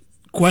West Coast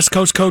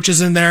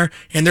coaches in there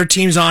and their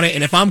teams on it.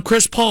 And if I'm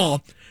Chris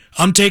Paul,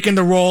 I'm taking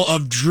the role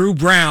of Drew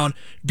Brown,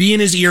 be in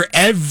his ear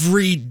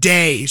every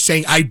day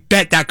saying, I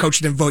bet that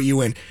coach didn't vote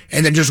you in.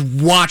 And then just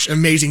watch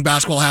amazing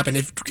basketball happen.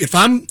 If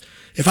I'm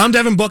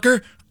Devin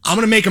Booker, I'm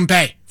going to make them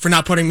pay for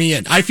not putting me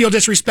in. I feel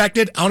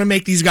disrespected. I want to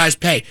make these guys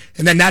pay.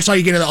 And then that's how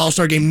you get into the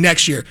All-Star game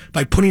next year,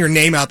 by putting your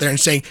name out there and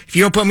saying, if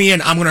you don't put me in,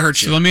 I'm going to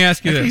hurt you. So let me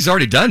ask you this. He's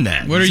already done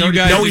that. What are you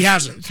guys? No, he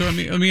hasn't. So let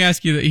me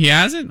ask you that. He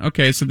hasn't?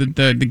 Okay, so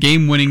the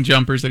game-winning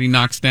jumpers that he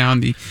knocks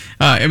down,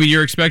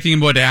 you're expecting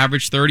him to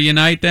average 30 a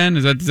night then?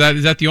 Is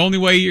that the only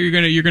way you're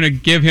going to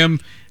give him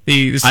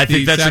I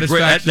think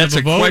that's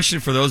a question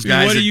for those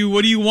guys.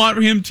 What do you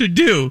want him to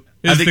do?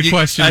 I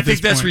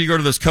think that's where you go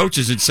to those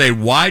coaches and say,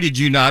 why did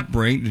you not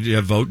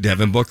vote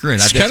Devin Booker in?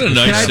 It's kind of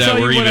nice that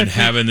we're even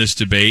having this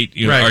debate.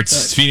 Our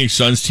Phoenix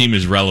Suns team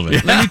is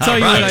relevant. Let me tell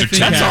you what I think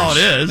that's happens. all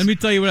it is. Let me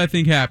tell you what I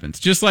think happens.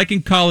 Just like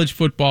in college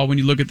football, when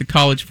you look at the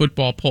college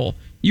football poll,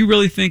 you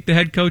really think the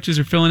head coaches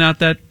are filling out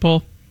that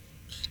poll?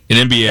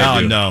 In NBA,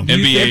 I do. No.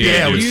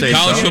 NBA, I would say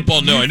college so.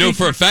 Football, no. I know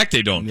for a fact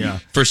they don't. Yeah.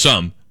 For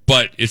some,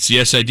 but it's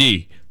the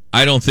SID.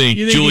 I don't think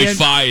Julie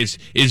Fye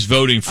is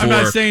voting for.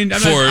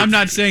 I'm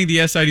not saying the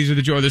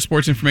SIDs or the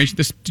sports information,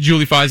 the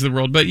Julie Fyes of the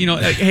world, but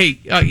hey,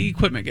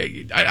 equipment.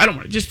 I don't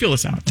want to just fill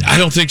this out. I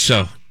don't think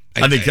so.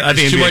 I think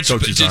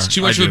it's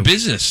too much of a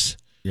business.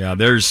 Yeah,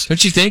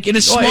 don't you think? And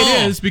it's small.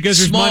 It is because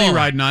there's money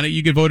riding on it.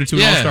 You get voted to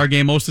an All-Star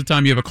game. Most of the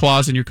time, you have a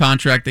clause in your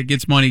contract that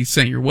gets money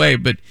sent your way.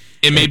 But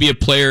it may be a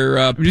player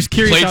I'm just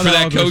curious played how for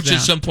that goes coach down.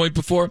 at some point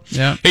before.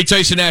 Yeah. Hey,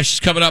 Tyson Nash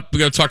is coming up. We're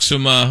going to talk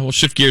some. We'll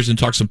shift gears and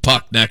talk some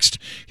puck next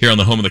here on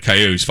the home of the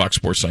Coyotes, Fox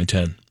Sports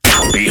 910.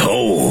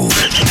 Behold.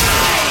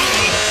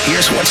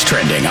 Here's what's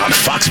trending on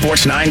Fox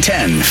Sports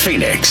 910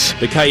 Phoenix.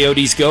 The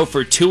Coyotes go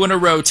for 2 in a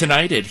row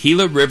tonight at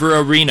Gila River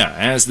Arena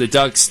as the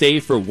Ducks stay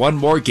for one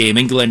more game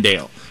in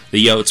Glendale.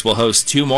 The Yotes will host 2 more